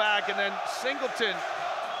way back, and then Singleton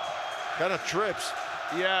kind of trips.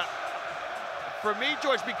 Yeah. For me,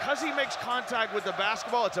 George, because he makes contact with the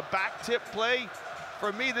basketball, it's a back tip play.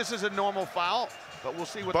 For me, this is a normal foul, but we'll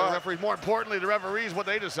see what the referees, more importantly, the referees, what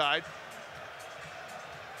they decide.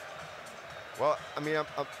 Well, I mean,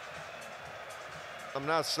 I'm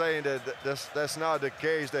not saying that that's not the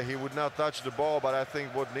case, that he would not touch the ball, but I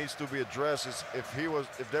think what needs to be addressed is if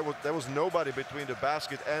there was nobody between the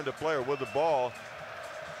basket and the player with the ball.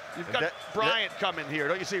 You've got Bryant coming here.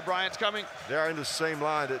 Don't you see Bryant's coming? They are in the same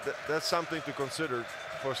line. That's something to consider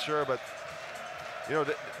for sure, but you know,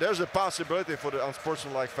 there's a possibility for the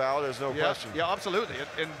unsportsmanlike foul. There's no question. Yeah, absolutely.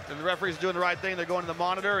 And the referee's doing the right thing. They're going to the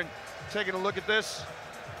monitor and taking a look at this.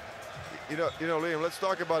 You know, Liam, let's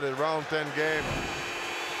talk about it. Round 10 game.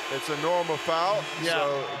 It's a normal foul,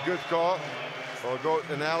 so good call. Well, go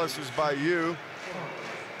analysis by you.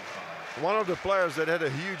 One of the players that had a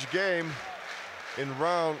huge game in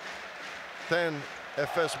round 10,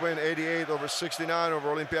 Efes win 88/69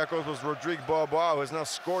 over Olympiacos, was Rodrigue Bobois, who has now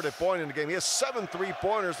scored a point in the game. He has 7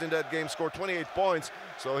 3-pointers in that game, scored 28 points.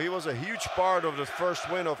 So he was a huge part of the first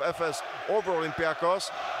win of Efes over Olympiacos,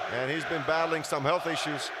 and he's been battling some health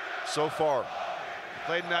issues so far.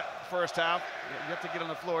 Played in that first half. You have to get on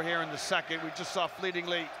the floor here in the second. We just saw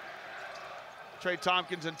fleetingly Trey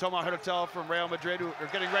Tompkins and Tomas Hurtel from Real Madrid, who are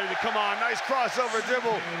getting ready to come on. Nice crossover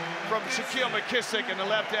dribble from Shaquille McKissick and the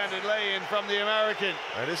left-handed lay-in from the American.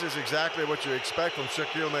 And this is exactly what you expect from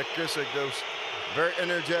Shaquille McKissick. Those very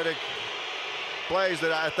energetic plays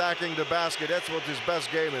that are attacking the basket. That's what his best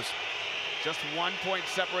game is. Just 1 point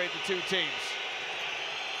separate the two teams.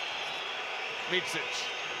 Micic.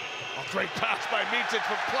 A great pass by Micic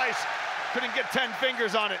from place. Couldn't get 10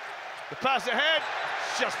 fingers on it. The pass ahead,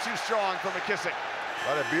 just too strong for McKissick.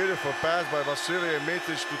 What a beautiful pass by Vasilije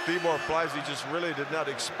Micic to Tibor Pleiss. He just really did not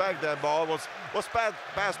expect that ball. Was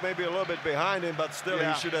passed maybe a little bit behind him, but still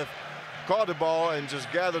he should have caught the ball and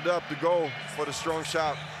just gathered up to go for the strong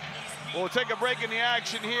shot. We'll take a break in the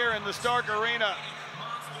action here in the Stark Arena.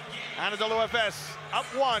 Anadolu Efes up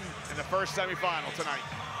 1 in the first semifinal tonight.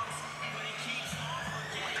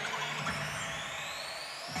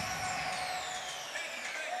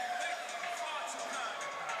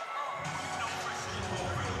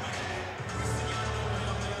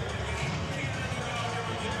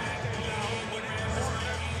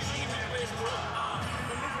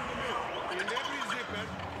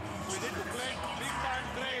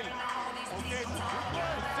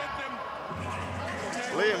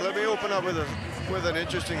 Liam, let me open up with an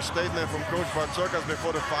interesting statement from Coach Bartzokas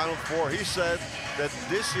before the Final Four. He said that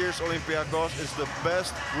this year's Olympiacos is the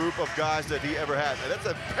best group of guys that he ever had. And that's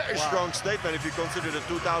a very strong statement if you consider the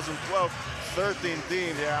 2012-13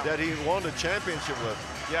 team that he won the championship with.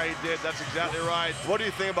 Yeah, he did. That's exactly right. What do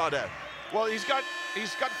you think about that? Well, he's got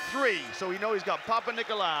 3, so we know he's got Papa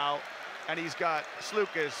Nicolau, and he's got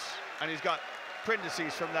Slukas, and he's got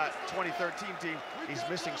Prindices from that 2013 team. He's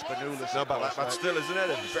missing Spanoulis. No, but still, isn't that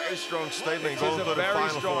a very strong statement going to the very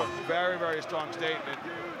Final strong, Four? very, very strong statement.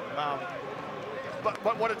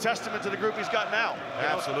 But what a testament to the group he's got now.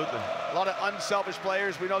 Absolutely. A lot of unselfish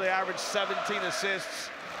players. We know they average 17 assists.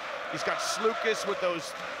 He's got Slukas with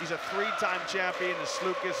those. He's a 3-time champion. And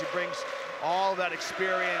Slukas, he brings all that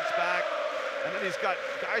experience back. And then he's got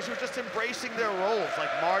guys who are just embracing their roles, like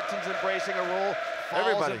Martin's embracing a role,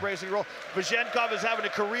 Fall's embracing a role. Vazenkov is having a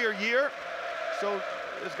career year, so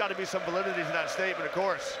there's got to be some validity to that statement, of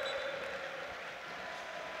course.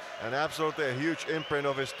 And absolutely a huge imprint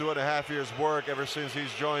of his 2.5 years work ever since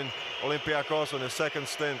he's joined Olympiacos on his second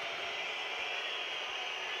stint.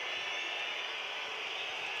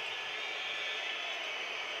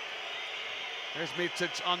 There's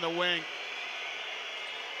Micic on the wing.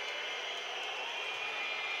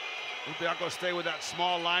 Olympiacos stay with that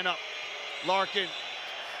small lineup. Larkin.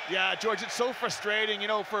 Yeah, George, it's so frustrating, you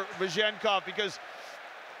know, for Vazenkov, because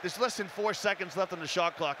there's less than 4 seconds left on the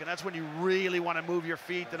shot clock, and that's when you really want to move your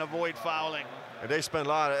feet and avoid fouling. And they spend a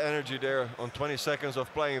lot of energy there on 20 seconds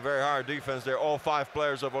of playing very hard defense. They're all 5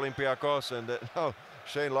 players of Olympiacos, and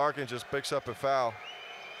Shane Larkin just picks up a foul.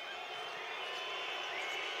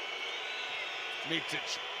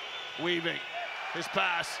 Micic weaving his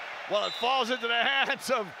pass. Well, it falls into the hands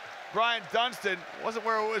of Brian Dunstan. Wasn't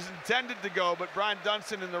where it was intended to go, but Brian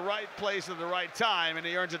Dunstan in the right place at the right time, and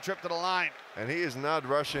he earns a trip to the line. And he is not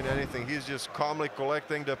rushing anything. He's just calmly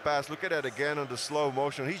collecting the pass. Look at that again on the slow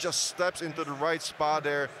motion. He just steps into the right spot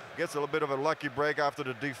there, gets a little bit of a lucky break after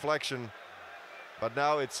the deflection. But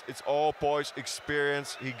now it's all poise,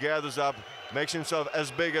 experience. He gathers up, makes himself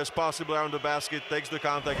as big as possible around the basket, takes the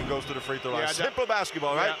contact, and goes to the free throw line. Simple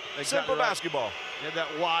basketball, right? Exactly Simple basketball. He had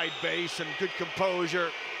that wide base and good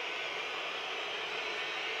composure.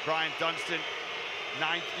 Brian Dunstan,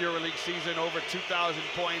 9th EuroLeague season, over 2,000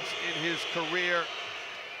 points in his career.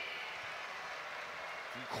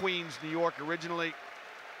 From Queens, New York originally.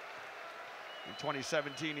 In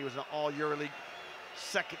 2017, he was an all EuroLeague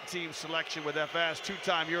second-team selection with Efes,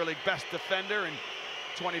 2-time EuroLeague best defender in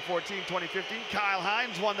 2014, 2015. Kyle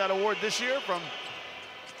Hines won that award this year from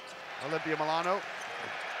Olympia Milano.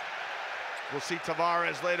 We'll see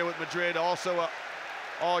Tavares later with Madrid, also a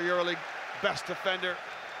all EuroLeague best defender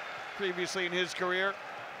previously in his career.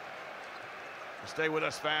 Stay with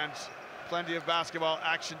us, fans. Plenty of basketball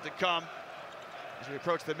action to come as we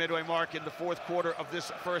approach the midway mark in the 4th quarter of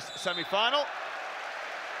this first semifinal.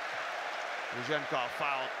 Vazenkov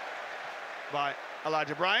fouled by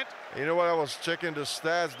Elijah Bryant. You know what, I was checking the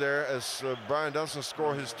stats there as Brian Dunstan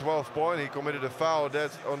scored his 12th point. He committed a foul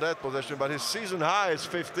on that possession, but his season high is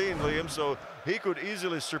 15, Liam, so he could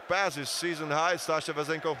easily surpass his season high. Sasha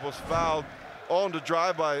Vezenkov was fouled on the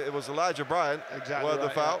drive by, it was Elijah Bryant. Exactly the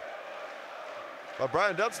foul. But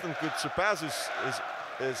Brian Dunstan could surpass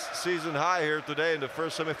his season high here today in the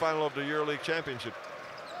first semifinal of the EuroLeague Championship.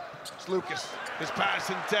 It's Lucas. His pass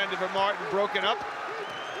intended for Martin, broken up.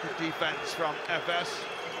 Good defense from FS.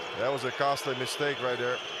 That was a costly mistake right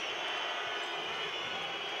there.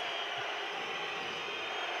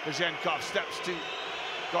 Vezenkov steps to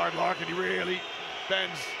guard Larkin. He really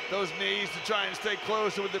bends those knees to try and stay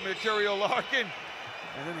closer with the mercurial Larkin.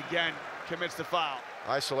 And then again, commits the foul.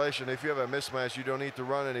 Isolation, if you have a mismatch, you don't need to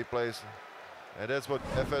run any place. And that's what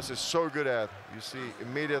FS is so good at. You see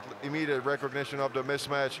immediate recognition of the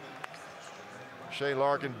mismatch. Shane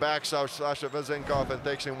Larkin backs out Sasha Vezenkov and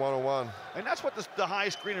takes him one-on-one. And that's what the high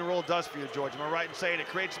screen and roll does for you, George. Am I right in saying it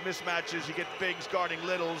creates mismatches? You get bigs guarding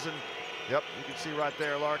littles, and yep, you can see right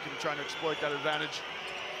there Larkin trying to exploit that advantage.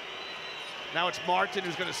 Now it's Martin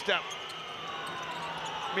who's going to step.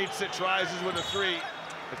 Micic rises with a three.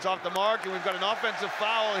 It's off the mark, and we've got an offensive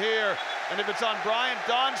foul here. And if it's on Brian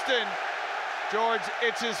Dunstan, George,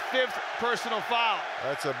 it's his 5th personal foul.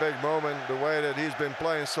 That's a big moment. The way that he's been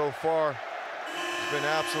playing so far, it's been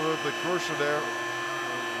absolutely crucial there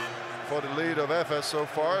for the lead of FS so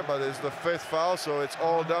far, but it's the 5th foul, so it's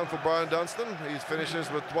all down for Brian Dunstan. He finishes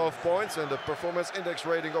with 12 points and the performance index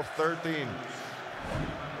rating of 13.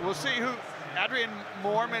 We'll see who. Adrian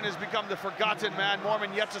Moorman has become the forgotten man.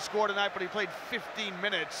 Moorman yet to score tonight, but he played 15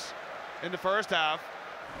 minutes in the first half.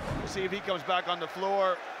 We'll see if he comes back on the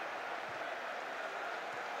floor.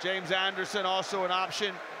 James Anderson also an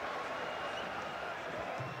option.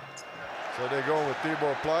 So they're going with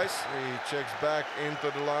Tibor Pleiss. He checks back into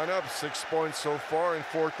the lineup. 6 points so far in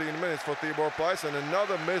 14 minutes for Tibor Pleiss, and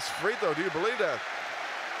another missed free throw. Do you believe that?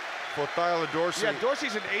 For Tyler Dorsey. Yeah,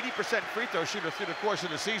 Dorsey's an 80% free throw shooter through the course of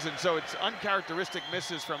the season, so it's uncharacteristic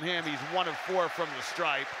misses from him. He's 1 of 4 from the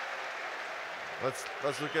stripe.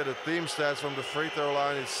 Let's look at the team stats from the free throw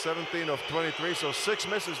line. It's 17 of 23, so 6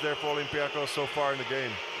 misses there for Olympiacos so far in the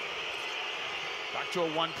game. Back to a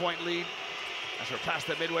 1-point lead as we're past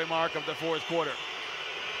the midway mark of the 4th quarter.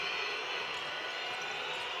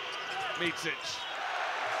 Micic.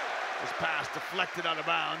 His pass deflected out of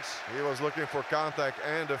bounds. He was looking for contact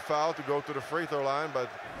and a foul to go to the free throw line, but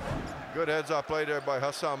good heads-up play there by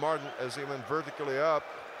Hassan Martin as he went vertically up.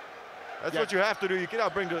 That's what you have to do. You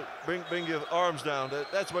cannot bring your arms down.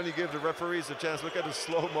 That's when you give the referees a chance. Look at the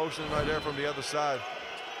slow motion right there from the other side.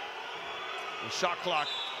 The shot clock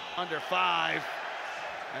under 5,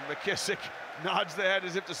 and McKissick nods the head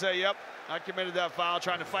as if to say, yep, I committed that foul,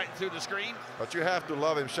 trying to fight through the screen. But you have to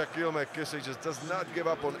love him. Shaquille McKissick just does not give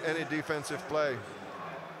up on any defensive play.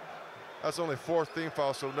 That's only 4th team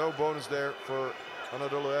foul, so no bonus there for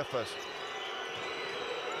Anadolu Efes.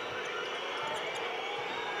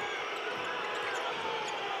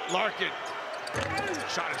 Larkin.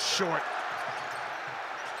 Shot is short.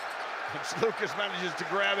 Lucas manages to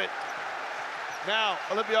grab it. Now,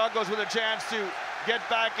 Olympiacos with a chance to get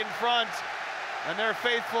back in front, and their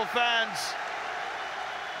faithful fans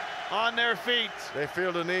on their feet. They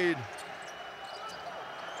feel the need.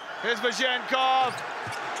 Here's Vezenkov.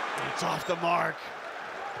 It's off the mark.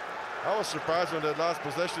 I was surprised on that last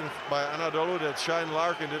possession by Anadolu that Shane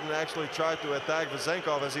Larkin didn't actually try to attack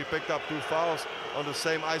Vezenkov, as he picked up 2 fouls on the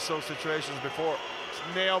same ISO situations before.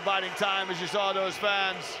 It's nail-biting time as you saw those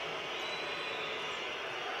fans.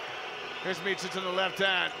 Here's Micic in the left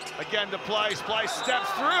hand. Again to Pleiss. Pleiss steps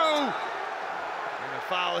through. And a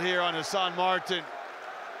foul here on Hassan Martin.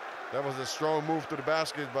 That was a strong move to the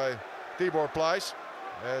basket by Tibor Pleiss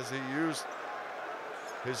as he used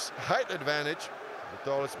his height advantage. The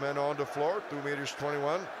tallest man on the floor, 2 meters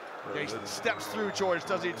 21. Yeah, he steps through, George,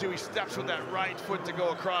 doesn't he, too? He steps with that right foot to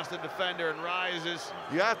go across the defender and rises.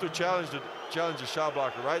 You have to challenge the shot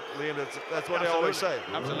blocker, right, Liam? That's what they always say.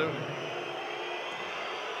 Absolutely.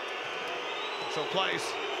 So Pleiss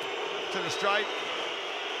to the stripe.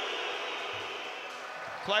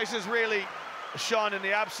 Pleiss is really shone in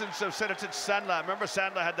the absence of Sedatic Sandler. Remember,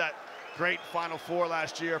 Sandler had that great Final Four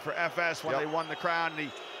last year for FS when they won the crown, and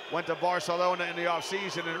he went to Barcelona in the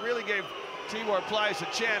offseason, and it really gave Tibor Pleiss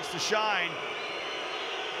a chance to shine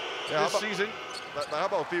this season. But how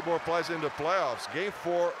about Tibor Pleiss in the playoffs? Game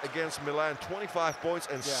 4 against Milan, 25 points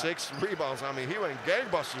and 6 rebounds. I mean, he went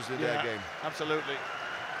gangbusters in that game. Absolutely.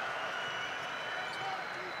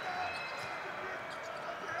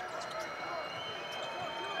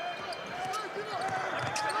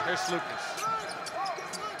 Here's Lucas.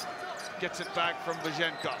 gets it back from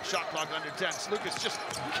Vezenkov. Shot clock under 10. Slukas just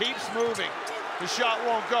keeps moving. The shot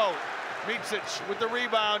won't go. Micic with the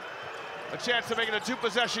rebound. A chance to make it a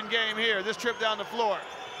two-possession game here. This trip down the floor.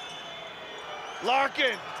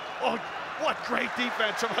 Larkin. Oh, what great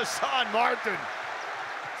defense from Hassan Martin.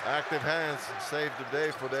 Active hands saved the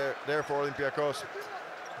day for there for Olympiacos.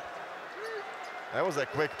 That was a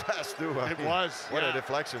quick pass too. It was. What a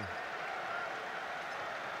deflection.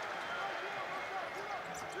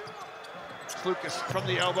 Slukas from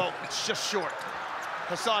the elbow. It's just short.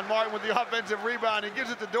 Hassan Martin with the offensive rebound. He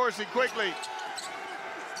gives it to Dorsey quickly.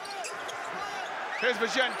 Here's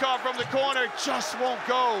Vezenkov from the corner. Just won't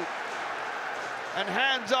go. And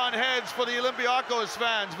hands on heads for the Olympiacos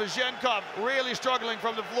fans. Vezenkov really struggling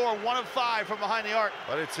from the floor, 1 of 5 from behind the arc.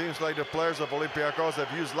 But it seems like the players of Olympiacos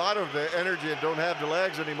have used a lot of the energy and don't have the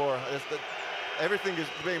legs anymore. Everything is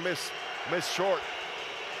being missed short.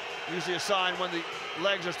 Usually a sign when the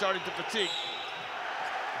legs are starting to fatigue.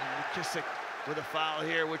 And McKissick with a foul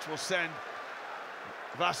here, which will send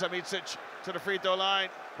Vasa Micic to the free throw line.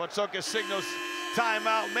 Potsokas signals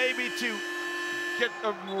timeout, maybe to get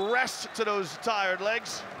a rest to those tired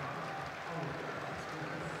legs.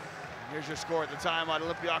 Here's your score at the timeout.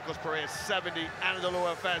 Olympiacos Piraeus 70,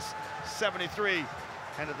 Anadolu Efes 73.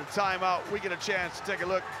 And at the timeout, we get a chance to take a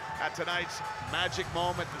look at tonight's magic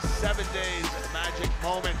moment, the 7 days magic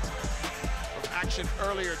moment of action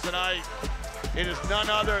earlier tonight. It is none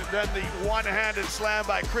other than the one-handed slam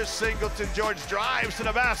by Chris Singleton. George drives to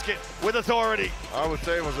the basket with authority. I would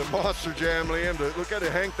say it was a monster jam, Liam. Look at the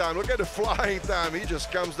hang time, look at the flying time. He just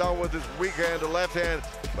comes down with his weak hand, the left hand,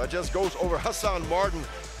 but just goes over Hassan Martin,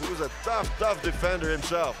 who is a tough defender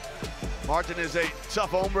himself. Martin is a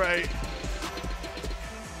tough hombre. And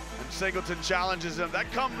Singleton challenges him. That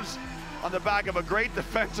comes on the back of a great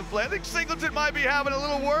defensive play. I think Singleton might be having a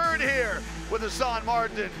little word here with Hassan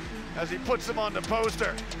Martin as he puts him on the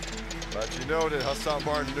poster. But you know that Hassan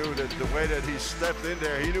Martin knew that the way that he stepped in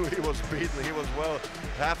there, he knew he was beaten. He was well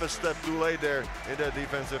half a step too late there in that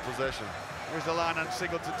defensive possession. Here's the line on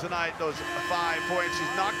Singleton tonight, those 5 points.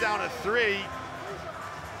 He's knocked down a 3.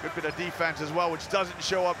 Good bit of defense as well, which doesn't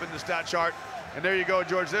show up in the stat chart. And there you go,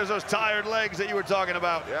 George. There's those tired legs that you were talking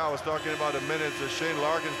about. Yeah, I was talking about the minutes. Shane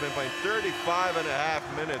Larkin's been playing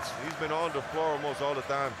 35.5 minutes. He's been on the floor almost all the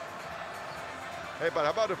time. Hey, but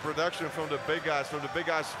how about the production from the big guys, from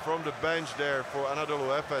the bench there for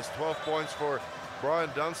Anadolu Efes? 12 points for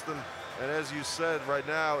Brian Dunstan. And as you said, right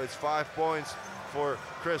now, it's 5 points for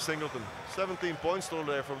Chris Singleton. 17 points still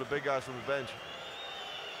there from the big guys from the bench.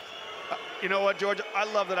 You know what, George? I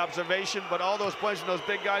love that observation, but all those points from those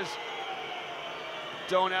big guys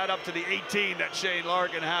don't add up to the 18 that Shane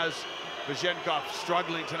Larkin has. Vezenkov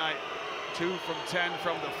struggling tonight. 2 from 10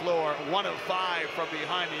 from the floor, 1 of 5 from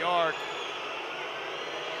behind the arc.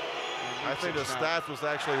 I think the stats was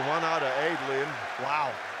actually 1 out of 8, Liam.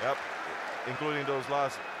 Wow. Yep, including those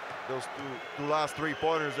two last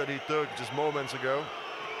 3-pointers that he took just moments ago.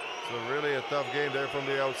 So really a tough game there from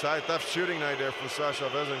the outside. Tough shooting night there from Sasha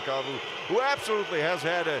Vezenkov, who absolutely has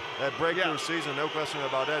had a breakthrough season, no question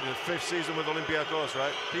about that. In his 5th season with Olympiacos,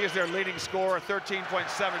 right? He is their leading scorer, 13.7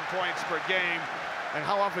 points per game. And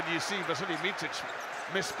how often do you see Vasily Micic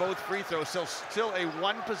miss both free throws? Still a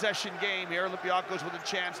 1-possession game here. Olympiacos with a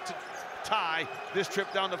chance to tie this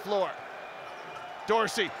trip down the floor.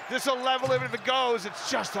 Dorsey, this will level it if it goes. It's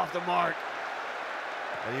just off the mark.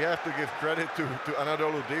 And you have to give credit to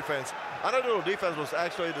Anadolu defense. Anadolu defense was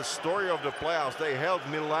actually the story of the playoffs. They held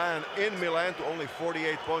Milan in Milan to only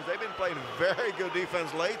 48 points. They've been playing very good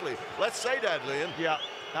defense lately. Let's say that, Liam. Yeah,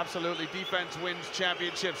 absolutely. Defense wins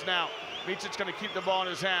championships. Now, Micic's going to keep the ball in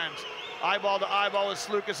his hands. Eyeball to eyeball with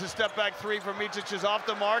Slukas. His step back 3 from Micic is off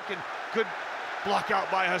the mark, and good block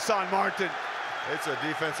out by Hassan Martin. It's a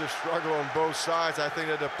defensive struggle on both sides. I think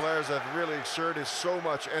that the players have really exerted so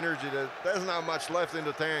much energy that there's not much left in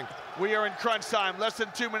the tank. We are in crunch time, less than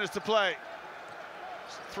 2 minutes to play.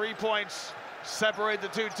 3 points separate the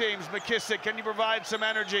two teams. McKissick, can you provide some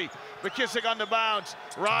energy? McKissick on the bounce,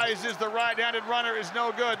 rises, the right-handed runner is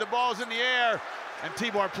no good. The ball's in the air, and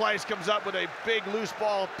Tibor Pleiss comes up with a big loose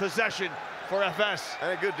ball possession for FS.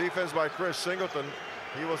 And a good defense by Chris Singleton.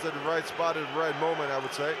 He was at the right spot at the right moment, I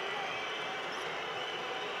would say.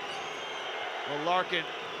 Well, Larkin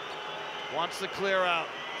wants to clear out.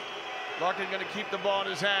 Larkin going to keep the ball in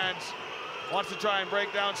his hands. Wants to try and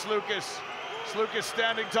break down Slukas. Slukas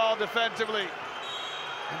standing tall defensively.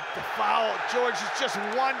 And the foul, George, is just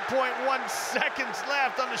 1.1 seconds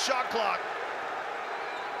left on the shot clock.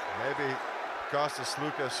 Maybe Kostas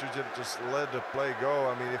Slukas should have just let the play go.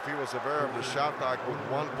 I mean, if he was aware of the shot clock with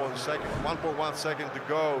 1.1 second to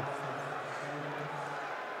go,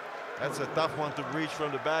 That's a tough one to reach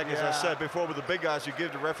from the back. As I said before, with the big guys, you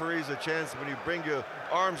give the referees a chance when you bring your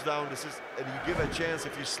arms down. And you give a chance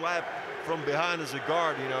if you slap from behind as a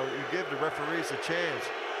guard. You know, you give the referees a chance.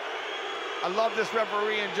 I love this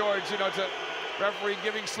referee, and George, you know, it's a referee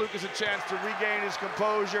giving Slukas a chance to regain his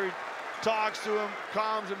composure. He talks to him,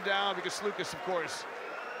 calms him down, because Slukas, of course,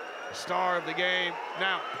 the star of the game.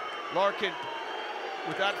 Now, Larkin,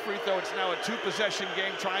 with that free throw, it's now a 2-possession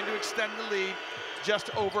game, trying to extend the lead.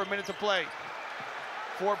 Just over a minute to play.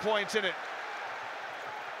 4 points in it.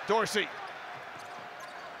 Dorsey.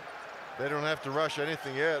 They don't have to rush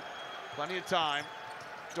anything yet. Plenty of time.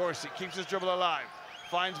 Dorsey keeps his dribble alive.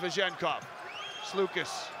 Finds Vazenkov.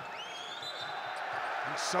 Slukas.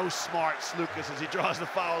 He's so smart, Slukas, as he draws the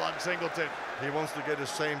foul on Singleton. He wants to get the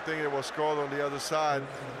same thing that was called on the other side.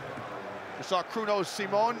 We saw Kruno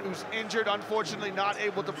Simon, who's injured, unfortunately not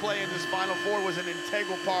able to play in this Final Four, was an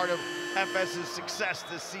integral part of Efes' success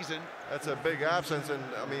this season. That's a big absence, and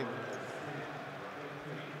I mean,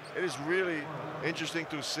 it is really interesting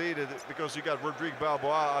to see that, because you got Rodrigue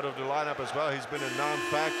Balboa out of the lineup as well. He's been a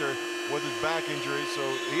non-factor with his back injury, so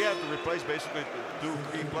he had to replace basically 2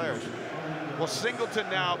 key players. Well, Singleton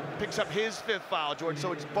now picks up his 5th foul, George,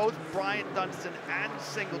 so it's both Bryant Dunston and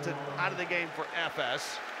Singleton out of the game for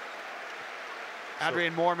Efes.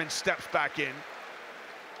 Adrian Moorman steps back in.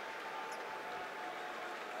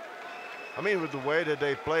 I mean, with the way that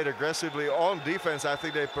they played aggressively on defense, I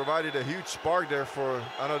think they provided a huge spark there for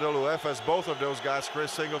Anadolu Efes. Both of those guys,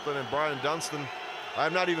 Chris Singleton and Brian Dunston.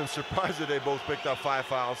 I'm not even surprised that they both picked up 5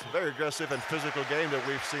 fouls. Very aggressive and physical game that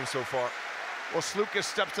we've seen so far. Well, Slukas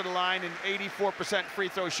steps to the line, an 84% free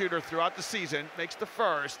throw shooter throughout the season, makes the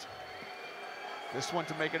first. This one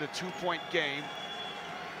to make it a 2-point game.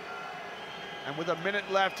 And with a minute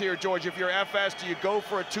left here, George, if you're Efes, do you go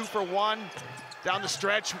for a 2-for-1 down the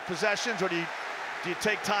stretch possessions, or do you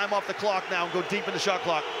take time off the clock now and go deep in the shot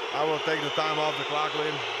clock? I will take the time off the clock,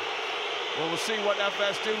 Liam. Well, we'll see what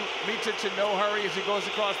Efes do. Micic in no hurry as he goes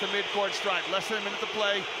across the midcourt stripe. Less than a minute to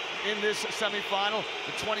play in this semifinal,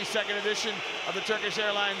 the 22nd edition of the Turkish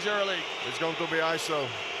Airlines EuroLeague. It's going to be ISO.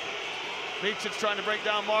 Micic trying to break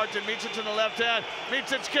down Martin. Micic in the left hand.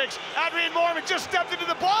 Micic kicks. Adrian Moorman just stepped into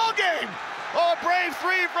the ball game. Oh, a brave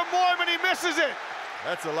 3 from Moorman, he misses it.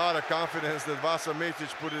 That's a lot of confidence that Vasa Micic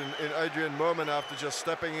put in Adrian Moorman after just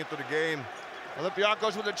stepping into the game.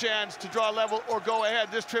 Olympiacos with a chance to draw level or go ahead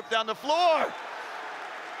this trip down the floor.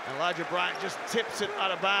 And Elijah Bryant just tips it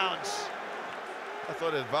out of bounds. I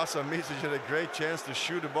thought that Vasa Micic had a great chance to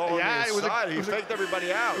shoot the ball on the inside. He faked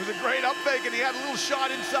everybody out. It was a great up fake, and he had a little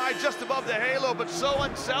shot inside just above the halo, but so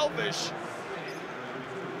unselfish.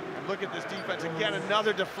 And look at this defense. Again,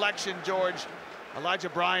 another deflection, George. Elijah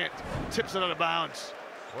Bryant tips it out of bounds.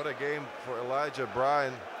 What a game for Elijah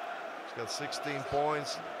Bryant. He's got 16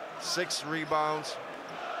 points, 6 rebounds.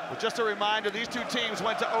 Well, just a reminder, these two teams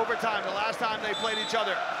went to overtime the last time they played each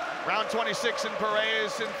other. Round 26 in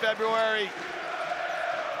Piraeus in February.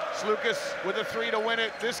 Slukas with a 3 to win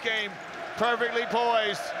it. This game perfectly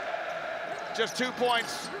poised. Just 2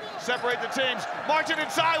 points separate the teams. Martin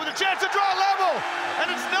inside with a chance to draw level.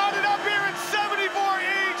 And it's knotted up here at 74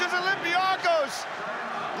 each as Olympiacos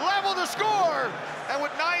level the score. And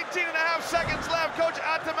with 19 and a half seconds left, Coach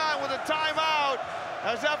Ataman with a timeout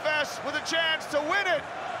as Efes with a chance to win it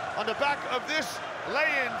on the back of this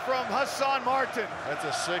lay-in from Hassan Martin. That's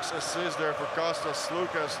a 6 assist there for Kostas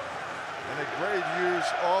Slukas. And a great use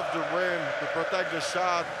of the rim to protect the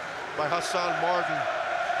shot by Hassan Martin.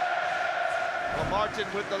 Well, Martin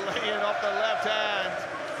with the lay-in off the left hand.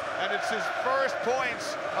 And it's his first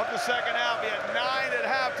points of the second half. He had 9 at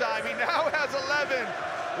halftime. He now has 11.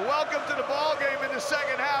 Welcome to the ball game in the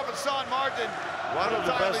second half, Hassan Martin. One of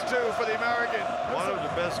the best too for the American. One of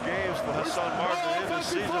the best games for Hassan Martin in the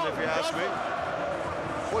season, if you ask me.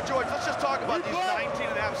 Well, George, let's just talk about these 19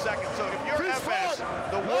 and a half seconds. So if you're Efes,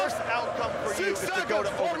 the worst outcome for you is to go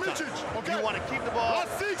to overtime. You want to keep the ball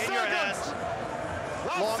in your hands,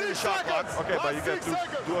 long in the shot clock. Okay, but you got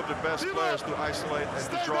two of the best players to isolate and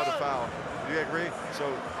to draw the foul. Do you agree? So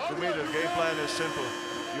to me, the game plan is simple.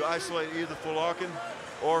 You isolate either for Larkin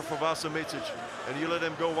or for Vasa Micic, and you let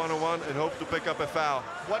them go one-on-one and hope to pick up a foul.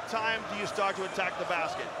 What time do you start to attack the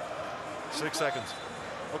basket? 6 seconds.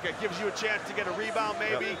 Okay, gives you a chance to get a rebound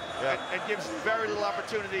maybe, Yep. And gives very little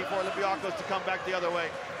opportunity for Olympiacos to come back the other way.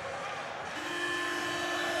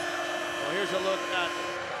 Well, here's a look at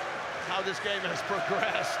how this game has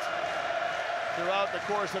progressed throughout the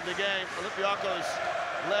course of the game. Olympiacos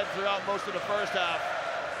led throughout most of the first half.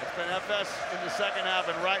 It's been Efes in the second half,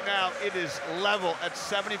 and right now it is level at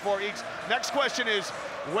 74 each. Next question is,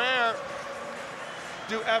 where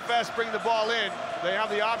do Efes bring the ball in? They have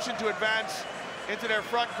the option to advance into their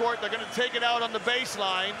front court. They're going to take it out on the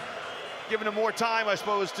baseline, giving them more time, I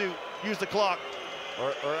suppose, to use the clock.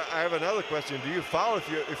 Or I have another question. Do you foul if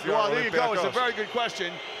you're well, there you go. Olympiacos? It's a very good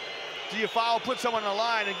question. Do you foul, put someone on the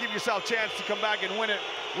line, and give yourself a chance to come back and win it?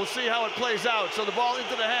 We'll see how it plays out. So the ball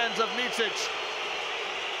into the hands of Micic.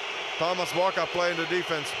 Thomas Walkup playing the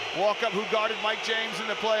defense. Walkup, who guarded Mike James in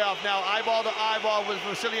the playoff, now eyeball to eyeball with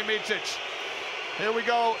Vasilije Micic. Here we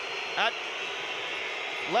go at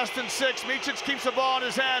less than 6. Micic keeps the ball in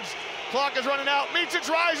his hands. Clock is running out. Micic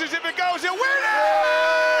rises. If it goes, it wins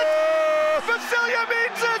it! Vasilije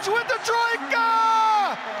Micic with the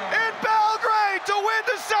troika in Belgrade to win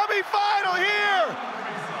the semifinal here.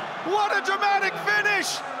 What a dramatic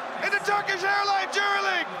finish in the Turkish Airlines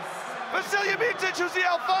EuroLeague. Vasilije Micic, who's the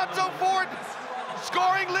Alfonso Ford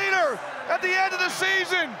scoring leader at the end of the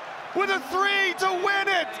season, with a 3 to win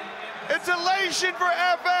it. It's elation for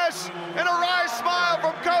Efes and a wry smile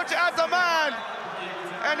from Coach Ataman.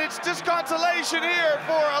 And it's disconsolation here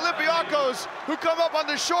for Olympiacos, who come up on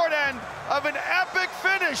the short end of an epic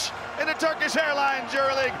finish in the Turkish Airlines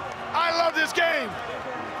EuroLeague. I love this game.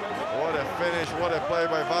 What a finish, what a play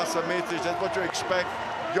by Vasa Micic. That's what you expect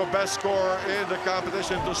your best scorer in the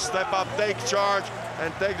competition to step up, take charge,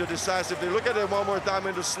 and take the decisive. Look at him one more time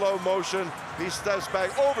in the slow motion. He steps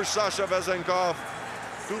back over Sasha Vezenkov.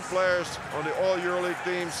 2 players on the all EuroLeague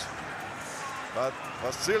teams. But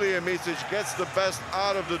Vasilije Micic gets the best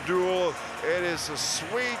out of the duel. It is a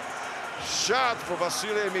sweet shot for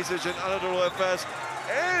Vasilije Micic and Anadolu Efes,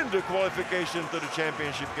 and the qualification to the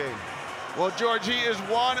championship game. Well, George, he is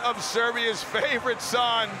one of Serbia's favorite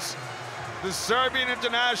sons. The Serbian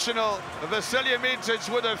international, Vasilije Micic,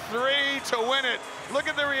 with a 3 to win it. Look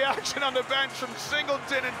at the reaction on the bench from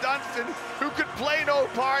Singleton and Dunston, who could play no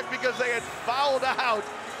part because they had fouled out.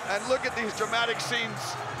 And look at these dramatic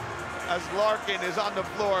scenes as Larkin is on the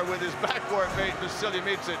floor with his backcourt mate, Vasilije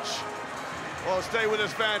Micic. Well, stay with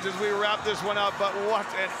us, fans, as we wrap this one up, but what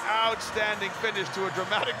an outstanding finish to a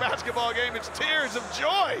dramatic basketball game. It's tears of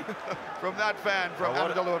joy from that fan from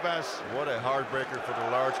Anadolu Efes. What a heartbreaker for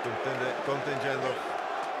the large contingent of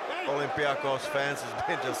Olympiacos fans. Has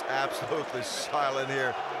been just absolutely silent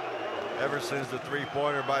here ever since the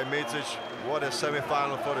 3-pointer by Micic. What a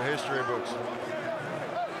semifinal for the history books.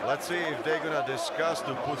 Let's see if they're gonna discuss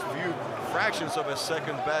to put few fractions of a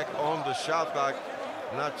second back on the shot clock.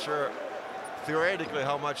 Not sure theoretically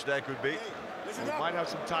how much that could be. We might have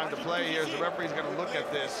some time to play here as the referee's gonna look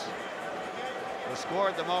at this. The score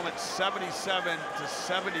at the moment, 77 to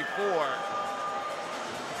 74.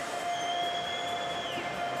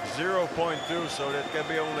 0.2, so that can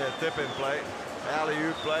be only a tip-in play.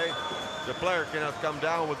 Alley-oop play. The player cannot come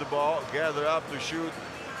down with the ball, gather up to shoot.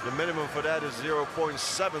 The minimum for that is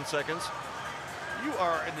 0.7 seconds. You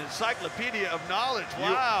are an encyclopedia of knowledge.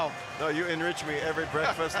 Wow. You enrich me every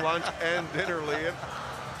breakfast, lunch, and dinner, Liam.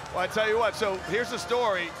 Well, I tell you what, so here's the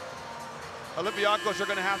story. Olympiacos are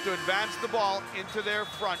going to have to advance the ball into their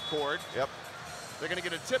front court. Yep. They're going to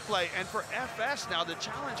get a tip play. And for FS now, the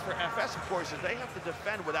challenge for FS, of course, is they have to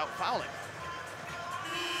defend without fouling.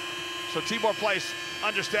 So Tibor Place,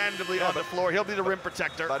 understandably, on the floor. He'll be the rim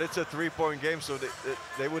protector. But it's a 3-point game, so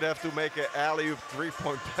they would have to make an alley-oop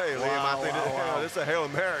 3-point play, Liam. I think it's a Hail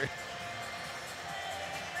Mary.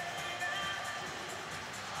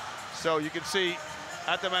 So you can see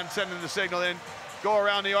Ataman sending the signal in. Go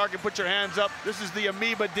around the arc and put your hands up. This is the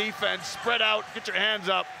amoeba defense. Spread out, get your hands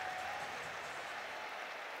up.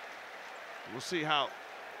 We'll see how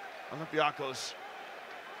Olympiacos,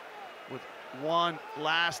 with one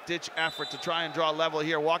last-ditch effort to try and draw level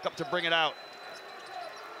here, walk up to bring it out.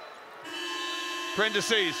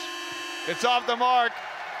 Prindices, it's off the mark,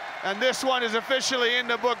 and this one is officially in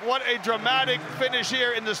the book. What a dramatic finish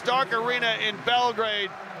here in the Stark Arena in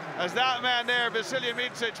Belgrade, as that man there, Vasilije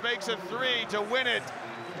Micic, makes a 3 to win it.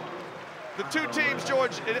 The two teams,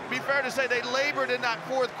 George, it'd be fair to say they labored in that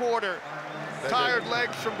 4th quarter. Tired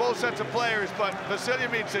legs from both sets of players, but Vasilije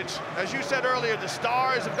Micic, as you said earlier, the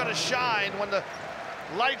stars have got to shine when the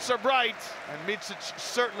lights are bright, and Micic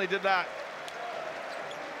certainly did that.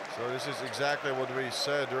 So this is exactly what we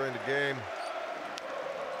said during the game.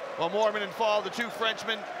 Well, Mormon and Fall, the two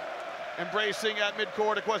Frenchmen embracing at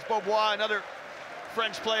midcourt. Of course, Beaubois, another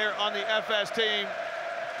French player on the FS team.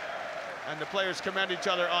 And the players commend each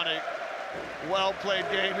other on a well-played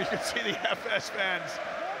game. You can see the FS fans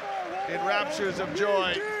in raptures of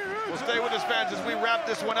joy. We'll stay with us, fans, as we wrap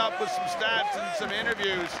this one up with some stats and some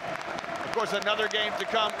interviews. Of course, another game to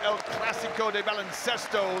come, El Clásico de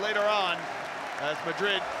Baloncesto later on, as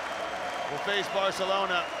Madrid will face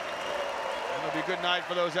Barcelona. It'll be a good night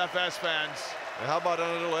for those FS fans. And how about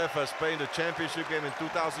Anadolu Efes playing the championship game in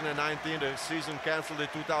 2019, the season canceled in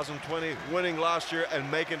 2020, winning last year and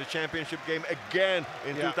making the championship game again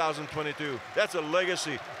in 2022. That's a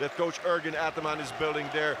legacy that Coach Ergin Ataman is building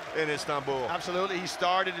there in Istanbul. Absolutely, he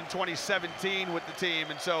started in 2017 with the team,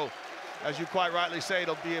 and so, as you quite rightly say,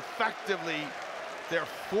 it'll be effectively their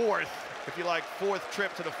fourth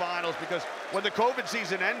trip to the finals, because when the COVID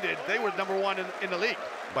season ended, they were #1 in the league.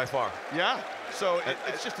 By far. Yeah, so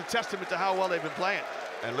it's just a testament to how well they've been playing.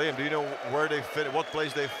 And Liam, do you know where they what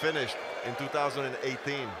place they finished in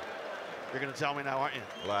 2018? You're gonna tell me now, aren't you?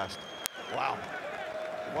 Last. Wow,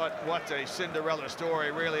 what a Cinderella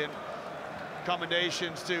story, really, and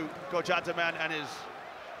commendations to Coach Ataman and his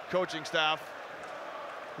coaching staff.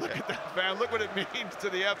 Look at that, man, look what it means to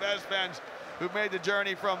the FS fans who made the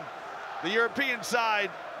journey from the European side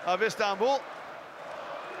of Istanbul.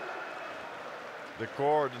 The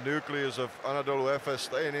core, the nucleus of Anadolu Efes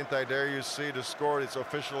staying intact. There you see the score. It's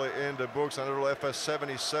officially in the books. Anadolu Efes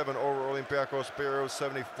 77 over Olympiacos Piraeus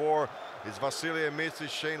 74. It's Vasilije Micic,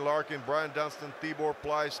 Shane Larkin, Brian Dunstan, Tibor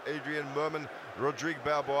Pleiss, Adrian Merman, Rodrigue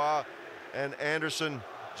Balboa, and Anderson.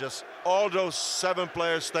 Just all those 7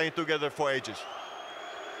 players staying together for ages.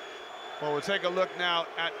 Well, we'll take a look now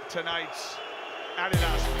at tonight's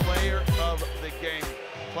Adidas Player of the Game.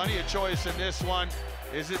 Plenty of choice in this one.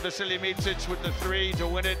 Is it Vasilije Micic with the 3 to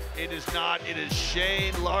win it? It is not. It is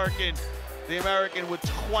Shane Larkin, the American, with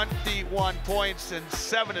 21 points and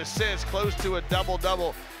 7 assists, close to a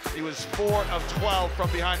double-double. He was 4 of 12 from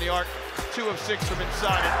behind the arc, 2 of 6 from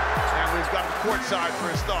inside it, and we've got him courtside for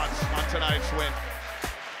his thoughts on tonight's win.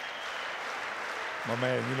 My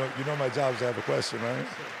man, you know my job is to have a question, right?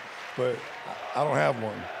 But I don't have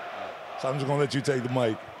one. So I'm just gonna let you take the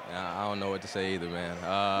mic. I don't know what to say either,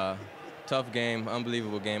 man. Tough game,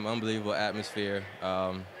 unbelievable atmosphere.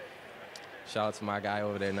 Shout out to my guy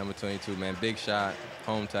over there, number 22, man. Big shot,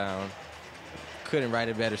 hometown. Couldn't write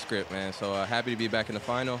a better script, man. So happy to be back in the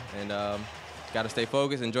final, and got to stay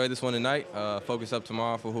focused. Enjoy this one tonight. Focus up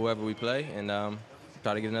tomorrow for whoever we play, and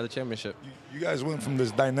try to get another championship. You guys went from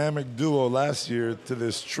this dynamic duo last year to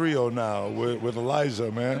this trio now with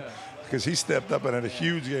Elijah, man. Because he stepped up and had a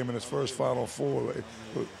huge game in his first Final Four.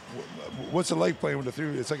 What's it like playing with the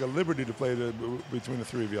 3? It's like a liberty to play between the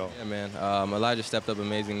 3 of y'all. Yeah, man. Elijah stepped up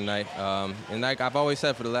amazing tonight. And like I've always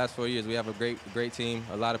said for the last 4 years, we have a great team.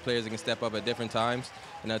 A lot of players that can step up at different times.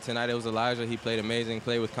 And tonight it was Elijah. He played amazing,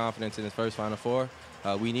 played with confidence in his first Final Four.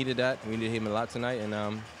 We needed that. We needed him a lot tonight,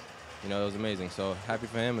 and you know, it was amazing. So happy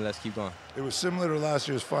for him, and let's keep going. It was similar to last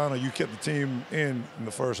year's final. You kept the team in the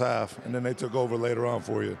first half, and then they took over later on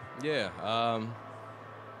for you. Yeah.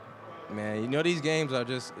 Man, you know, these games are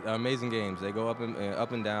just amazing games. They go up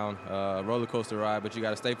and down, roller coaster ride, but you got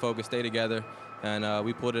to stay focused, stay together, and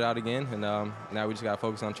we pulled it out again. And now we just got to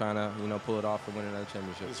focus on trying to, you know, pull it off and win another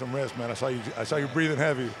championship. Get some rest, man. I saw you breathing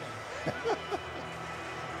heavy.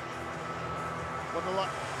 Well,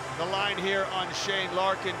 the line here on Shane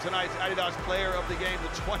Larkin, tonight's Adidas Player of the Game, the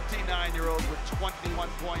 29-year-old with 21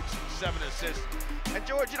 points and 7 assists. And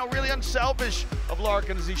George, you know, really unselfish of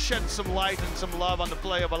Larkin as he shed some light and some love on the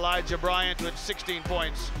play of Elijah Bryant, who had 16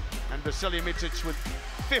 points, and Vasilije Micic with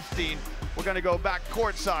 15. We're going to go back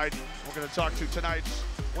courtside. We're going to talk to tonight's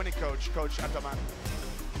winning coach, Coach Ataman.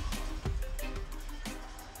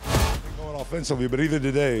 Going offensively, but either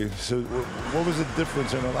today. So what was the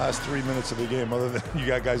difference in the last 3 minutes of the game, other than you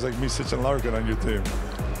got guys like Micic and Larkin on your team?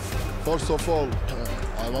 First of all,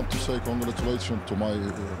 I want to say congratulations to my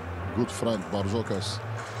good friend Barzokas,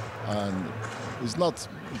 and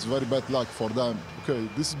it's very bad luck for them. Okay,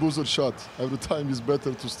 this is buzzer shot. Every time it's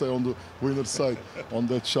better to stay on the winner's side on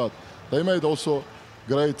that shot. They made also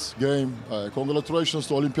great game. Congratulations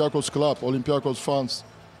to Olympiacos club, Olympiacos fans.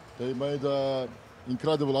 They made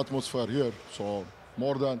incredible atmosphere here. So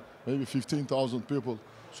more than maybe 15,000 people.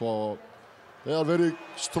 So they are very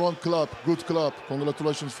strong club, good club.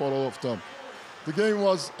 Congratulations for all of them. The game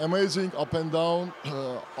was amazing, up and down.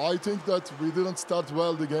 I think that we didn't start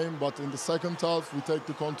well the game, but in the second half we take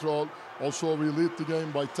the control. Also we lead the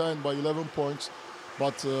game by 10, by 11 points.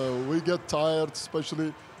 But we get tired,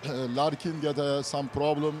 especially Larkin get some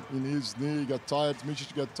problem in his knee, get tired,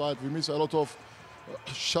 Micic get tired. We miss a lot of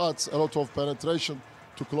shots, a lot of penetration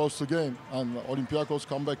to close the game. And Olympiacos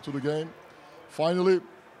come back to the game. Finally,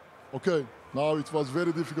 okay, now it was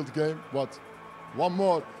very difficult game, but one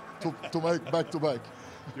more to make back-to-back.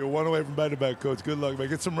 You're one away from back-to-back, Coach. Good luck, man.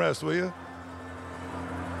 Get some rest, will you?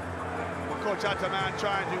 Well, Coach Ataman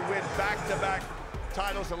trying to win back-to-back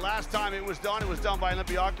titles. The last time it was done by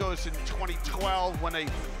Olympiacos in 2012 when they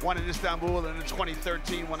won in Istanbul, and in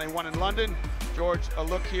 2013 when they won in London. George, a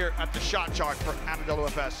look here at the shot chart for Anadolu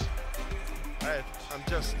Efes. I'm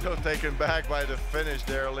just still taken back by the finish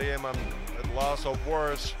there, Liam. I'm at loss of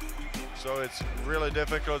words, so it's really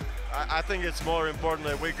difficult. I think it's more important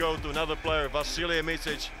that we go to another player, Vasilije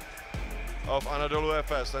Micic of Anadolu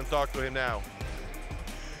Efes, and talk to him now.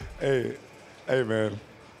 Hey man,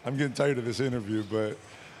 I'm getting tired of this interview, but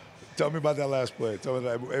tell me about that last play. Tell me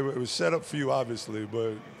that it was set up for you, obviously,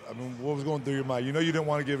 but I mean, what was going through your mind? You know you didn't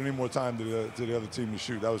want to give any more time to the other team to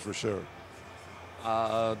shoot, that was for sure.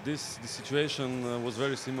 This situation was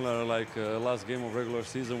very similar like last game of regular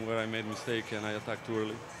season where I made a mistake and I attacked too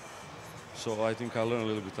early. So I think I learned a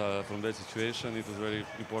little bit from that situation. It was very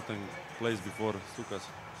important place before Sukas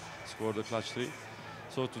scored the clutch 3.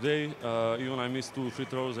 So today, even I missed 2 free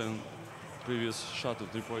throws and previous shot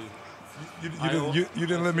of 3-point. You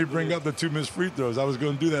didn't let me bring up the 2 missed free throws. I was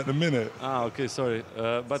going to do that in a minute. Ah, okay, sorry.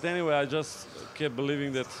 But anyway, I just kept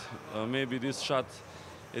believing that maybe this shot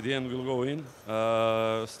at the end will go in.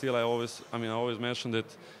 Still, I always mention that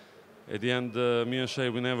at the end, me and Shea,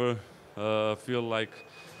 we never feel like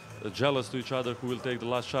jealous to each other who will take the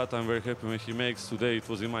last shot. I'm very happy when he makes. Today it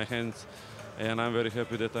was in my hands, and I'm very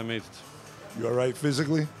happy that I made it. You all right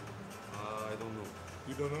physically? I don't know.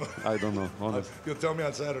 You don't know? I don't know, honestly. You'll tell me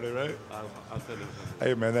on Saturday, right? I'll tell you.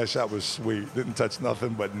 Hey, man, that shot was sweet. Didn't touch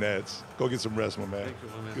nothing but nets. Go get some rest, my man. Thank you,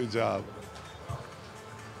 my man. Good job.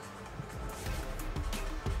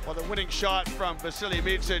 Well, the winning shot from Vasilije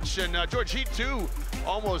Micic, and George, he too,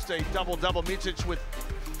 almost a double-double. Micic with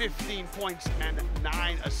 15 points and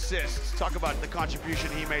 9 assists. Talk about the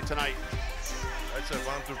contribution he made tonight. That's a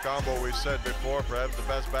 1-2 combo we said before, perhaps the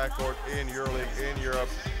best backcourt in EuroLeague, in Europe,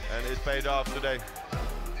 and it paid off today.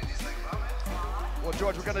 Well,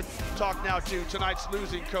 George, we're going to talk now to tonight's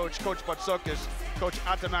losing coach, Coach Bartzokas. Coach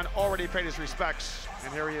Ataman already paid his respects,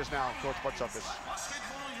 and here he is now, Coach Bartzokas.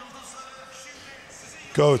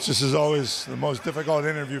 Coach, this is always the most difficult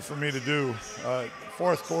interview for me to do.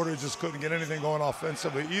 Fourth quarter, just couldn't get anything going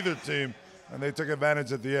offensively, either team, and they took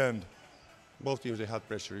advantage at the end. Both teams, they had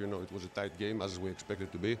pressure, you know, it was a tight game as we expected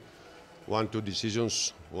it to be. 1-2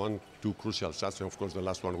 decisions, 1-2 crucial shots, and of course the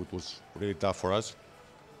last one, which was really tough for us.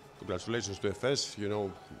 Congratulations to Efes, you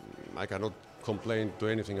know, I cannot complain to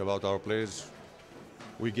anything about our players.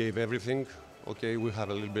 We gave everything. Okay, we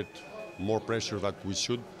have a little bit more pressure than we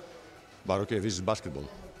should, but okay, this is basketball.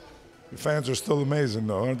 The fans are still amazing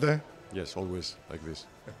though, aren't they? Yes, always like this.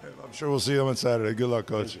 I'm sure we'll see them on Saturday. Good luck,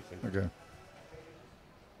 Coach. Thank you. Okay.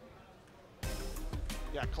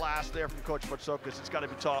 Yeah, class there from Coach Bartzokas. It's got to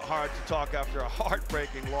be hard to talk after a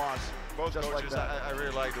heartbreaking loss. Both just coaches, like that. I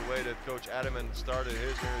really like the way that Coach Ataman started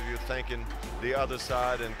his interview, thanking the other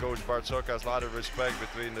side, and Coach Bartzokas. A lot of respect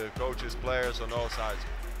between the coaches, players on all sides.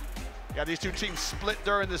 Yeah, these two teams split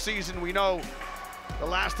during the season. We know the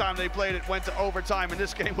last time they played it went to overtime, and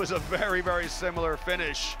this game was a very, very similar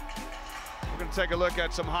finish. We're going to take a look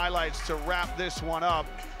at some highlights to wrap this one up.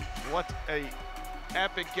 What a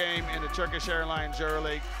epic game in the Turkish Airlines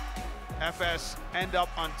EuroLeague. Efes end up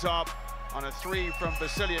on top on a 3 from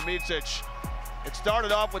Vasilije Micic. It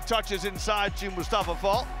started off with touches inside to Mustafa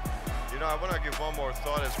Fall. You know, I want to give one more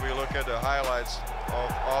thought as we look at the highlights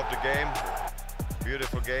of the game.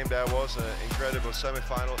 Beautiful game that was, an incredible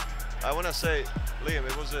semifinal. I want to say, Liam,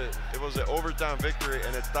 it was an overtime victory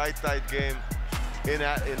and a tight game in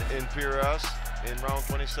Piraeus in round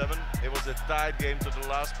 27. It was a tied game to the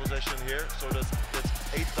last possession here, so that's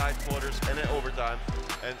 8 tied quarters and an overtime.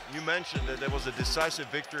 And you mentioned that there was a decisive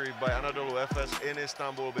victory by Anadolu Efes in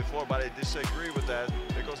Istanbul before, but I disagree with that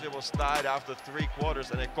because it was tied after 3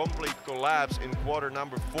 quarters and a complete collapse in quarter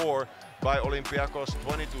number 4 by Olympiacos.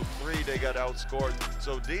 20-3, they got outscored.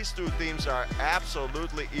 So these two teams are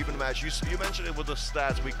absolutely even matched. You mentioned it with the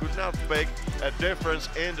stats. We could not pick a difference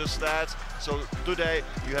in the stats. So today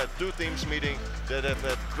you had two teams meeting that have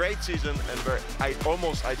had great season and were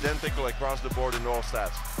almost identical across the board in all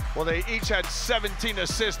stats. Well, they each had 17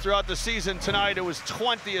 assists throughout the season. Tonight it was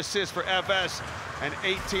 20 assists for Efes and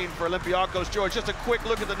 18 for Olympiacos. George, just a quick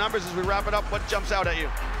look at the numbers as we wrap it up. What jumps out at you?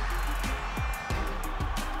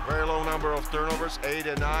 Very low number of turnovers, 8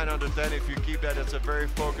 and 9 under 10. If you keep that, it's a very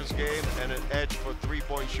focused game and an edge for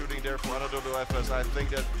 3-point shooting there for Anadolu Efes. I think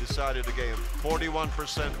that decided the game. 41%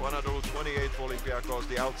 for Anadolu, 28 for Olympiacos,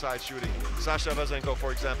 the outside shooting. Sasha Vezenko,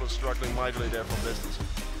 for example, struggling mightily there from distance.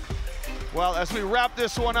 Well, as we wrap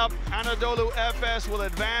this one up, Anadolu Efes will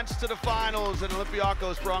advance to the finals, and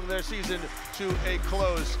Olympiacos brought their season to a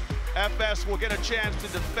close. Efes will get a chance to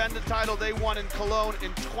defend the title they won in Cologne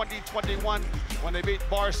in 2021 when they beat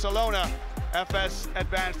Barcelona. Efes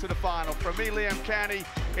advanced to the final. For me, Liam Canny,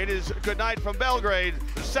 it is good night from Belgrade.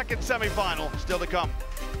 The second semifinal still to come.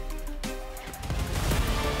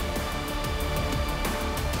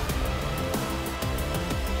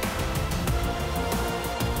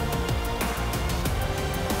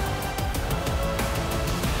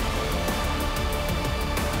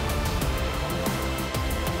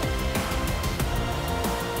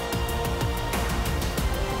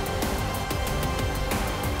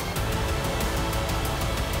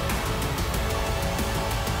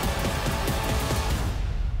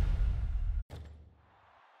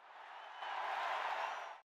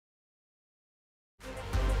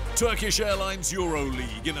 Turkish Airlines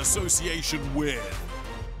EuroLeague in association with